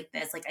like things like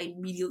this, like I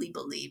immediately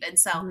believe. And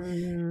so, I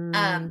mean,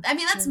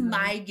 that's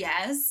my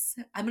guess.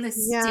 I'm going to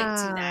stick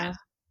to that.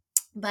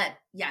 But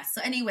yeah,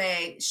 so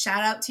anyway,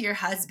 shout out to your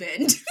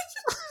husband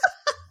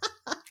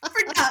for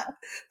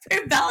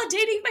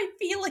validating my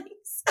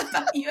feelings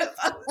about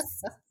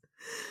UFOs.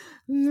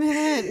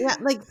 Man, yeah,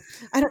 like,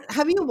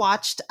 have you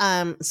watched,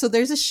 so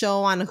there's a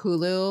show on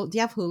Hulu. Do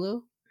you have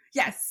Hulu?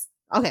 Yes.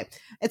 Okay.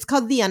 It's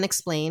called The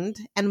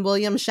Unexplained, and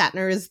William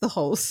Shatner is the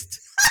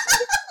host.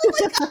 Oh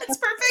my God, it's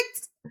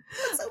perfect.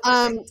 That's so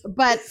perfect.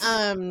 But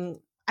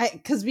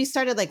because we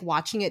started like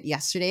watching it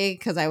yesterday,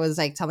 because I was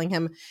like telling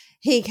him,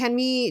 hey, can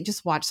we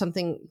just watch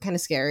something kind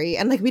of scary?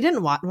 And like, we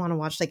didn't want to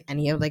watch like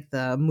any of like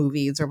the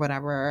movies or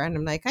whatever. And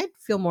I'm like, I'd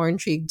feel more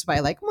intrigued by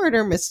like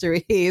murder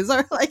mysteries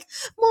or like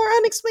more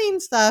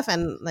unexplained stuff.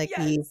 And like,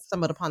 we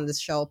stumbled upon this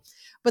show,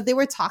 but they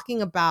were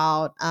talking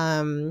about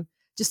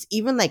just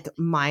even like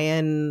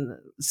Mayan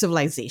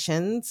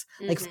civilizations,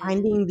 like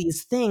finding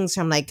these things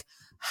from like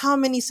how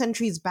many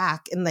centuries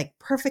back in like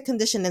perfect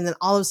condition, and then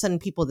all of a sudden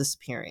people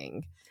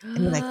disappearing.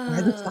 And like,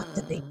 where the fuck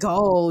did they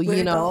go?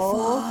 Where the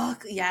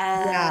fuck?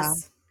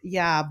 Yes.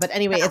 Yeah. But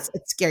anyway, it's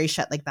scary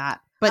shit like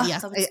that. But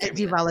yes, I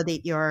do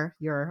validate your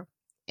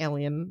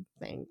alien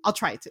thing. I'll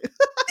try to. I'm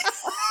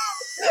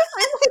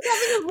like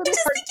having a little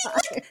hard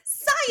time.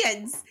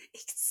 science.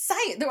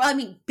 Science. I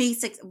mean,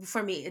 basic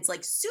for me, it's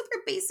like super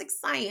basic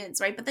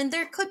science, right? But then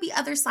there could be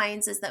other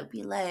sciences that would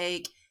be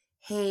like,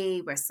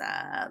 hey,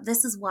 Rissa,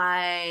 this is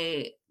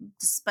why,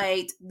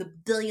 despite the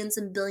billions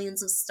and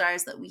billions of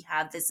stars that we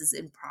have, this is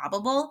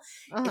improbable.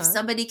 If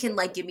somebody can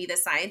like give me the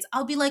science,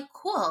 I'll be like,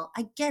 cool,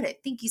 I get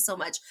it. Thank you so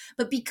much.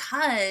 But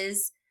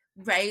because,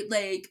 right,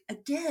 like,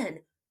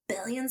 again,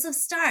 billions of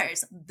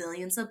stars,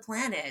 billions of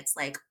planets,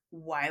 like,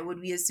 why would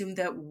we assume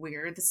that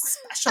we're the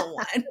special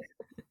one?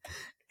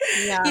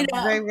 Yeah,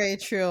 very, very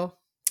true.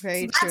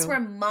 Very true. That's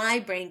where my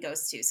brain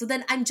goes to. So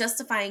then I'm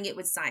justifying it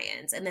with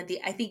science. And then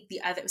I think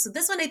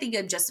this one, I think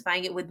I'm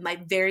justifying it with my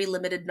very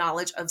limited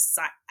knowledge of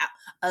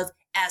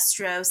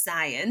astro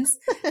science,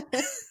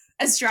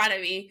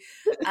 astronomy.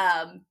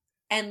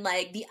 And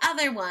like the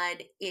other one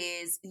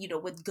is,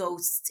 with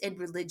ghosts and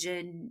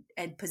religion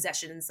and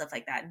possession and stuff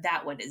like that.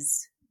 That one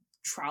is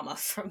trauma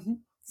from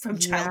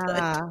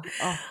childhood.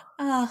 Yeah.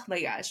 Oh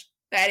my gosh.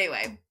 But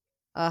anyway.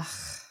 Ugh.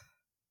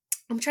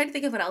 I'm trying to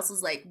think of what else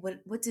was like.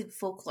 What did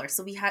folklore?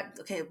 So we had,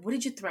 what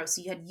did you throw?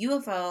 So you had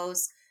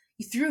UFOs.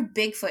 You threw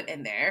Bigfoot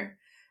in there.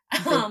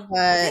 Bigfoot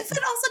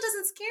also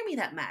doesn't scare me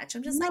that much.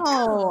 I'm just I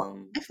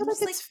feel like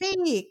it's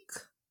fake.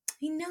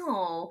 I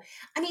know.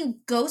 I mean,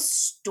 ghost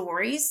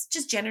stories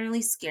just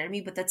generally scare me,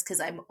 but that's because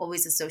I'm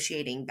always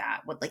associating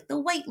that with like the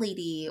white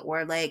lady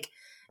or like,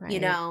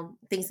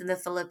 things in the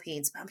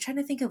Philippines. But I'm trying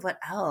to think of what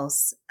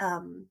else.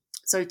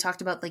 So we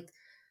talked about like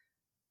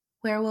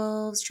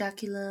werewolves,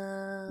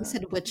 Dracula. You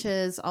said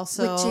witches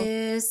also.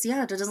 Witches. Yeah,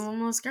 that doesn't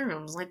almost scare me. I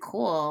was like,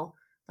 cool.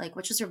 Like,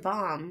 witches are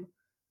bomb.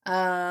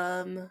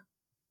 Yeah,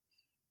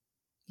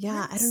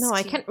 I don't know.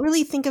 I can't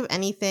really think of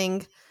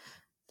anything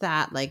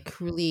that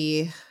like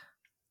really,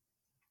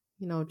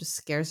 just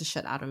scares the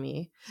shit out of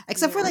me.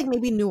 Except for like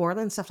maybe New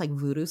Orleans stuff, like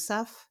voodoo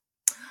stuff.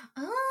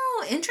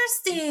 Oh,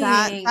 interesting.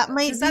 That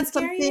might be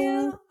scare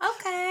you?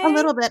 Okay. A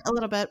little bit.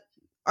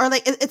 Or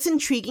like it's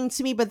intriguing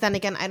to me, but then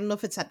again, I don't know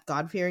if it's that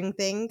God-fearing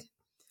thing.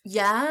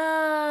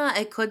 Yeah,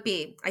 it could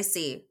be. I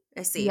see.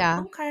 Yeah.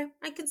 Okay,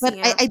 I can see but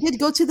it. I did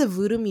go to the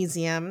Voodoo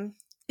Museum.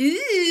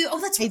 Ooh,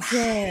 that's right. I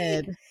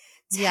did.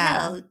 Do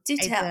tell. I did.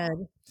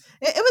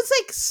 It was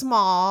like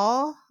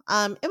small.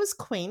 It was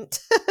quaint.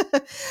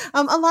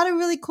 A lot of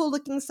really cool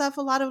looking stuff.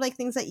 A lot of like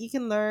things that you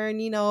can learn,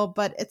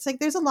 but it's like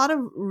there's a lot of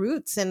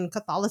roots in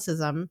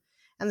Catholicism,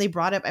 and they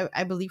brought it,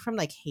 I believe, from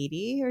like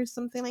Haiti or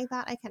something like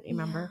that. I can't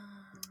remember.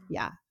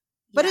 Yeah.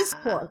 But it's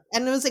cool.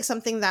 And it was like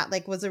something that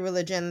like was a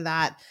religion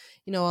that,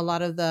 a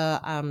lot of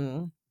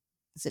the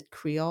is it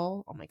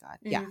Creole? Oh my God.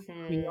 Yeah.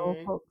 Creole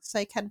folks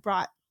like had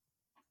brought.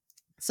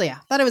 So yeah,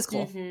 thought it was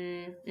cool.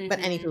 But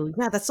anywho,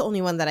 yeah, that's the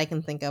only one that I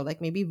can think of.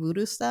 Like maybe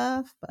voodoo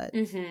stuff, but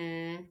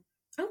okay.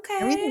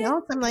 Everything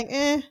else I'm like,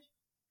 eh.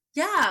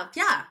 Yeah,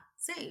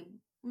 same.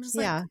 I'm just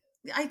like,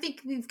 I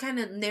think we've kind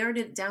of narrowed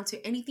it down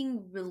to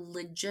anything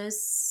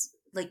religious,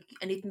 like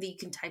anything that you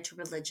can tie to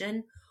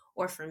religion,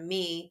 or for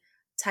me,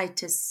 tied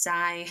to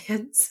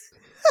science.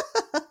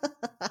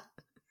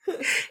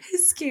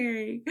 It's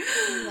scary.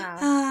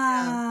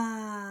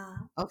 Yeah.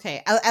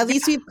 Okay. At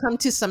least we've come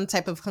to some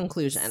type of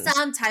conclusion.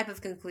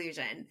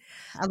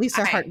 At least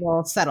our heart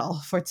will settle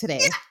for today.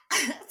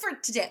 Yeah. For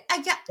today.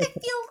 I feel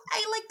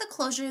I like the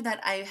closure that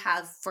I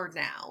have for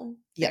now.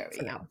 Yeah,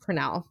 for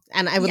now.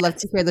 And I would love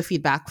to hear the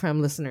feedback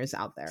from listeners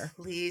out there.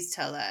 Please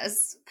tell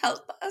us.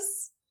 Help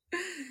us.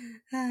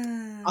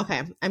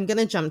 Okay. I'm going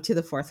to jump to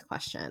the fourth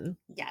question.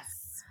 Yes.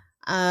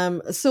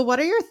 So what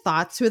are your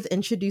thoughts with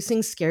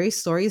introducing scary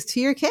stories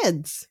to your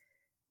kids?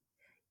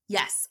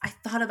 Yes, I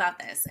thought about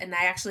this, and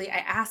I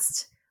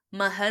asked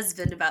my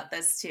husband about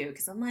this too,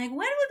 because I'm like, when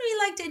would we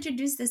like to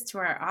introduce this to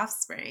our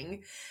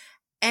offspring?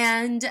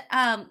 And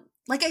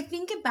like I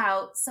think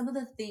about some of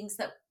the things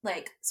that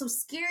so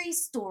scary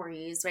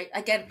stories, right?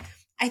 Again,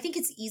 I think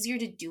it's easier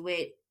to do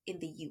it in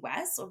the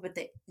US or with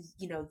the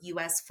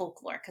US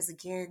folklore, because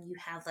again, you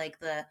have like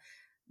the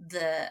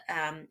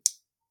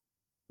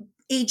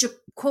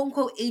quote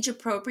unquote age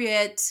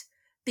appropriate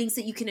things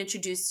that you can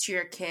introduce to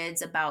your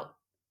kids about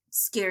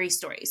scary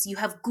stories. You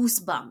have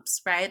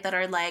Goosebumps, right? That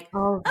are like,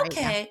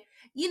 okay,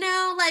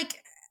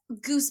 like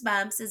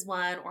Goosebumps is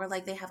one, or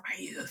like they have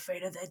Are You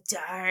Afraid of the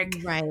Dark?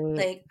 Right.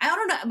 Like, I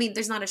don't know. I mean,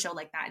 there's not a show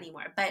like that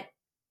anymore, but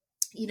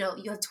you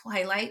have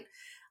Twilight.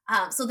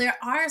 So there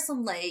are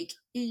some like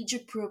age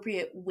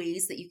appropriate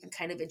ways that you can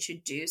kind of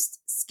introduce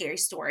scary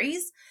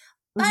stories.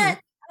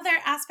 But other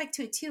aspect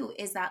to it too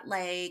is that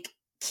like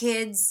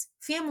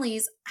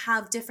families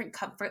have different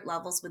comfort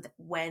levels with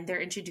when they're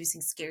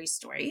introducing scary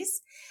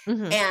stories.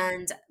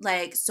 And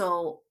like,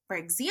 so for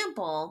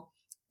example,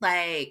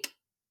 like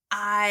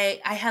I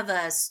have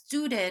a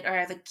student, or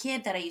I have a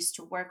kid that I used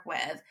to work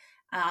with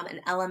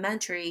in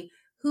elementary,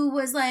 who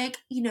was like,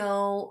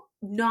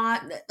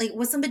 not like,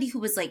 was somebody who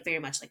was like very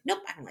much like, nope,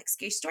 I don't like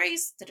scary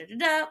stories.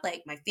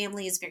 Like my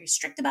family is very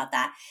strict about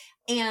that.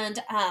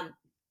 And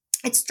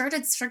it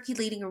started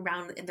circulating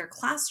around in their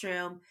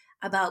classroom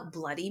about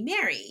Bloody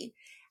Mary.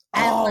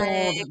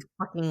 And the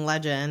fucking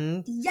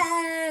legend.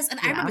 Yes. And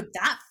I remember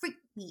that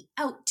me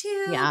out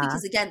too. Yeah.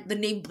 Because again, the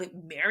name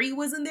Mary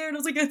wasn't there. And I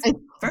was like, it's I,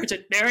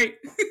 Virgin Mary.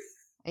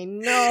 I Even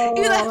though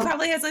that know.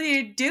 probably has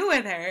something to do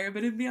with her.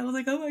 But in me, I was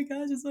like, oh my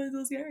gosh, it's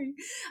so scary.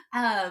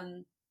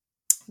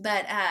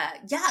 But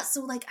yeah,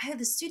 so like I had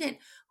this student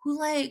who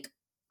like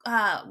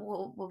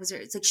what was her?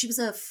 It's like she was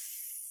a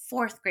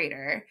fourth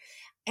grader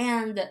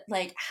and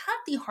like had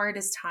the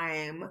hardest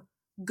time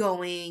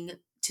going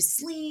to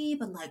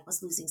sleep and like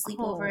was losing sleep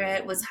over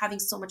it, was having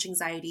so much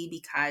anxiety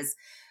because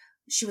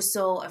she was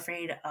so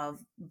afraid of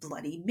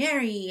Bloody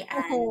Mary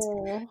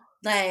and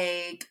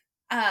like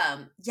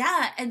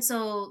yeah, and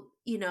so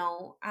we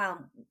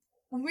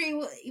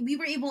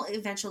were able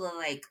eventually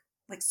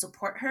like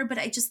support her, but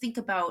I just think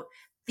about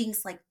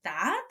things like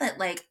that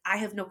like I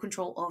have no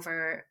control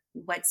over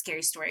what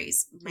scary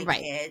stories my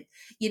Right. kid,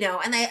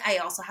 and I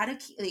also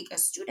had a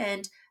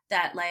student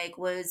that like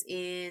was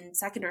in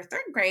second or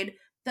third grade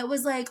that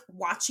was like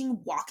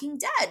watching Walking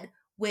Dead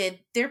with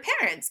their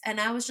parents, and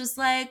I was just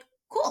like,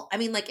 cool. I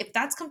mean, like if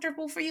that's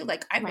comfortable for you,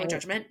 like I have no Right.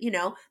 judgment,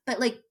 but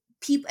like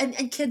people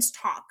and kids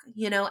talk,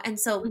 and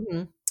so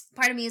Mhm.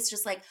 part of me is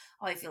just like,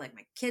 oh, I feel like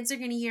my kids are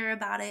going to hear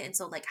about it. And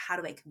so like, how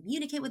do I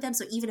communicate with them?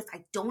 So even if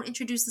I don't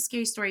introduce the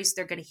scary stories,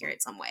 they're going to hear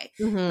it some way.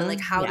 But like,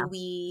 how Yeah. do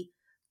we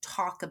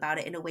talk about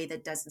it in a way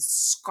that doesn't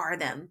scar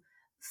them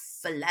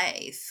for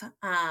life?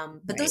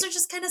 But those Right. are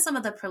just kind of some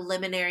of the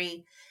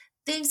preliminary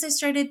things I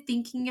started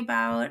thinking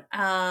about.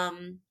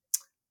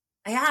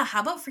 Yeah,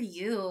 how about for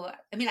you?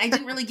 I mean, I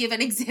didn't really give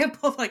an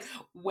example of like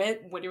what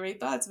are your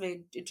thoughts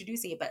when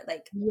introducing it, but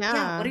like,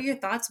 yeah, what Yeah. are your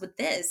thoughts with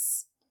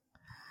this?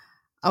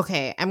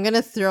 Okay, I'm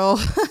gonna throw.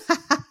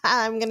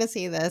 I'm gonna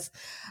say this.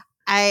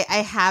 I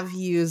have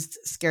used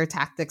scare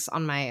tactics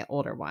on my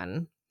older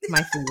one,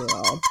 my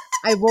 3-year-old.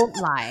 I won't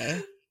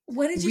lie.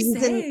 What did you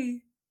Reason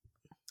say?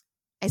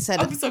 I said,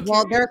 I'm so well,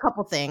 curious. there are a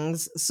couple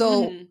things.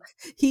 So Mhm.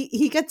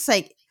 he gets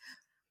like,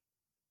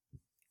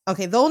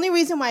 okay, the only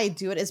reason why I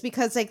do it is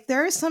because like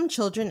there are some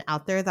children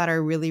out there that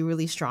are really,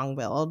 really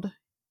strong-willed,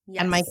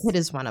 and my Yes. kid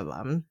is one of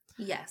them.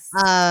 Yes.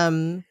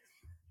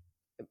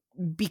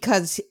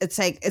 Because it's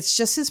like it's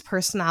just his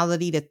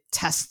personality to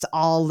test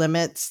all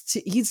limits.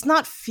 He's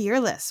not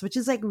fearless, which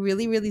is like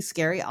really, really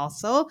scary.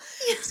 Also,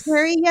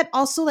 scary yet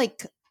also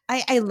like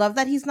I love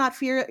that he's not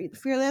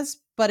fearless,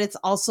 but it's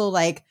also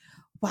like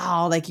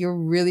wow, like you're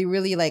really,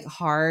 really like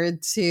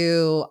hard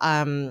to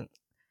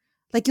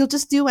like you'll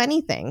just do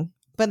anything.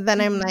 But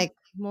then I'm Mhm. like,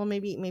 well,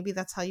 maybe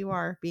that's how you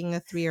are being a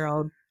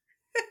 3-year-old.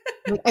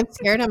 Like, I've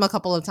scared him a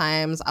couple of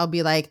times. I'll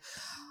be like,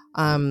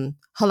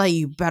 Hala,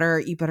 you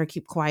better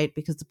keep quiet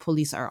because the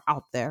police are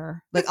out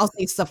there. Like I'll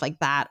say stuff like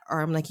that,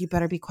 or I'm like, you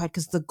better be quiet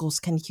because the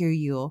ghost can hear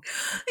you.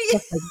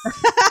 Stuff like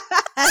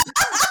that.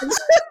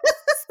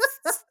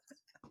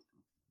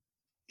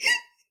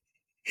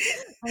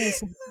 I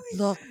was like,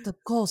 look, the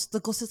ghost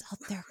is out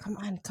there. Come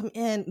on, come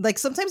in. Like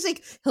sometimes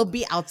like he'll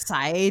be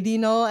outside,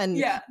 and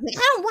Yeah. like,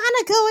 I don't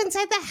want to go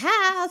inside the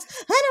house.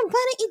 I don't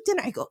want to eat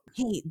dinner. I go,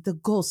 hey, the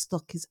ghost,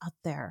 look, is out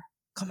there.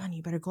 Come on,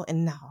 you better go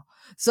in now.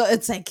 So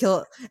it's like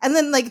and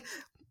then like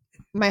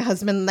my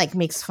husband like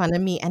makes fun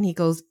of me and he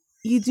goes,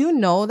 you do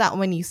know that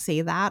when you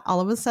say that,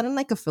 all of a sudden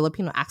like a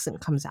Filipino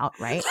accent comes out,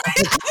 right? I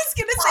was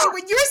gonna say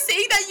when you were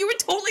saying that, you were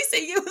totally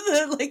saying it with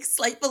a like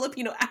slight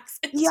Filipino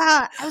accent.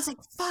 Yeah, I was like,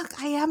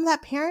 fuck, I am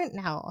that parent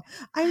now.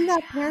 I'm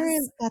that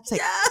parent that's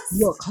like, Yes.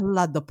 look,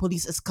 hala, the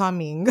police is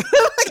coming. Like,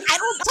 I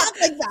don't talk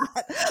like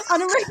that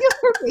on a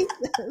regular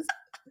basis.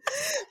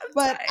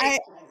 But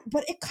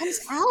it comes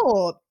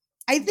out.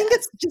 I think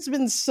it's just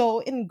been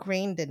so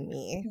ingrained in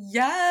me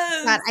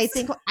Yes. that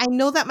I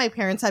know that my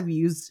parents have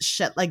used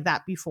shit like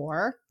that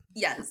before.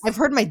 Yes. I've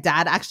heard my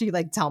dad actually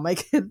like tell my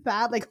kid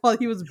that like while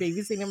he was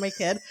babysitting my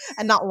kid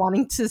and not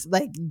wanting to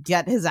like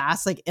get his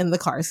ass like in the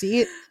car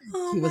seat.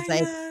 Oh He was my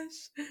like,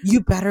 gosh. you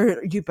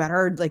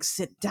better like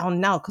sit down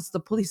now because the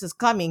police is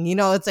coming.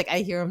 It's like I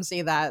hear him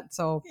say that.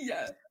 So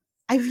Yeah.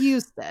 I've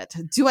used it.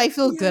 Do I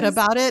feel good Yes.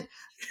 about it?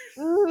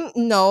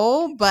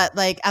 No, but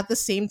like at the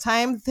same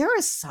time, there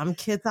are some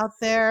kids out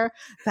there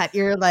that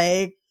you're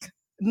like,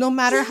 no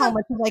matter how Yeah.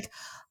 much you're like,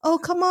 oh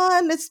come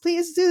on, let's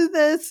please do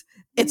this,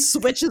 it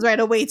switches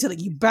right away to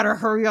like, you better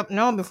hurry up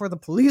now before the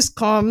police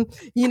come.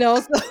 So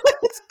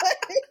it's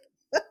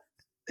like,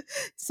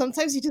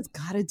 sometimes you just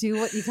gotta do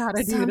what you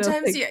gotta do.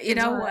 Sometimes, To, you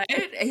know what?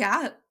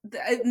 Yeah.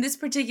 In this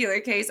particular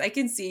case, I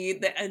can see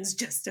the ends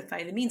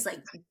justify the means,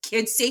 like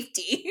kid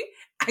safety.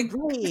 I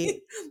Right.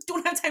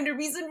 don't have time to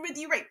reason with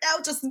you right now.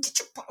 Just get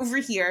your butt over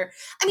here.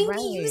 I mean,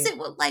 we use Right. it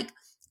with like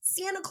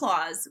Santa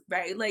Claus,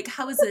 right? Like,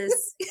 how is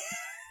this?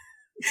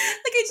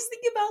 Like, I just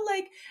think about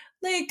like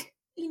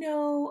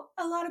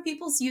a lot of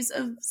people's use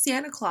of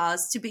Santa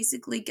Claus to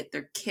basically get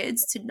their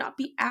kids to not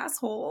be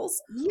assholes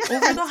over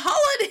Yes. the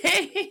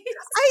holidays.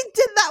 I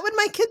did that with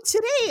my kid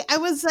today. I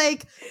was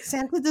like,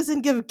 Santa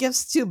doesn't give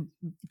gifts to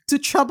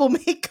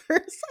troublemakers.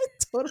 I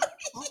totally.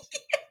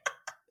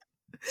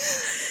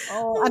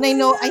 Oh, and I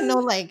know,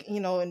 like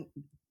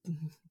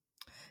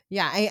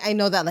Yeah, I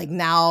know that like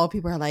now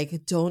people are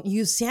like, don't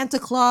use Santa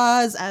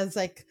Claus as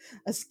like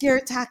a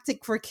scare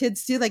tactic for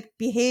kids to like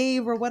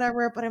behave or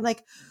whatever. But I'm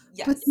like,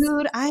 but Yes.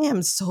 dude, I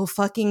am so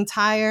fucking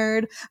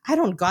tired. I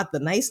don't got the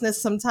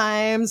niceness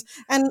sometimes.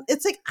 And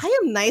it's like, I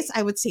am nice,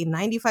 I would say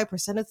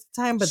 95% of the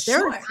time, but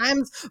there are Sure.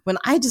 times when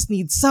I just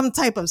need some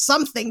type of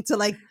something to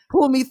like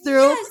pull me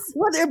through, Yes.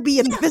 whether it be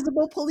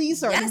invisible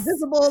police or Yes.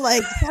 invisible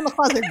like Santa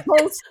Claus or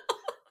ghosts.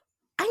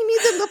 I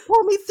need them to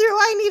pull me through.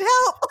 I need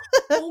help.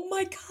 Oh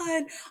my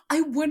God.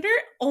 I wonder,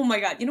 oh my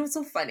God, you know what's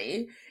so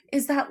funny?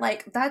 Is that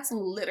like, that's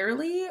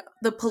literally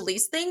the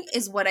police thing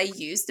is what I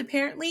used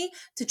apparently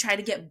to try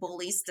to get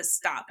bullies to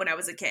stop when I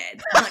was a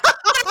kid. I'm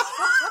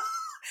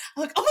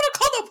like, I'm gonna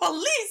call the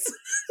police.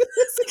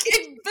 It's like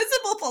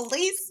invisible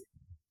police.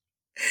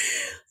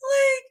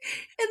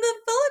 Like in the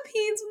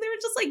Philippines, when they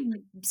were just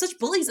like such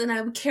bullies, and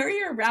I would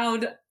carry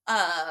around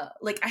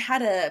like I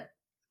had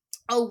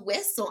a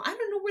whistle. I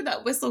don't know where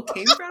that whistle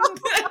came from,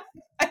 but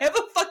I have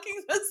a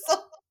fucking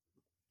whistle.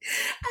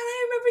 And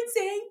I remember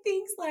saying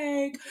things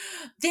like,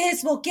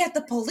 this will get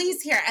the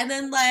police here. And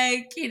then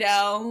like, you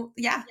know,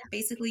 yeah,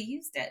 basically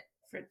used it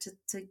for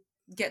to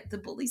get the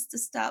bullies to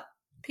stop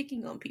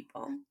picking on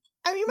people.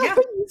 I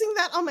remember using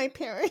that on my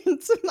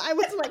parents when I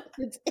was like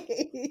kids'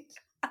 age.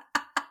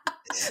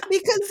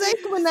 Because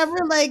like whenever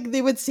like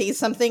they would say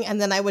something and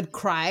then I would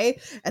cry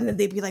and then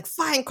they'd be like,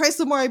 fine, cry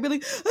some more. I'd be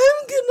like,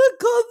 I'm gonna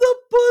call the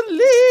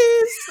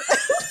police.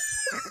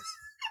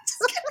 Just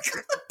gonna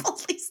call the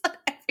police on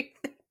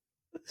everything.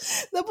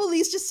 The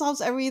police just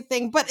solves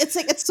everything. But it's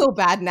like it's so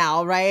bad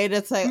now, right?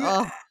 It's like,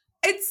 oh,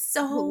 it's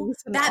so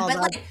police and bad. all But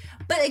that. like,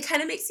 but it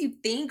kind of makes you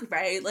think,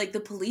 right? Like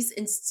the police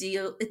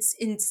it's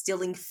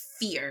instilling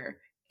fear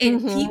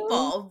in Mhm.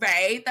 people,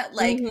 right? That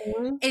like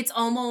Mhm. it's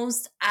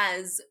almost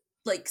as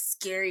like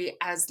scary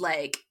as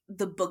like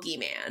the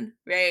boogeyman,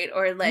 right?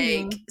 Or like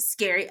Mhm.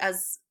 scary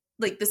as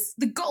like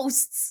the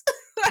ghosts.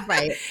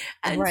 Right.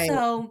 And Right.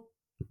 so,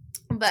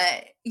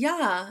 but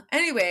yeah,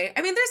 anyway,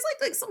 I mean there's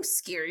like some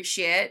scary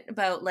shit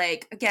about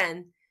like,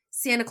 again,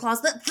 Santa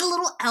Claus, the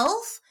little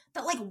elf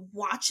that like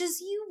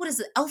watches you. What is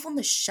it, Elf on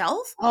the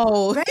Shelf?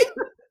 Oh, Right?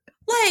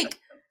 Like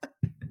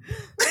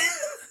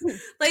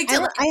like, to,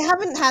 like I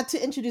haven't had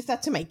to introduce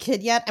that to my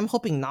kid yet. I'm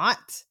hoping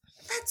not.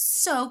 that's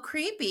so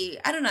creepy.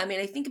 I don't know. I mean,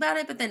 I think about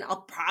it, but then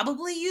I'll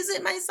probably use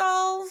it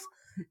myself.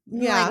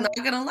 Yeah. Like,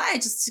 not gonna lie,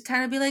 just to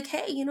kind of be like,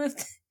 hey, you know, if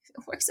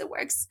it works, it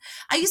works.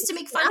 I used to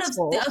make fun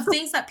Asshole. of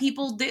things that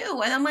people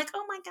do, and I'm like,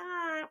 oh my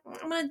God,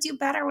 I'm gonna do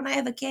better when I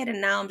have a kid. And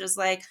now I'm just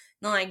like,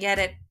 no, I get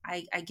it.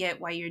 I get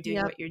why you're doing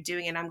Yep. what you're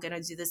doing, and I'm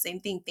gonna do the same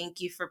thing.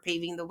 Thank you for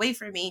paving the way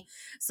for me.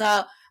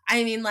 So,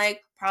 I mean,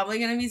 like, probably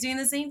gonna be doing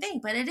the same thing,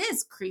 but it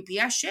is creepy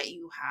as shit.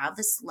 You have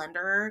this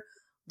slender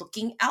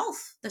looking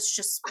elf that's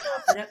just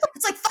popping up.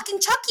 It's like fucking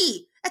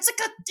Chucky. It's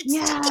Chucky.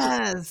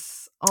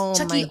 Yes. Oh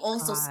Chucky my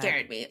also God.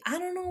 scared me. I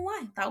don't know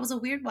why. That was a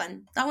weird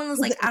one. That one was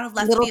Is like it out of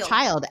left little field.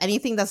 child.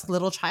 Anything that's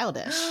little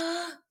childish.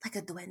 Like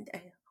a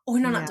duende. Oh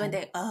no, not Yeah.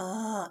 duende.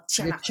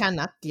 The Tianak.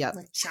 Chanak. Yep.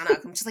 Like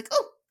Tianak. I'm just like,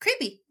 oh,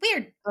 creepy,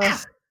 weird.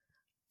 Ah.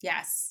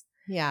 Yes.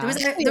 Yeah. There was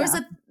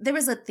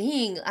a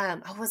thing.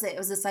 What was it? It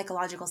was a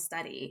psychological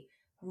study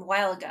from a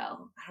while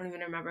ago. I don't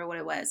even remember what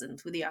it was and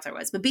who the author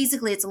was. But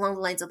basically, it's along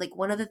the lines of like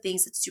one of the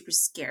things that's super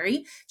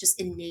scary, just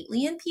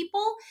innately in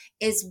people,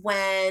 is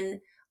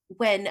when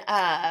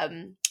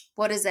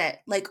what is it?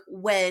 Like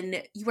when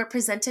you are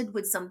presented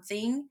with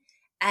something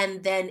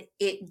and then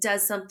it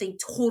does something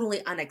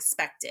totally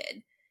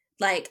unexpected.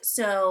 Like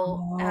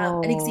so, an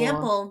Oh.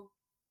 example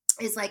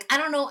is like, I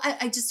don't know,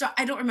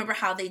 I don't remember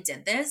how they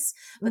did this,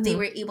 but they Mhm.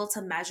 were able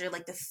to measure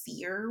like the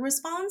fear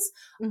response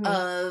Mhm.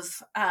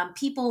 of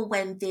people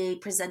when they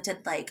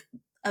presented like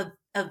a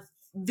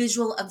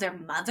visual of their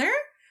mother,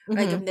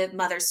 like Mhm. of the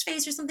mother's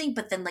face or something,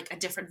 but then like a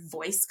different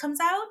voice comes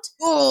out.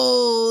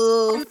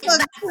 Oh, And fuck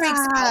that freaks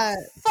that.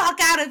 the fuck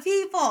out of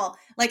people,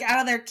 like out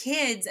of their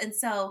kids. And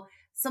so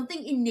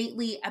something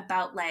innately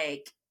about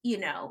like, you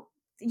know,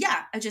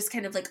 yeah, I just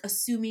kind of like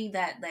assuming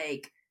that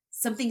like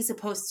something's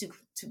supposed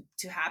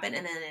to happen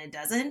and then it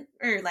doesn't,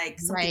 or like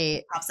something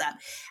Right. pops up.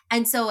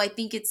 And so I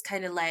think it's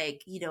kind of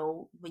like, you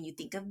know, when you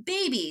think of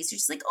babies, you're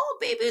just like, oh,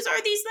 babies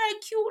are these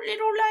like cute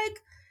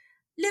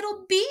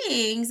little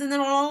beings, and then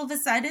all of a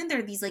sudden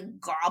they're these like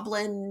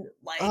goblin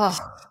like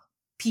Ugh.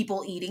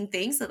 people eating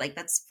things. So like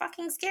that's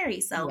fucking scary.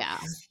 So Yeah.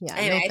 Yeah.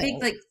 anyway, No I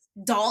think thanks.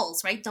 like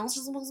dolls, right? Dolls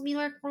are supposed to be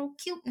like real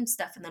cute and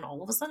stuff, and then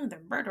all of a sudden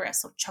they're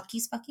murderous. So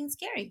Chucky's fucking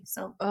scary.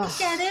 So I Ugh.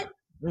 get it.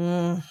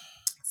 Mm.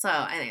 So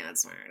I think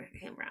that's where it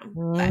came from.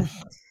 Mm.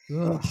 But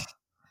Ugh.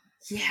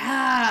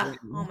 yeah,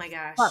 oh my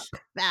gosh,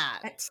 Fuck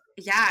that.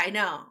 yeah, I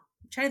know.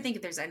 I'm trying to think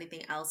if there's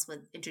anything else with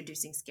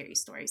introducing scary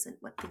stories and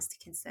what things to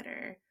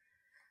consider.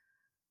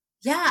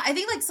 Yeah, I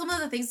think like some of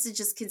the things to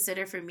just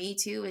consider for me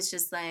too is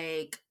just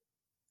like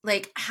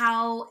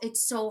how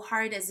it's so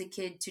hard as a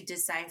kid to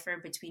decipher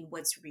between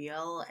what's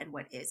real and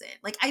what isn't.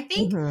 Like I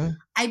think Mhm.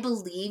 I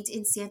believed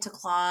in Santa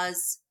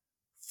Claus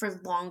for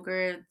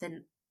longer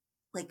than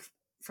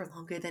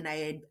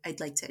I'd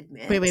like to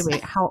admit.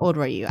 Wait. How old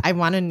were you? I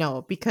want to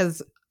know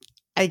because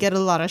I get a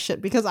lot of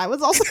shit because I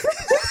was also.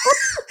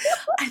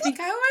 I think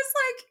I was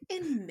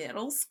like in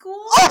middle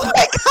school. Oh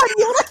my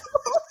god!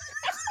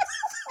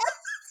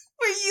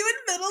 Were you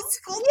in middle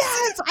school?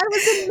 Yes, I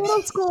was in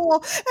middle school,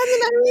 and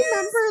then I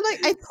remember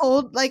like I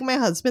told like my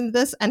husband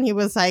this, and he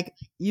was like,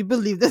 "You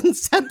believed in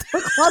Santa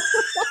Claus?"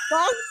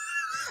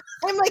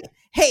 I'm like,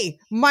 "Hey,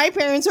 my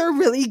parents are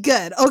really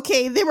good.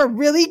 Okay, they were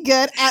really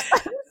good at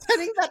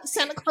pretending that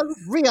Santa Claus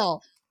was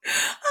real."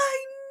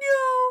 I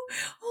know.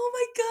 Oh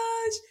my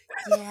gosh.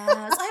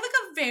 Yeah. So I have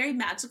like a very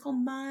magical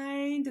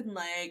mind, and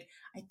like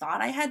I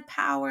thought I had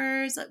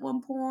powers at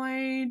one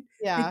point.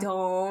 I Yeah.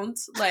 don't.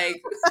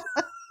 Like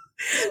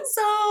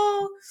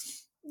so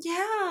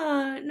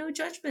yeah, no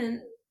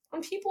judgment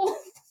on people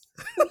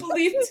who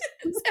believed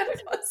in Santa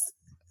Claus.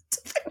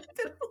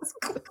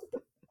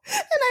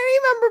 And I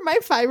remember my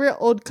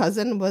 5-year-old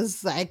cousin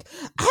was like,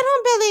 "I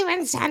don't believe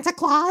in Santa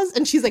Claus,"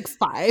 and she's like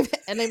 5,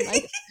 and I'm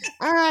like,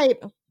 "All right,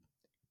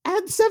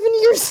 add 7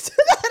 years to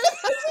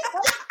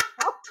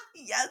that."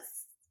 Yes.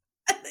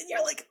 And then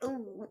you're like,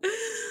 oh,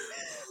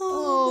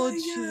 Oh, my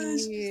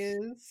gosh.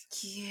 jeez.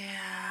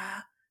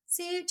 Yeah.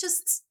 See,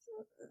 just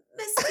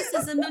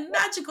mysticism and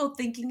magical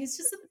thinking is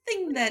just a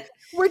thing that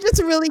We're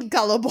just really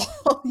gullible.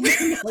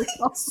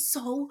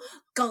 so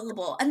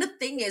gullible. And the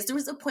thing is, there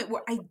was a point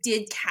where I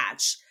did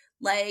catch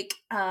like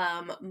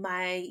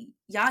my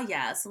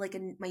yaya, so like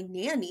my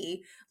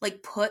nanny,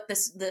 like put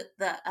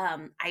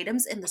the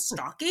items in the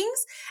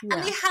stockings, and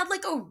Yeah. they had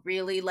like a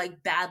really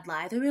like bad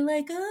lie. They were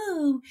like,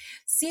 "Oh,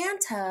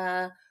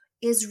 Santa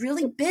is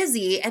really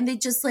busy," and they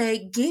just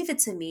like gave it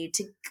to me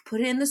to put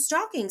it in the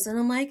stockings, and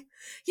I'm like,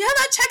 "Yeah,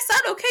 that checks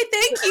out. Okay,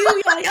 thank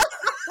you, yaya."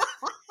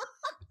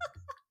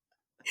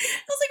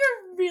 It was like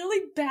a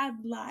really bad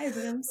lie,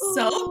 but I'm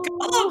so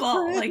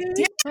gullible. Like,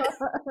 damn.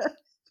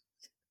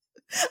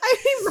 I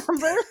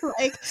remember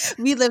like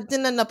we lived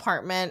in an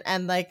apartment,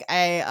 and like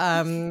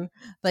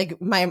like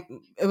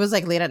it was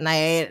like late at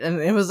night, and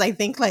it was I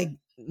think like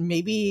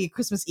maybe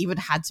Christmas Eve. It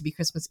had to be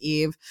Christmas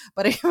Eve,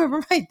 but I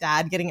remember my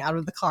dad getting out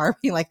of the car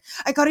being like,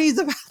 "I gotta use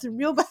the bathroom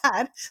real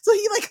bad," so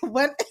he like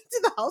went into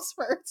the house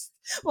first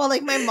while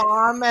like my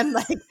mom and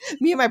like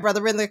me and my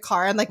brother were in the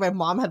car, and like my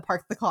mom had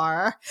parked the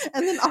car,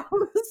 and then all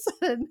of a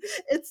sudden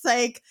it's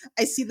like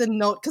I see the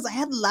note because I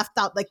had left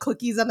out like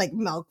cookies and like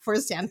milk for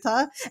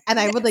Santa, and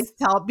I would like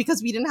tell,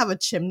 because we didn't have a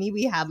chimney,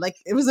 we had like,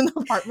 it was an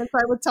apartment, so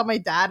I would tell my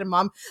dad and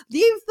mom,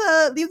 leave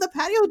the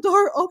patio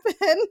door open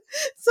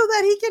so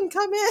that he can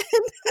come in.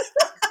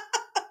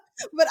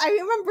 But I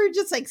remember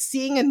just like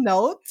seeing a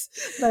note,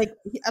 like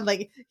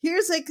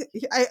here's like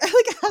I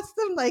like asked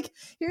them like,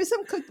 here's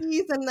some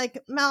cookies and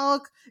like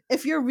milk.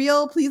 If you're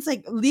real, please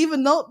like leave a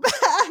note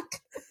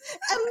back.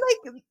 And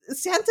like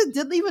Santa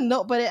did leave a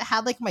note, but it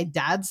had like my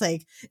dad's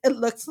like, it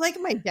looks like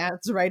my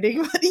dad's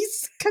writing, but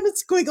he's kind of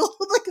squiggled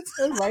like it's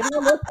still writing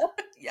on it.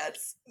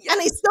 Yes. And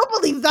I still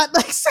believe that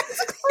like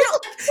Santa Claus.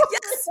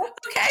 Yes.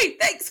 Okay.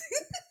 Thanks.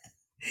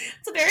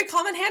 It's a very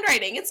common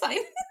handwriting. It's fine.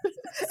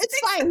 It's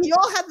fine. You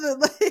all had the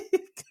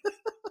like.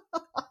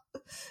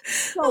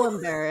 So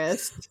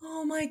embarrassed.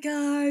 Oh my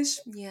gosh.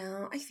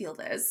 Yeah, I feel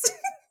this.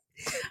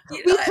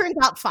 We turned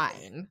out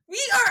fine.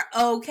 We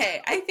are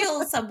okay. I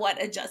feel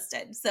somewhat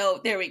adjusted. So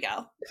there we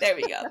go. There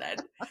we go then.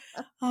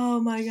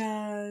 Oh my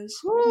gosh.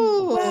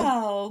 Ooh.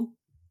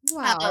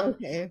 Wow.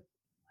 Okay.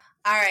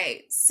 All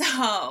right.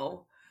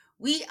 So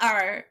we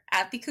are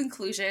at the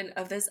conclusion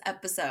of this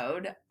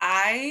episode.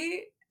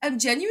 I'm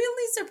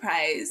genuinely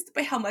surprised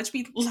by how much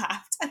we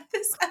laughed at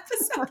this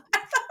episode. I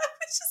thought I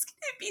was just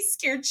going to be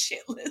scared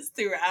shitless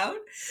throughout.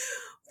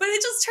 But it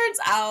just turns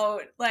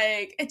out,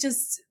 like,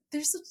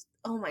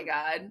 oh my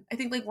God. I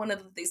think, like, one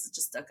of the things that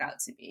just stuck out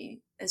to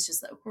me is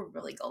just that we're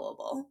really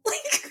gullible.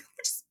 Like,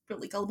 we're just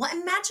really gullible.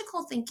 And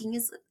magical thinking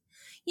is,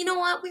 you know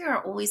what? We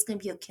are always going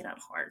to be a kid at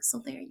heart. So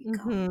there you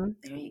go. Mm-hmm.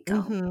 There you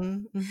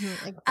go.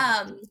 Exactly.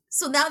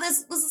 So now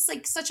this is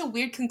like such a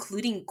weird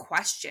concluding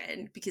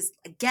question because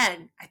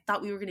again, I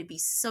thought we were going to be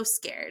so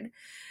scared.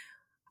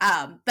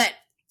 But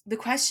the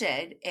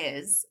question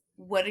is,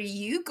 what are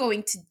you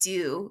going to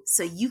do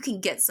so you can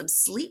get some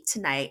sleep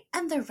tonight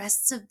and the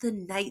rest of the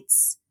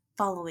nights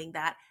following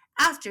that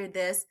after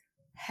this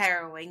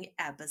harrowing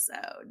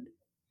episode?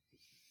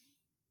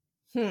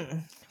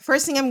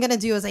 First thing I'm gonna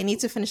do is I need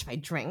to finish my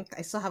drink.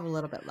 I still have a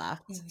little bit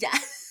left. Yeah.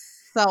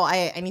 So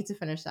I need to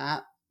finish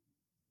that.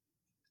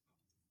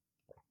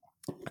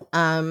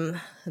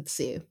 Let's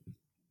see.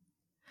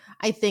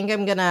 I think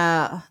I'm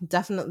gonna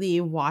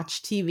definitely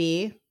watch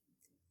TV.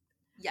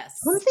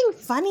 Yes. Something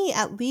funny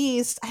at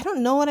least. I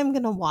don't know what I'm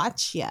gonna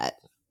watch yet.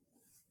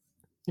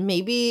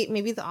 Maybe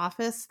The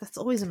Office. That's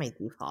always my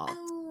default. I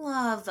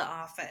love The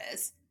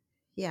Office.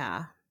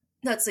 Yeah.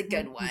 That's a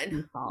good one.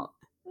 Default.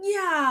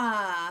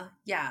 Yeah.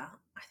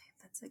 I think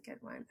that's a good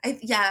one.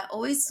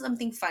 Always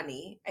something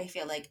funny. I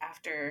feel like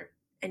after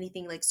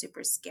anything like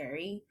super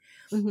scary.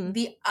 Mm-hmm.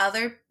 The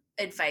other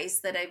advice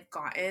that I've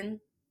gotten,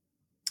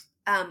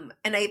 and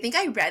I think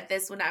I read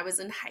this when I was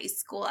in high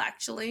school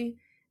actually,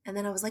 and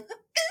then I was like,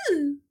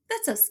 ooh,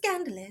 that's so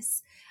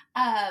scandalous.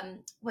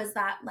 Was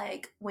that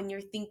like when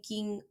you're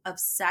thinking of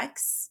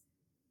sex,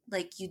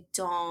 like you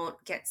don't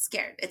get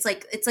scared. It's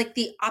like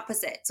the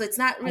opposite. So it's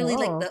not really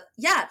like Oh.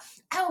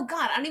 oh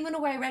God, I don't even know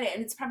where I read it.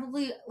 And it's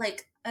probably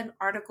like an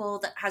article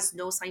that has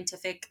no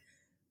scientific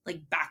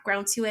like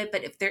background to it.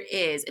 But if there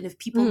is, and if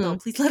people know,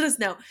 please let us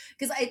know.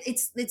 Because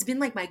it's been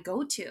like my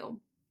go-to.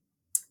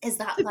 Is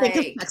that like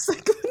Think of sex,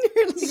 like, when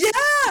you're like,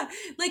 yeah,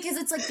 like because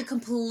it's like the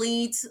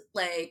complete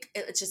like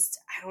it's just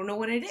I don't know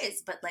what it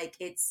is, but like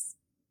it's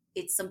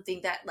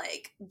something that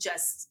like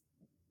just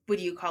what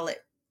do you call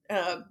it?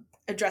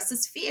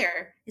 Addresses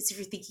fear is if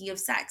you're thinking of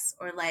sex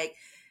or like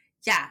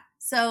yeah.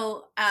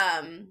 So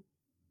I'm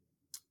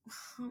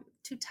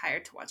too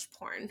tired to watch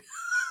porn.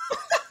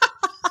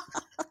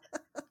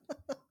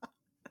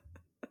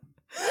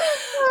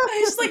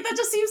 I just like that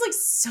just seems like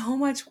so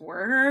much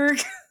work.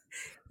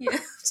 Yeah.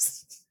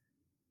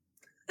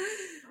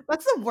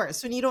 That's the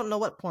worst when you don't know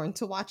what porn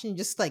to watch and you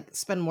just like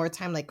spend more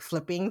time like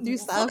flipping through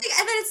stuff. And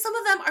then some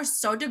of them are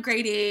so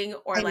degrading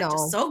or I like know.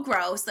 just so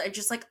gross that it's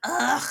just like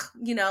ugh,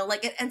 you know,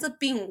 like it ends up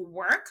being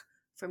work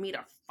for me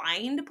to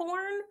find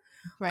porn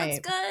that's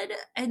good.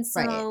 And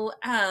so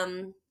I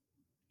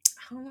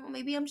don't know,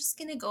 maybe I'm just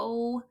gonna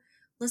go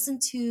listen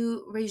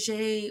to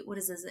Reggae. What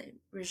is his name?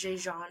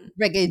 Reggae Jean.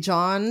 Reggae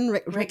John.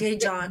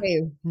 Reggae John.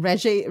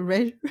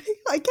 Reggae.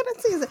 I cannot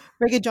say it.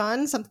 Reggae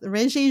John. Something.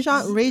 Reggae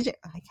John. Reggae.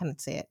 I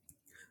cannot say it.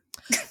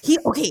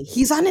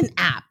 He's on an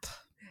app.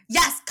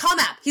 Yes, Calm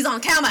app. He's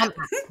on Calm app.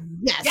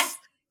 Yes.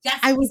 Yes.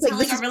 I was He's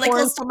like, telling a really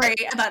cool story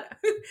about.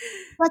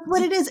 That's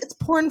what it is. It's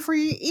porn for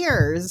your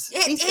ears.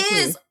 It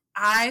is.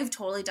 I've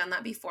totally done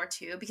that before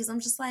too because I'm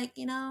just like,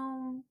 you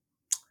know,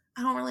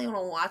 I don't really want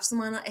to watch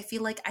someone. I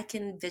feel like I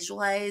can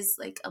visualize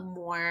like a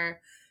more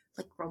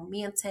like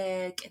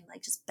romantic and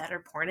like just better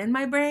porn in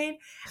my brain.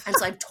 And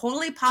so I've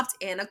totally popped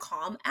in a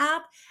Calm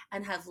app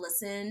and have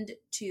listened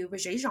to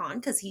Reggae Jean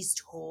because he's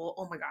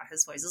oh my God,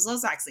 his voice is so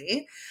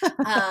sexy.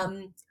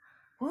 What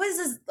was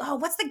his,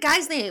 what's the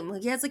guy's name?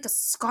 He has like a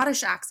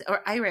Scottish accent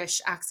or Irish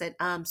accent.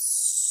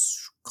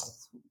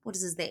 What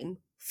is his name?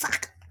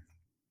 Fuck.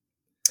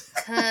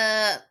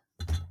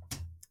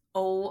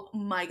 Oh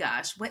my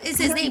gosh. What is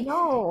his name?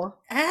 No.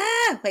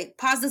 Wait,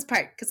 pause this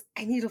part because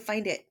I need to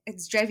find it.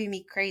 It's driving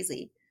me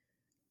crazy.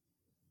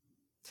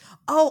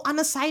 Oh, on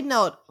a side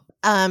note,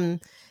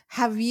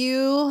 have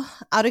you,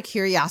 out of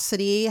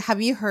curiosity,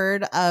 have you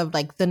heard of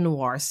like the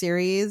Noir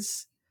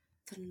series?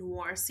 The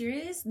Noir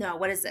series? No,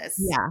 what is this?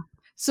 Yeah.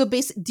 So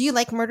do you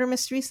like murder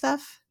mystery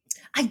stuff?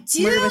 I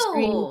do. Murder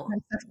mystery stuff?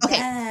 Okay.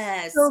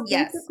 Yes. So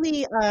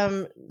basically,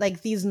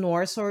 like these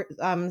Noir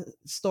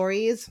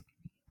stories,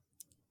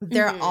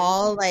 they're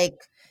all like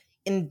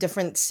in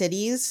different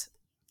cities,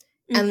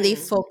 and they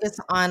focus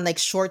on like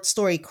short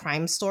story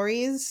crime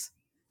stories.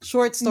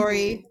 Short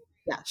stories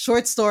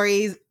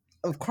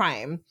of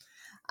crime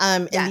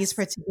in these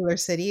particular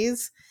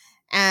cities.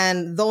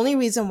 And the only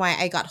reason why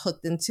I got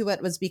hooked into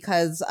it was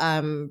because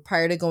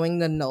prior to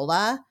going to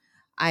NOLA,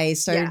 I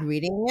started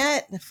reading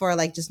it for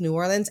like just New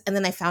Orleans, and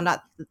then I found out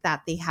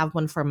that they have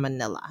one for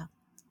Manila.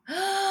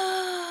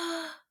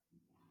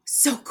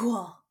 So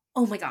cool.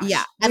 Oh my gosh.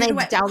 Yeah. And I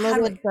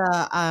downloaded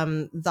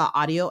the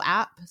audio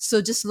app.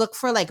 So just look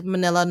for like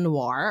Manila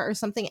Noir or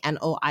something,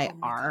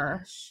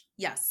 NOIR.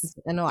 Yes.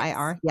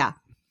 NOIR. Yeah.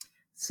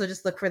 So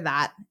just look for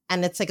that.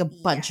 And it's like a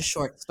bunch of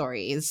short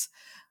stories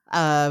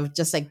of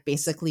just like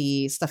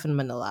basically stuff in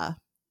Manila.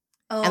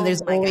 Oh, and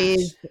there's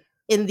always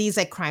in these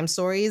like crime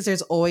stories,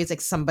 there's always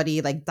like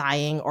somebody like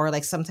dying or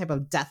like some type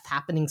of death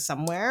happening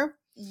somewhere.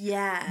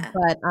 Yeah.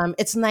 But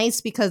it's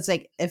nice because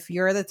like if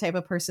you're the type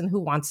of person who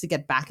wants to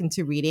get back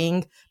into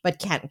reading but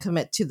can't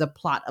commit to the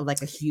plot of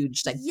like a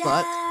huge like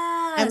book,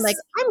 I'm like,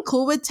 I'm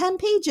cool with 10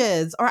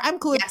 pages or I'm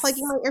cool with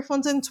plugging my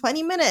earphones in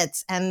 20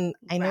 minutes and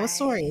I know a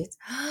story.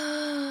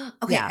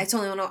 Okay, I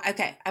totally want to.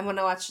 Okay, I want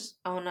to watch.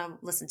 I want to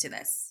listen to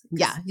this.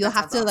 Yeah, you'll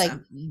have to like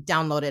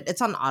download it.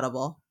 It's on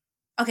Audible.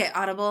 Okay,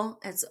 Audible.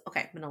 It's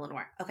okay. Manila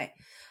Noir. Okay,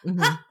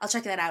 I'll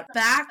check that out.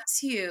 Back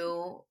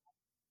to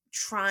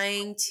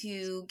trying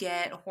to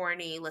get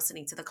horny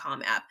listening to the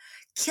Calm app.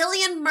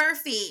 Cillian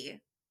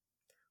Murphy.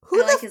 Who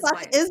the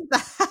fuck is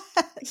that?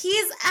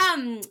 He's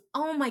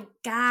oh my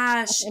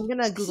gosh. I'm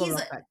gonna Google real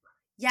quick.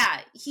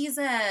 Yeah, he's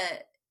an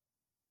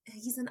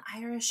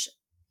Irish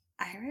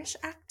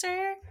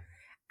actor.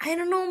 I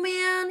don't know,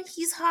 man.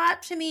 He's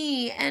hot to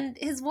me and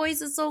his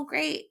voice is so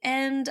great.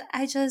 And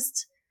I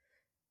just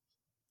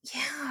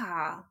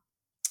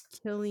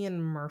Cillian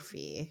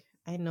Murphy.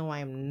 I know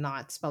I am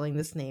not spelling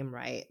this name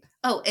right.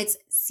 Oh, it's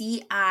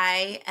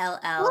Cillian.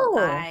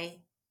 I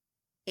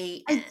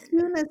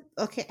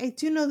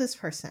do know this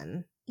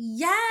person.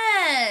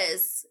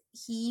 Yes.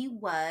 He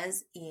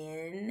was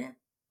in,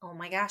 oh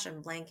my gosh,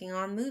 I'm blanking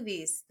on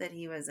movies that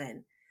he was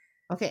in.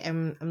 Okay,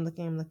 I'm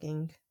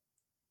looking.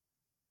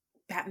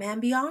 Batman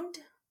Beyond?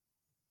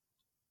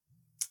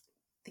 I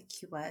think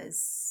he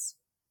was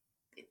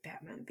in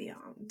Batman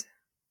Beyond.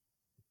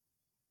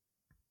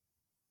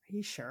 Are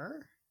you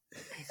sure?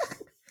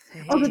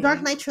 Oh, the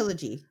Dark Knight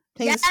trilogy.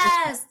 Yes,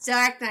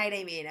 Dark Knight,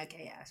 I mean.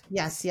 Okay, yeah.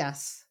 Yes.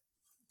 Yes.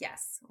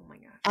 Oh my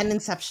god. And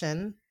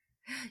Inception.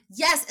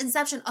 Yes,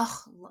 Inception.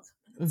 Oh, love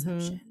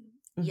Inception.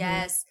 Mm-hmm.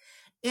 Yes.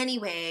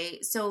 Anyway,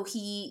 so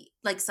he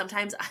like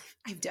sometimes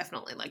I'm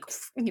definitely like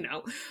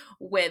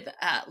with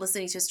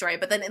listening to a story,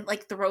 but then it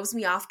like throws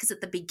me off because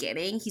at the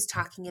beginning he's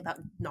talking about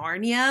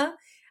Narnia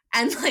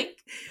and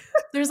like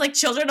there's like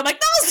children. I'm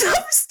like, no,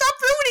 stop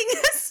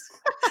ruining this.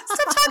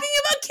 Stop talking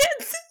about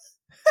kids.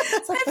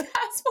 So I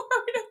fast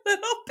forward a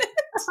little bit.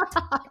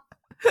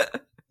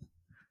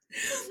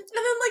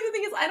 And then like the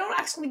thing is I don't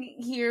actually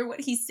hear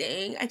what he's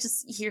saying. I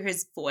just hear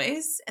his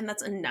voice, and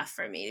that's enough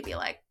for me to be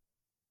like,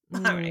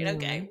 all right,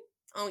 okay.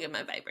 I'll get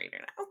my vibrator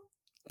now.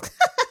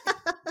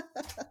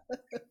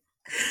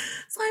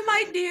 So I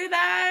might do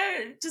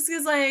that just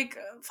because like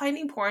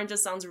finding porn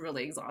just sounds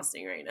really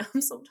exhausting right now.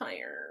 I'm so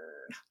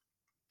tired.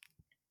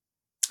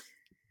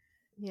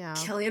 Yeah.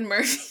 Cillian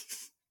Murphy.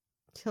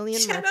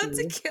 Shout out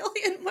to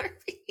Cillian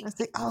Murphy. I was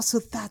like, oh, so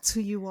that's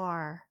who you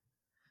are.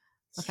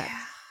 Okay.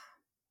 Yeah.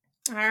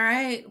 All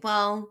right.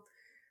 Well,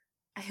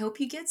 I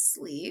hope you get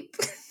sleep.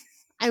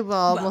 I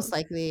will, most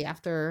likely,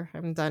 after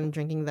I'm done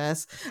drinking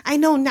this. I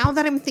know, now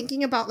that I'm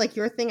thinking about like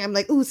your thing, I'm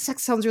like, ooh,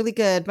 sex sounds really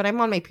good, but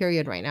I'm on my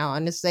period right now,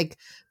 and it's like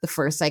the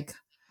first, like,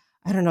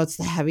 I don't know, it's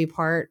the heavy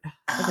part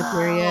of the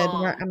period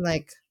where I'm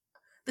like,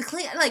 the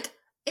clean, like,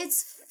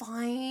 it's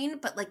fine,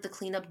 but like the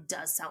cleanup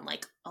does sound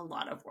like a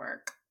lot of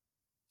work.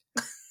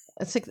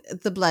 It's like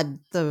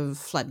the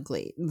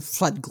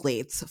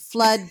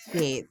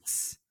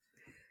floodgates.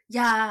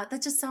 Yeah,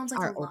 that just sounds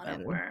like a lot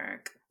of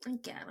work. I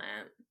get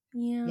it.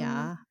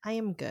 Yeah, I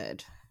am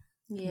good.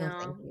 Yeah. No,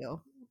 thank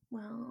you.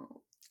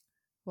 Well,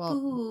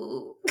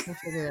 we'll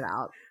figure it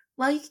out.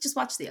 Well, you can just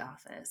watch The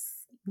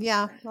Office.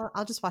 Yeah, well,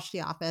 I'll just watch The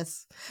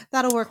Office.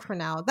 That'll work for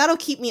now. That'll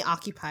keep me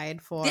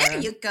occupied for. There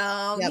you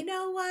go. Yep. You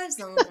know what?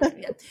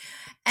 Yeah.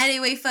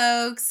 Anyway,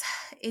 folks,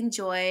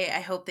 enjoy.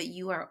 I hope that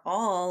you are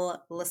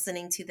all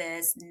listening to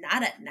this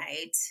not at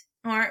night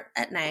or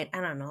at night.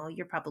 I don't know.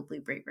 You're probably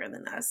braver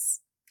than us.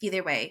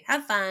 Either way,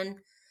 have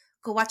fun.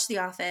 Go watch The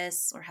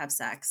Office or have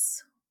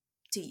sex.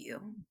 To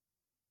you.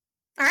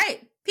 All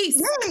right.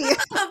 Peace. Bye.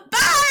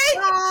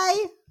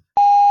 Bye.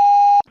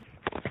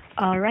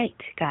 All right,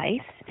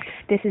 guys.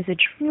 This is a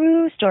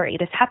true story.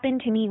 This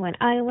happened to me when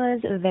I was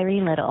very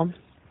little.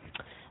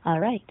 All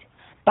right.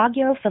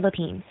 Baguio,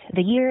 Philippines.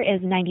 The year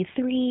is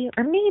 93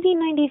 or maybe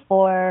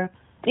 94,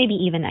 maybe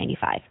even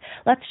 95.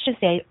 Let's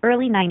just say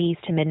early 90s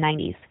to mid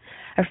 90s.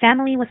 Our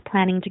family was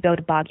planning to go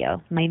to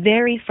Baguio, my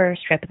very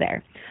first trip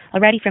there.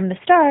 Already from the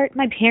start,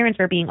 my parents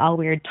were being all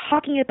weird,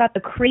 talking about the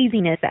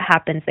craziness that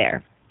happens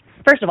there.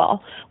 First of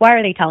all, why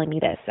are they telling me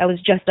this? I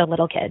was just a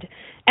little kid.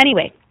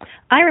 Anyway,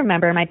 I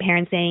remember my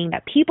parents saying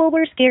that people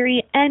were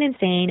scary and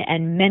insane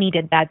and many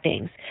did bad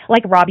things,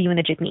 like rob you in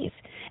the jeepneys.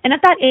 And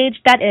at that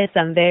age, that is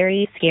some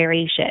very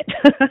scary shit.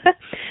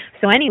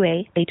 So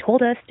anyway, they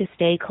told us to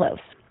stay close.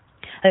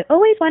 I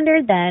always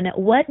wondered then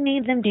what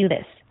made them do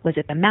this. Was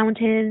it the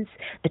mountains,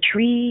 the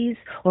trees,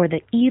 or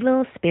the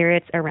evil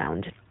spirits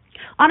around?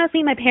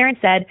 Honestly, my parents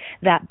said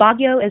that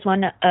Baguio is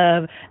one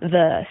of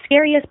the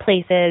scariest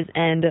places,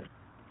 and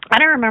I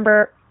don't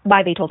remember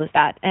why they told us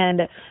that.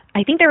 And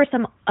I think there was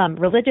some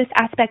religious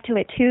aspect to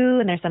it too,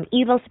 and there's some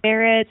evil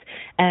spirits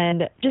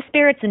and just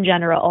spirits in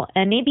general.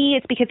 And maybe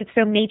it's because it's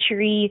so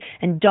naturey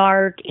and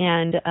dark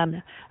and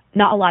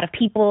not a lot of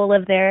people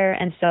live there,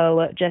 and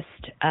so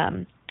just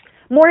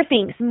more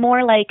things,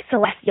 more like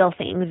celestial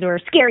things or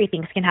scary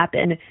things can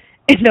happen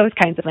in those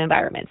kinds of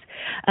environments.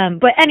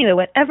 But anyway,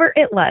 whatever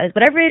it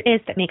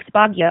is that makes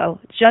Baguio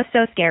just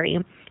so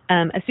scary,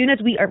 as soon as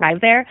we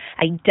arrived there,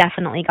 I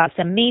definitely got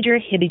some major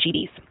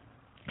heebie-jeebies.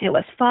 It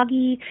was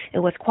foggy. It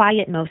was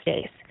quiet most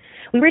days.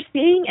 We were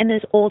staying in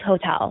this old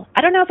hotel.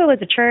 I don't know if it was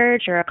a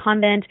church or a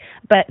convent,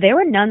 but there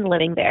were nuns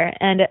living there.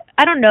 And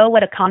I don't know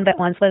what a convent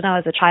was when I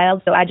was a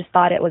child, so I just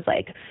thought it was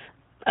like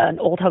an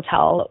old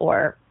hotel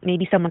or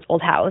maybe someone's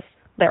old house,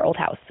 their old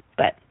house.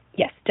 But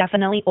yes,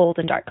 definitely old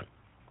and dark.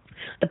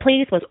 The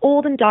place was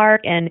old and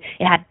dark, and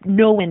it had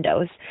no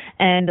windows,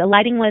 and the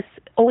lighting was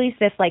always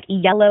this like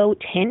yellow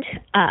tint,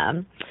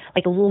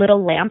 like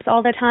little lamps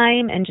all the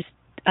time, and just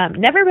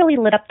never really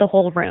lit up the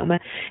whole room.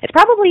 It's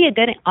probably a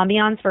good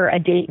ambiance for a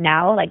date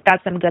now, like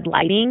that's some good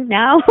lighting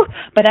now,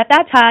 but at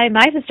that time,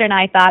 my sister and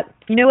I thought,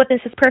 you know what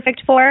this is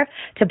perfect for?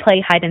 To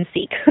play hide and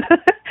seek.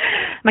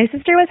 My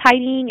sister was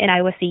hiding, and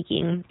I was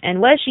seeking,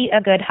 and was she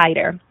a good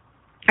hider?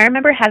 I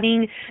remember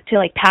having to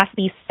like pass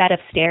these set of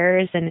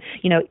stairs, and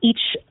each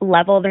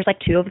level, there's like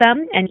 2 of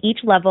them, and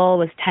each level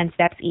was 10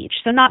 steps each,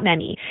 so not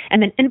many.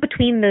 And then in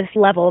between this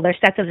level, there's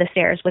sets of the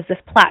stairs, was this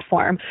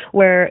platform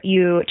where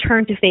you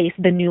turn to face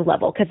the new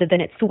level because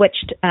then it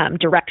switched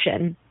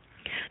direction.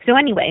 So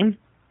anyway,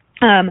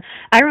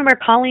 I remember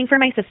calling for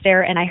my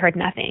sister, and I heard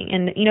nothing.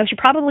 And she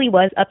probably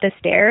was up the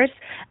stairs,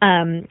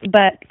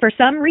 but for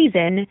some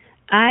reason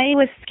I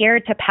was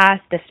scared to pass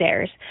the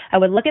stairs. I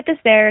would look at the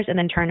stairs and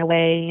then turn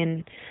away,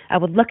 and I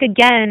would look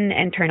again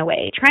and turn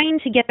away, trying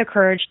to get the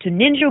courage to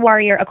ninja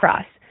warrior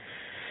across.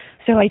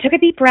 So I took a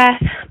deep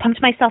breath,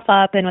 pumped myself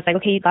up, and was like,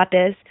 okay, you got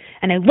this.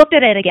 And I looked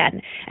at it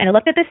again. And I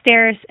looked at the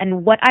stairs,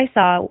 and what I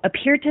saw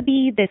appeared to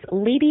be this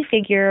lady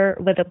figure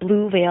with a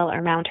blue veil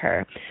around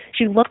her.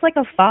 She looked like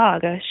a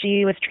fog.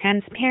 She was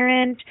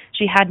transparent.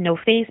 She had no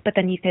face, but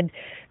then you could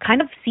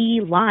kind of see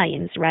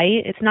lines,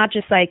 right? It's not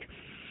just like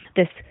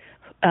this,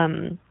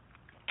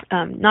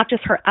 not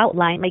just her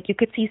outline. Like, you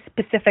could see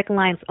specific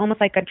lines,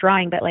 almost like a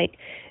drawing, but like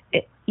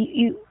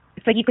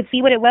it's like you could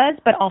see what it was,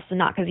 but also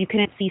not, because you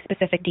couldn't see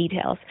specific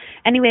details.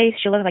 Anyway,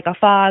 she looked like a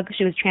fog.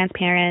 She was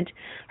transparent,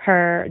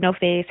 no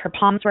face, her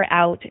palms were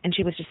out, and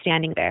she was just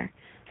standing there,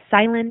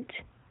 silent,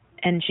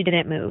 and she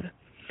didn't move.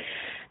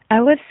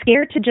 I was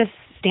scared to just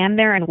stand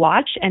there and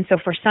watch, and so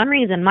for some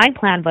reason, my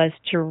plan was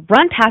to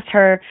run past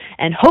her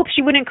and hope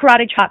she wouldn't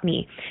karate chop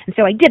me. And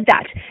so I did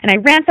that, and I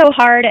ran so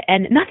hard,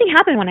 and nothing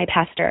happened when I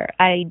passed her.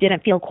 I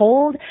didn't feel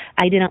cold.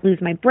 I didn't lose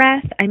my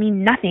breath. I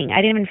mean, nothing.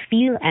 I didn't even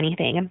feel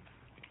anything.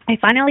 I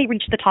finally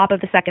reached the top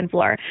of the second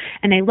floor,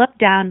 and I looked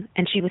down,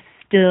 and she was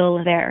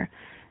still there.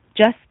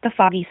 Just the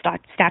foggy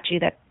statue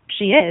that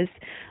she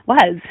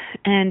was.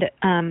 And at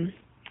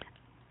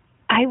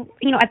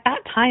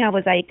that time, I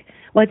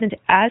wasn't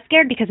as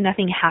scared because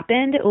nothing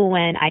happened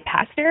when I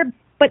passed her,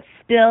 but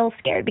still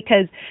scared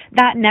because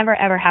that never,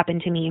 ever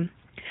happened to me.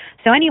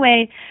 So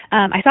anyway,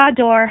 I saw a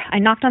door. I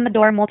knocked on the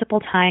door multiple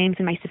times,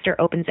 and my sister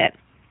opens it.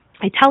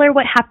 I tell her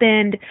what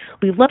happened.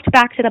 We looked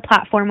back to the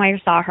platform where I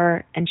saw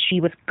her, and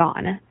she was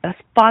gone. The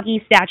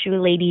foggy statue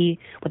lady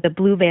with the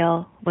blue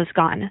veil was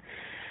gone.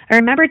 I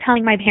remember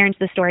telling my parents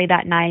the story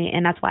that night,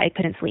 and that's why I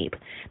couldn't sleep.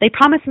 They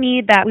promised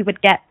me that we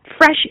would get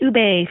fresh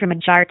ube from a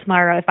jar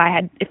tomorrow if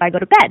I go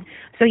to bed.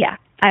 So yeah,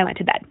 I went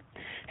to bed.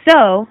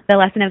 So the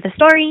lesson of the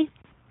story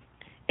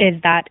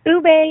is that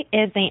ube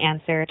is the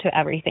answer to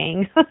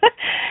everything.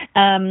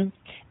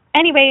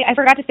 Anyway, I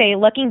forgot to say,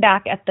 looking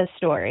back at the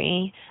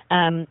story,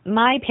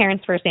 my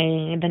parents were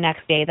saying the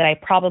next day that I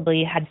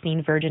probably had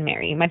seen Virgin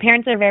Mary. My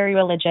parents are very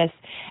religious,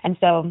 and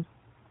so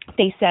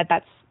they said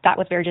that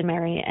was Virgin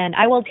Mary, and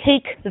I will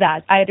take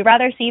that. I'd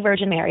rather see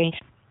Virgin Mary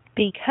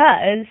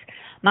because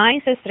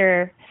my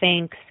sister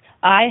thinks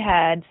I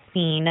had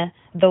seen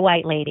the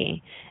White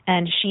Lady,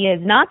 and she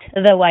is not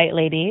the White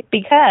Lady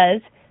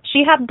because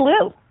she had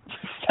blue.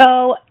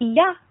 So,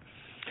 yeah.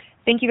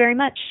 Thank you very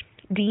much.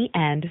 The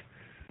end.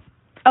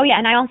 Oh, yeah,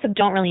 and I also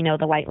don't really know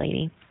the White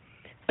Lady,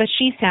 but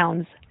she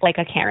sounds like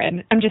a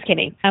Karen. I'm just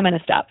kidding. I'm going to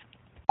stop.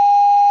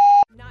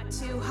 Not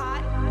too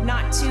hot,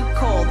 not too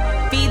cold.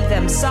 Feed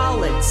them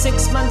solid,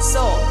 6 months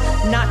old.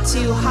 Not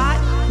too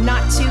hot,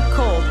 not too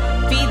cold.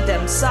 Feed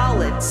them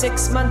solid,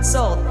 6 months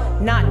old.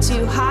 Not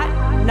too hot,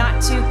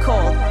 not too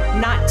cold.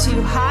 Not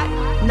too hot,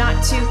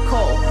 not too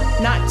cold.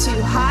 Not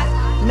too hot,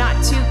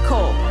 not too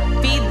cold.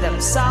 Feed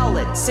them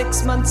solid,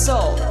 6 months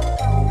old.